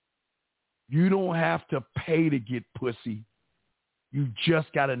pussy. You don't have to pay to get pussy. You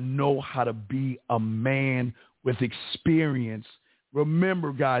just got to know how to be a man with experience.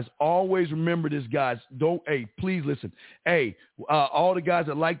 Remember, guys, always remember this, guys. Please listen. All the guys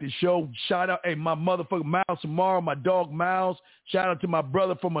that like the show, shout out, my motherfucker Miles tomorrow, my dog Miles. Shout out to my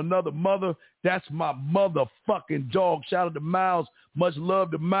brother from another mother. That's my motherfucking dog. Shout out to Miles. Much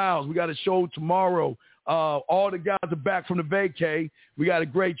love to Miles. We got a show tomorrow. All the guys are back from the vacay. We got a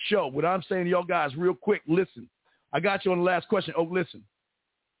great show. What I'm saying to y'all guys real quick, listen. I got you on the last question. Listen.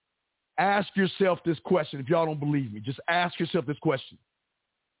 Ask yourself this question. If y'all don't believe me, just ask yourself this question.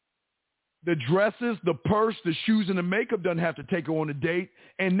 The dresses, the purse, the shoes, and the makeup doesn't have to take her on a date,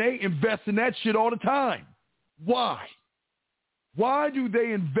 and they invest in that shit all the time. Why? Why do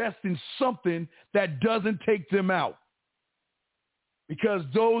they invest in something that doesn't take them out? Because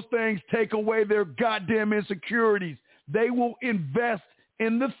those things take away their goddamn insecurities. They will invest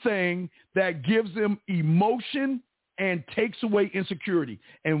in the thing that gives them emotion and takes away insecurity.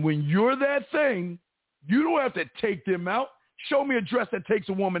 And when you're that thing, you don't have to take them out. Show me a dress that takes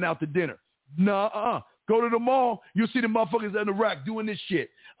a woman out to dinner. Nuh-uh. Go to the mall. You'll see the motherfuckers in the rack doing this shit.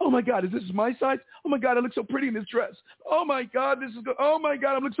 Oh, my God, is this my size? Oh, my God, I look so pretty in this dress. Oh, my God, this is good. Oh, my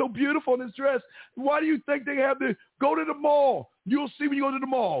God, I look so beautiful in this dress. Why do you think they have to go to the mall? You'll see when you go to the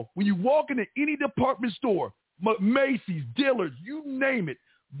mall. When you walk into any department store, Macy's, Dillard's, you name it,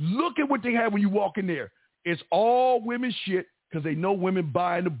 look at what they have when you walk in there. It's all women shit because they know women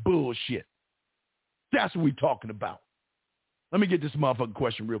buying the bullshit. That's what we're talking about. Let me get this motherfucking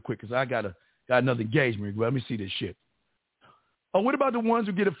question real quick because I got another engagement. Let me see this shit. What about the ones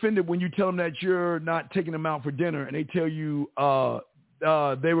who get offended when you tell them that you're not taking them out for dinner and they tell you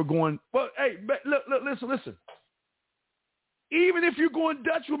they were going, well, hey, look, listen. Even if you're going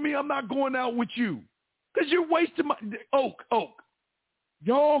Dutch with me, I'm not going out with you because you're wasting my Oak.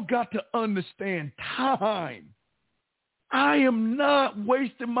 Y'all got to understand time. I am not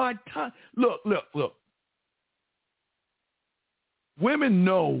wasting my time. Look. Women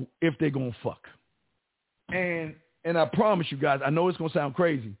know if they're going to fuck. And I promise you guys, I know it's going to sound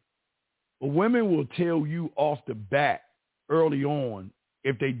crazy, but women will tell you off the bat early on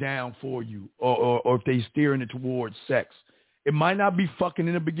if they down for you or if they steering it towards sex. It might not be fucking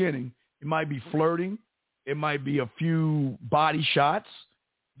in the beginning. It might be flirting. It might be a few body shots.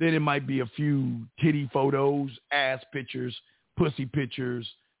 Then it might be a few titty photos, ass pictures, pussy pictures,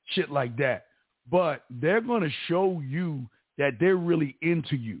 shit like that. But they're going to show you that they're really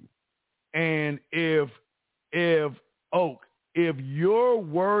into you. And if you're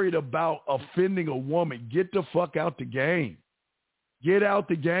worried about offending a woman, get the fuck out the game. Get out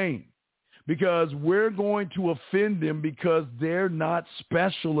the game. Because we're going to offend them because they're not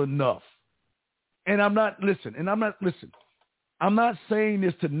special enough. And I'm not saying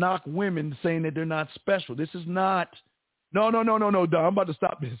this to knock women, saying that they're not special. This is not, no, Don, I'm about to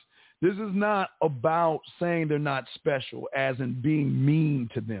stop this. This is not about saying they're not special as in being mean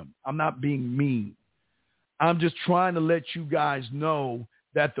to them. I'm not being mean. I'm just trying to let you guys know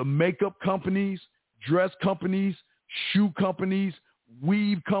that the makeup companies, dress companies, shoe companies,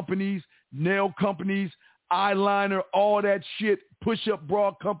 weave companies, nail companies, eyeliner, all that shit, push-up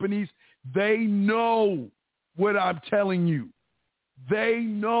bra companies, they know what I'm telling you. They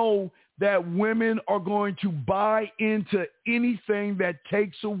know that women are going to buy into anything that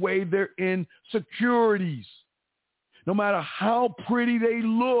takes away their insecurities. No matter how pretty they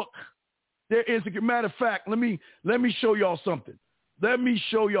look, they're insecure. Matter of fact, let me show y'all something. Let me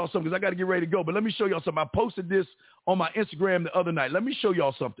show y'all something because I got to get ready to go. But let me show y'all something. I posted this on my Instagram the other night. Let me show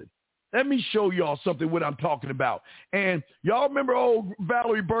y'all something. What I'm talking about. And y'all remember old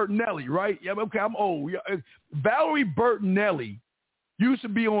Valerie Bertinelli, right? Yeah, okay, I'm old. Valerie Bertinelli used to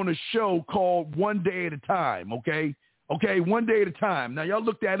be on a show called One Day at a Time, okay? Okay, One Day at a Time. Now, y'all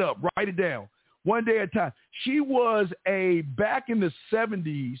look that up. Write it down. One Day at a Time. She was back in the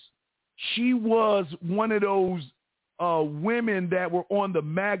 70s, she was one of those women that were on the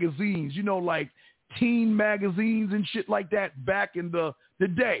magazines, like teen magazines and shit like that back in the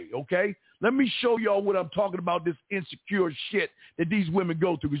day, okay? Let me show y'all what I'm talking about, this insecure shit that these women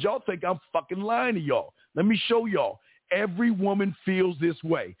go through, because y'all think I'm fucking lying to y'all. Let me show y'all. Every woman feels this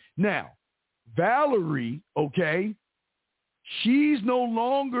way. Now, Valerie, okay, she's no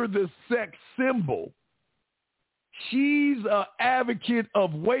longer the sex symbol. She's an advocate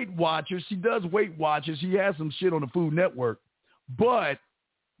of Weight Watchers. She does Weight Watchers. She has some shit on the Food Network. But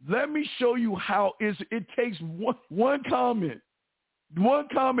let me show you how it takes one comment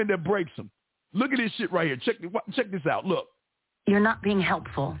that breaks them. Look at this shit right here. Check this out. Look. You're not being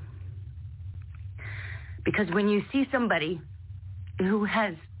helpful. Because when you see somebody who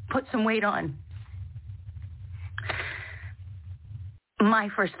has put some weight on, my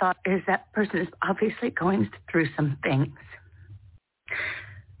first thought is that person is obviously going through some things.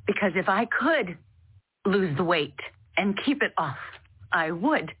 Because if I could lose the weight and keep it off, I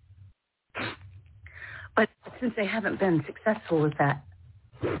would. But since I haven't been successful with that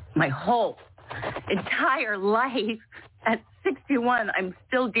my whole entire life, at 61, I'm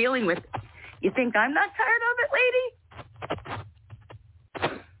still dealing with it. You think I'm not tired of it,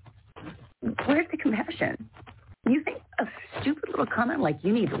 lady? Where's the compassion? You think a stupid little comment like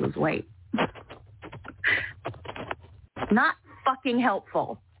you need to lose weight? Not fucking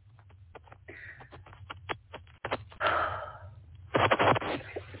helpful.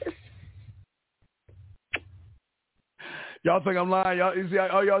 Y'all think I'm lying?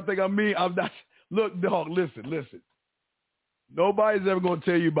 Y'all think I'm mean? I'm not. Look, dog, listen. Nobody's ever going to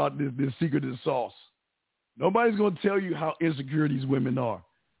tell you about this secret of the sauce. Nobody's going to tell you how insecure these women are.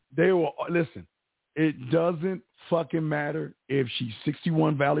 They will, listen, it doesn't fucking matter if she's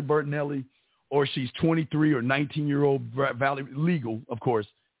 61 Valerie Bertinelli or she's 23 or 19-year-old Valerie, legal, of course.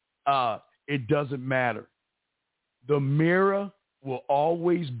 It doesn't matter. The mirror will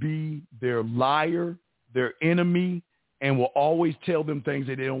always be their liar, their enemy, and will always tell them things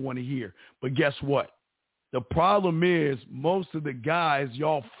that they don't want to hear. But guess what? The problem is most of the guys,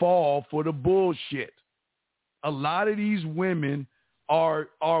 y'all fall for the bullshit. A lot of these women are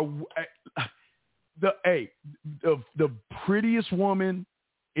the prettiest woman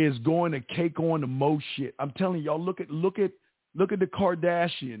is going to cake on the most shit. I'm telling y'all, look at the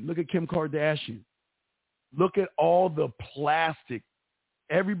Kardashian. Look at Kim Kardashian. Look at all the plastic.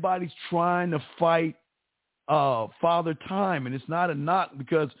 Everybody's trying to fight Father Time, and it's not a knock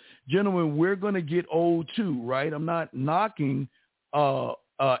because, gentlemen, we're going to get old too, right? I'm not knocking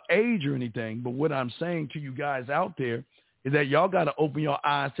age or anything, but what I'm saying to you guys out there is that y'all got to open your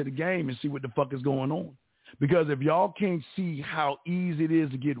eyes to the game and see what the fuck is going on. Because if y'all can't see how easy it is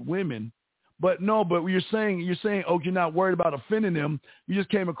to get women, but you're saying, oh, you're not worried about offending them. You just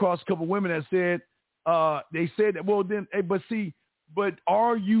came across a couple of women that said, they said that, well, then, hey, but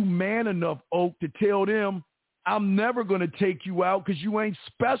are you man enough, Oak, to tell them, I'm never going to take you out because you ain't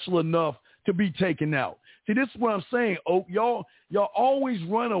special enough to be taken out? See, this is what I'm saying, Oak. Y'all always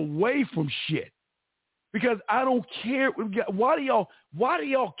run away from shit because I don't care. Why do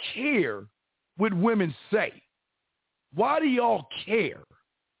y'all care what women say? Why do y'all care?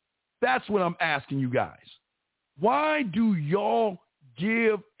 That's what I'm asking you guys. Why do y'all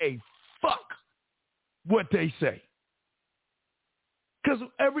give a fuck what they say? Because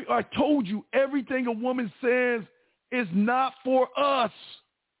I told you, everything a woman says is not for us.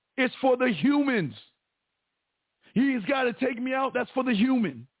 It's for the humans. He's got to take me out. That's for the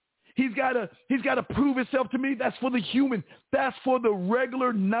human. He's got to prove himself to me. That's for the human. That's for the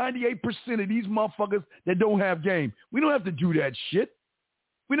regular 98% of these motherfuckers that don't have game. We don't have to do that shit.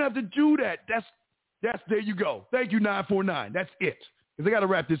 We don't have to do that. That's there you go. Thank you, 949. That's it. Because I got to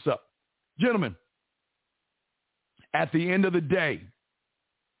wrap this up. Gentlemen, at the end of the day,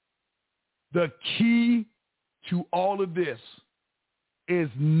 the key to all of this is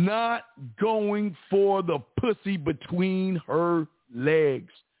not going for the pussy between her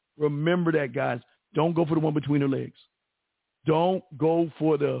legs. Remember that, guys. Don't go for the one between her legs. Don't go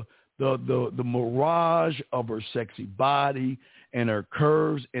for the mirage of her sexy body and her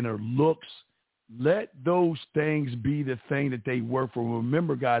curves and her looks. Let those things be the thing that they work for.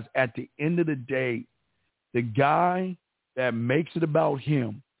 Remember, guys, at the end of the day, the guy that makes it about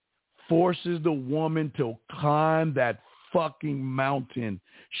him forces the woman to climb that fucking mountain.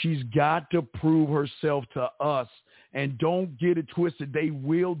 She's got to prove herself to us. And don't get it twisted. They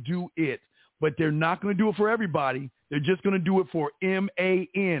will do it, but they're not going to do it for everybody. They're just going to do it for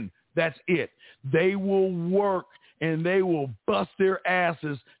MAN. That's it. They will work and they will bust their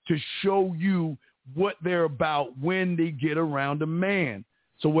asses to show you what they're about when they get around a man.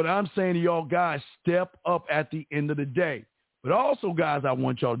 So what I'm saying to y'all guys, step up at the end of the day. But also, guys, I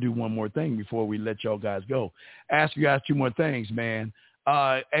want y'all to do one more thing before we let y'all guys go. Ask you guys two more things, man.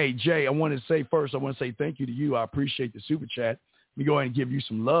 Hey, Jay, I want to say thank you to you. I appreciate the super chat. Let me go ahead and give you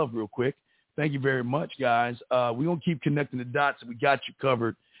some love real quick. Thank you very much, guys. We're going to keep connecting the dots. We got you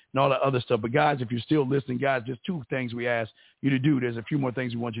covered and all that other stuff. But, guys, if you're still listening, guys, there's 2 things we ask you to do. There's a few more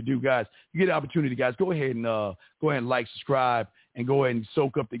things we want you to do, guys. You get the opportunity, guys. Go ahead and like, subscribe, and go ahead and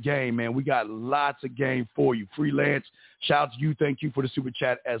soak up the game, man. We got lots of game for you. Freelance, shout out to you. Thank you for the super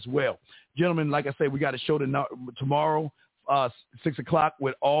chat as well. Gentlemen, like I said, we got a show tomorrow, 6 o'clock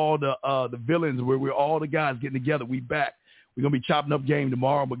with all the villains, where we're all the guys getting together. We back. We're going to be chopping up game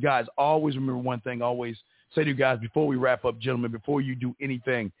tomorrow. But, guys, always remember one thing. Always say to you guys before we wrap up, gentlemen, before you do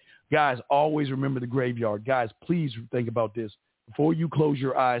anything, guys, always remember the graveyard. Guys, please think about this. Before you close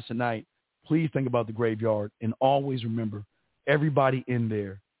your eyes tonight, please think about the graveyard. And always remember, everybody in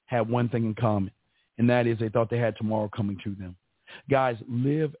there had one thing in common, and that is they thought they had tomorrow coming to them. Guys,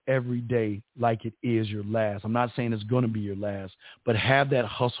 live every day like it is your last. I'm not saying it's going to be your last, but have that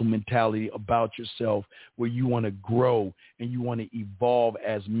hustle mentality about yourself where you want to grow and you want to evolve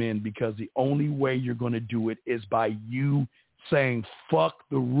as men, because the only way you're going to do it is by you saying, fuck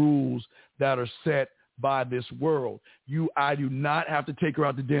the rules that are set by this world. I do not have to take her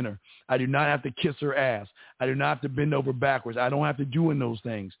out to dinner. I do not have to kiss her ass. I do not have to bend over backwards. I don't have to do those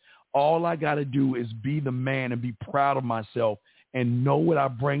things. All I got to do is be the man and be proud of myself and know what I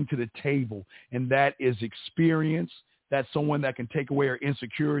bring to the table. And that is experience. That's someone that can take away her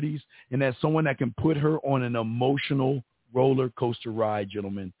insecurities. And that's someone that can put her on an emotional roller coaster ride,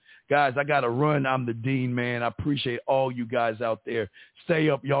 gentlemen. Guys, I got to run. I'm the Dean, man. I appreciate all you guys out there. Stay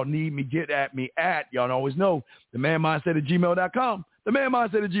up. Y'all need me. Get at me y'all always know, themanmindset@gmail.com.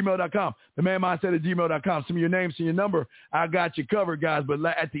 themanmindset@gmail.com. themanmindset@gmail.com. Send me your name, send your number. I got you covered, guys. But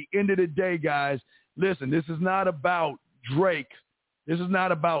at the end of the day, guys, listen, this is not about Drake. This is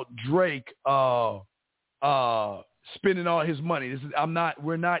not about Drake spending all his money.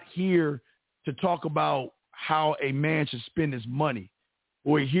 We're not here to talk about how a man should spend his money.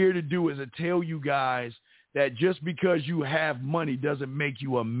 What we're here to do is to tell you guys that just because you have money doesn't make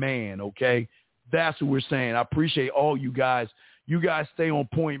you a man, okay? That's what we're saying. I appreciate all you guys. You guys stay on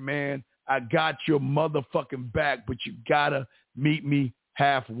point, man. I got your motherfucking back, but you got to meet me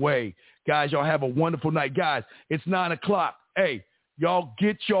halfway. Guys, y'all have a wonderful night. Guys, it's 9 o'clock. Hey, y'all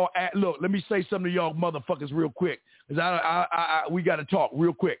get your – look, let me say something to y'all motherfuckers real quick, because we got to talk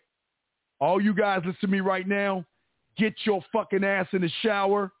real quick. All you guys listen to me right now. Get your fucking ass in the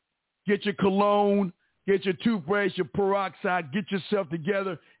shower. Get your cologne. Get your toothbrush, your peroxide. Get yourself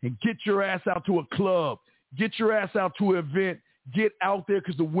together and get your ass out to a club. Get your ass out to an event. Get out there,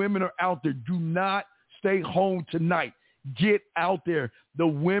 because the women are out there. Do not stay home tonight. Get out there. The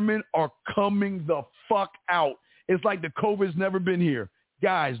women are coming the fuck out. It's like the COVID's never been here.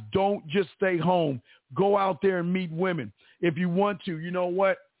 Guys, don't just stay home. Go out there and meet women. If you want to, you know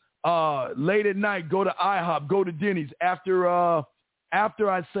what? Late at night, go to IHOP, go to Denny's. Go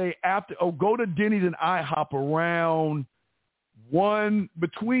to Denny's and IHOP around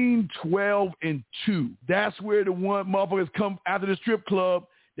between 12 and 2. That's where the one motherfuckers come after the strip club.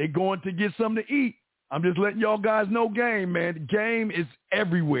 They're going to get something to eat. I'm just letting y'all guys know game, man. Game is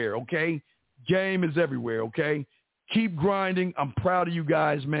everywhere, okay? Game is everywhere, okay? Keep grinding. I'm proud of you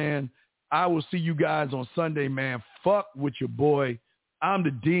guys, man. I will see you guys on Sunday, man. Fuck with your boy. I'm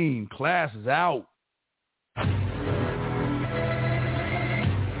the Dean. Class is out.